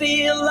makes me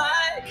feel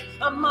like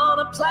I'm on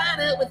a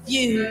planet with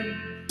you.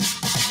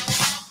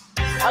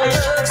 I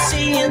love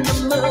seeing the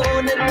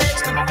moon, it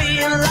makes me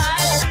feel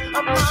like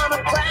I'm on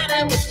a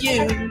planet with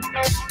you.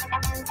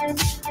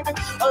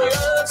 I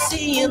love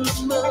seeing the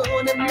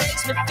moon, it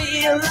makes me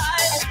feel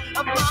like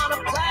I'm on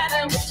a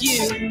planet with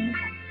you.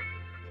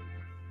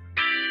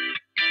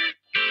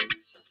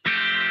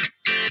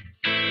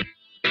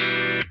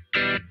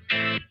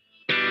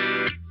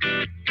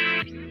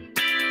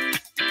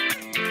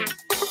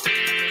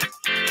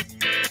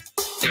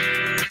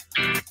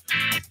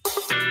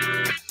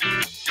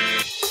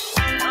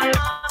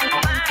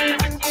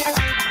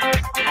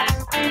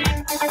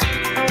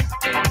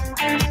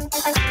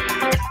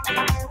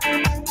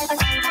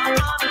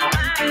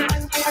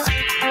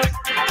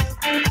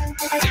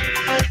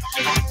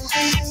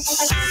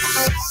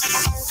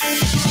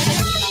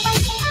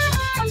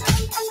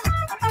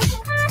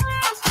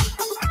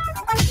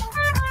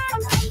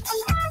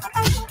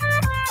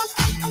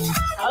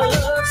 I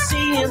love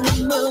seeing the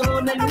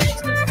moon, it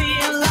makes me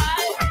feel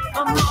like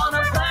I'm on a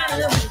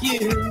planet with you.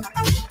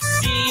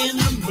 Seeing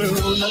the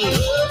moon, I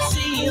love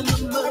seeing the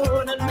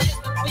moon, it makes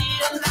me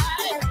feel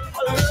like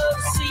I love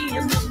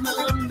seeing the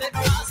moon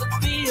because it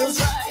feels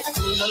right. I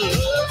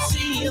love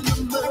seeing the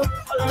moon,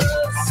 I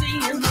love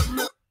seeing the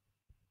moon.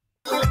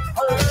 I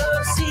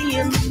love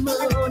seeing the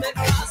moon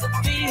because it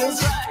feels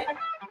right.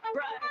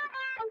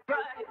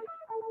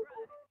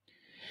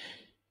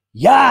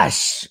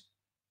 Yes!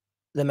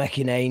 The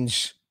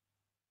Mickey9s.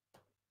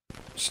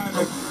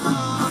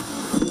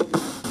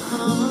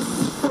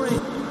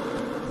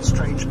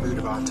 Strange mood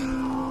of our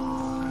time.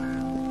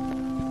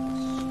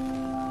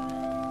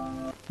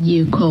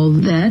 You call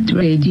that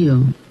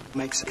radio?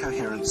 Makes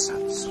coherent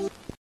sense.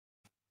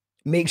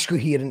 Makes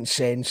coherent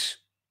sense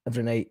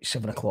every night,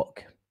 7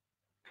 o'clock.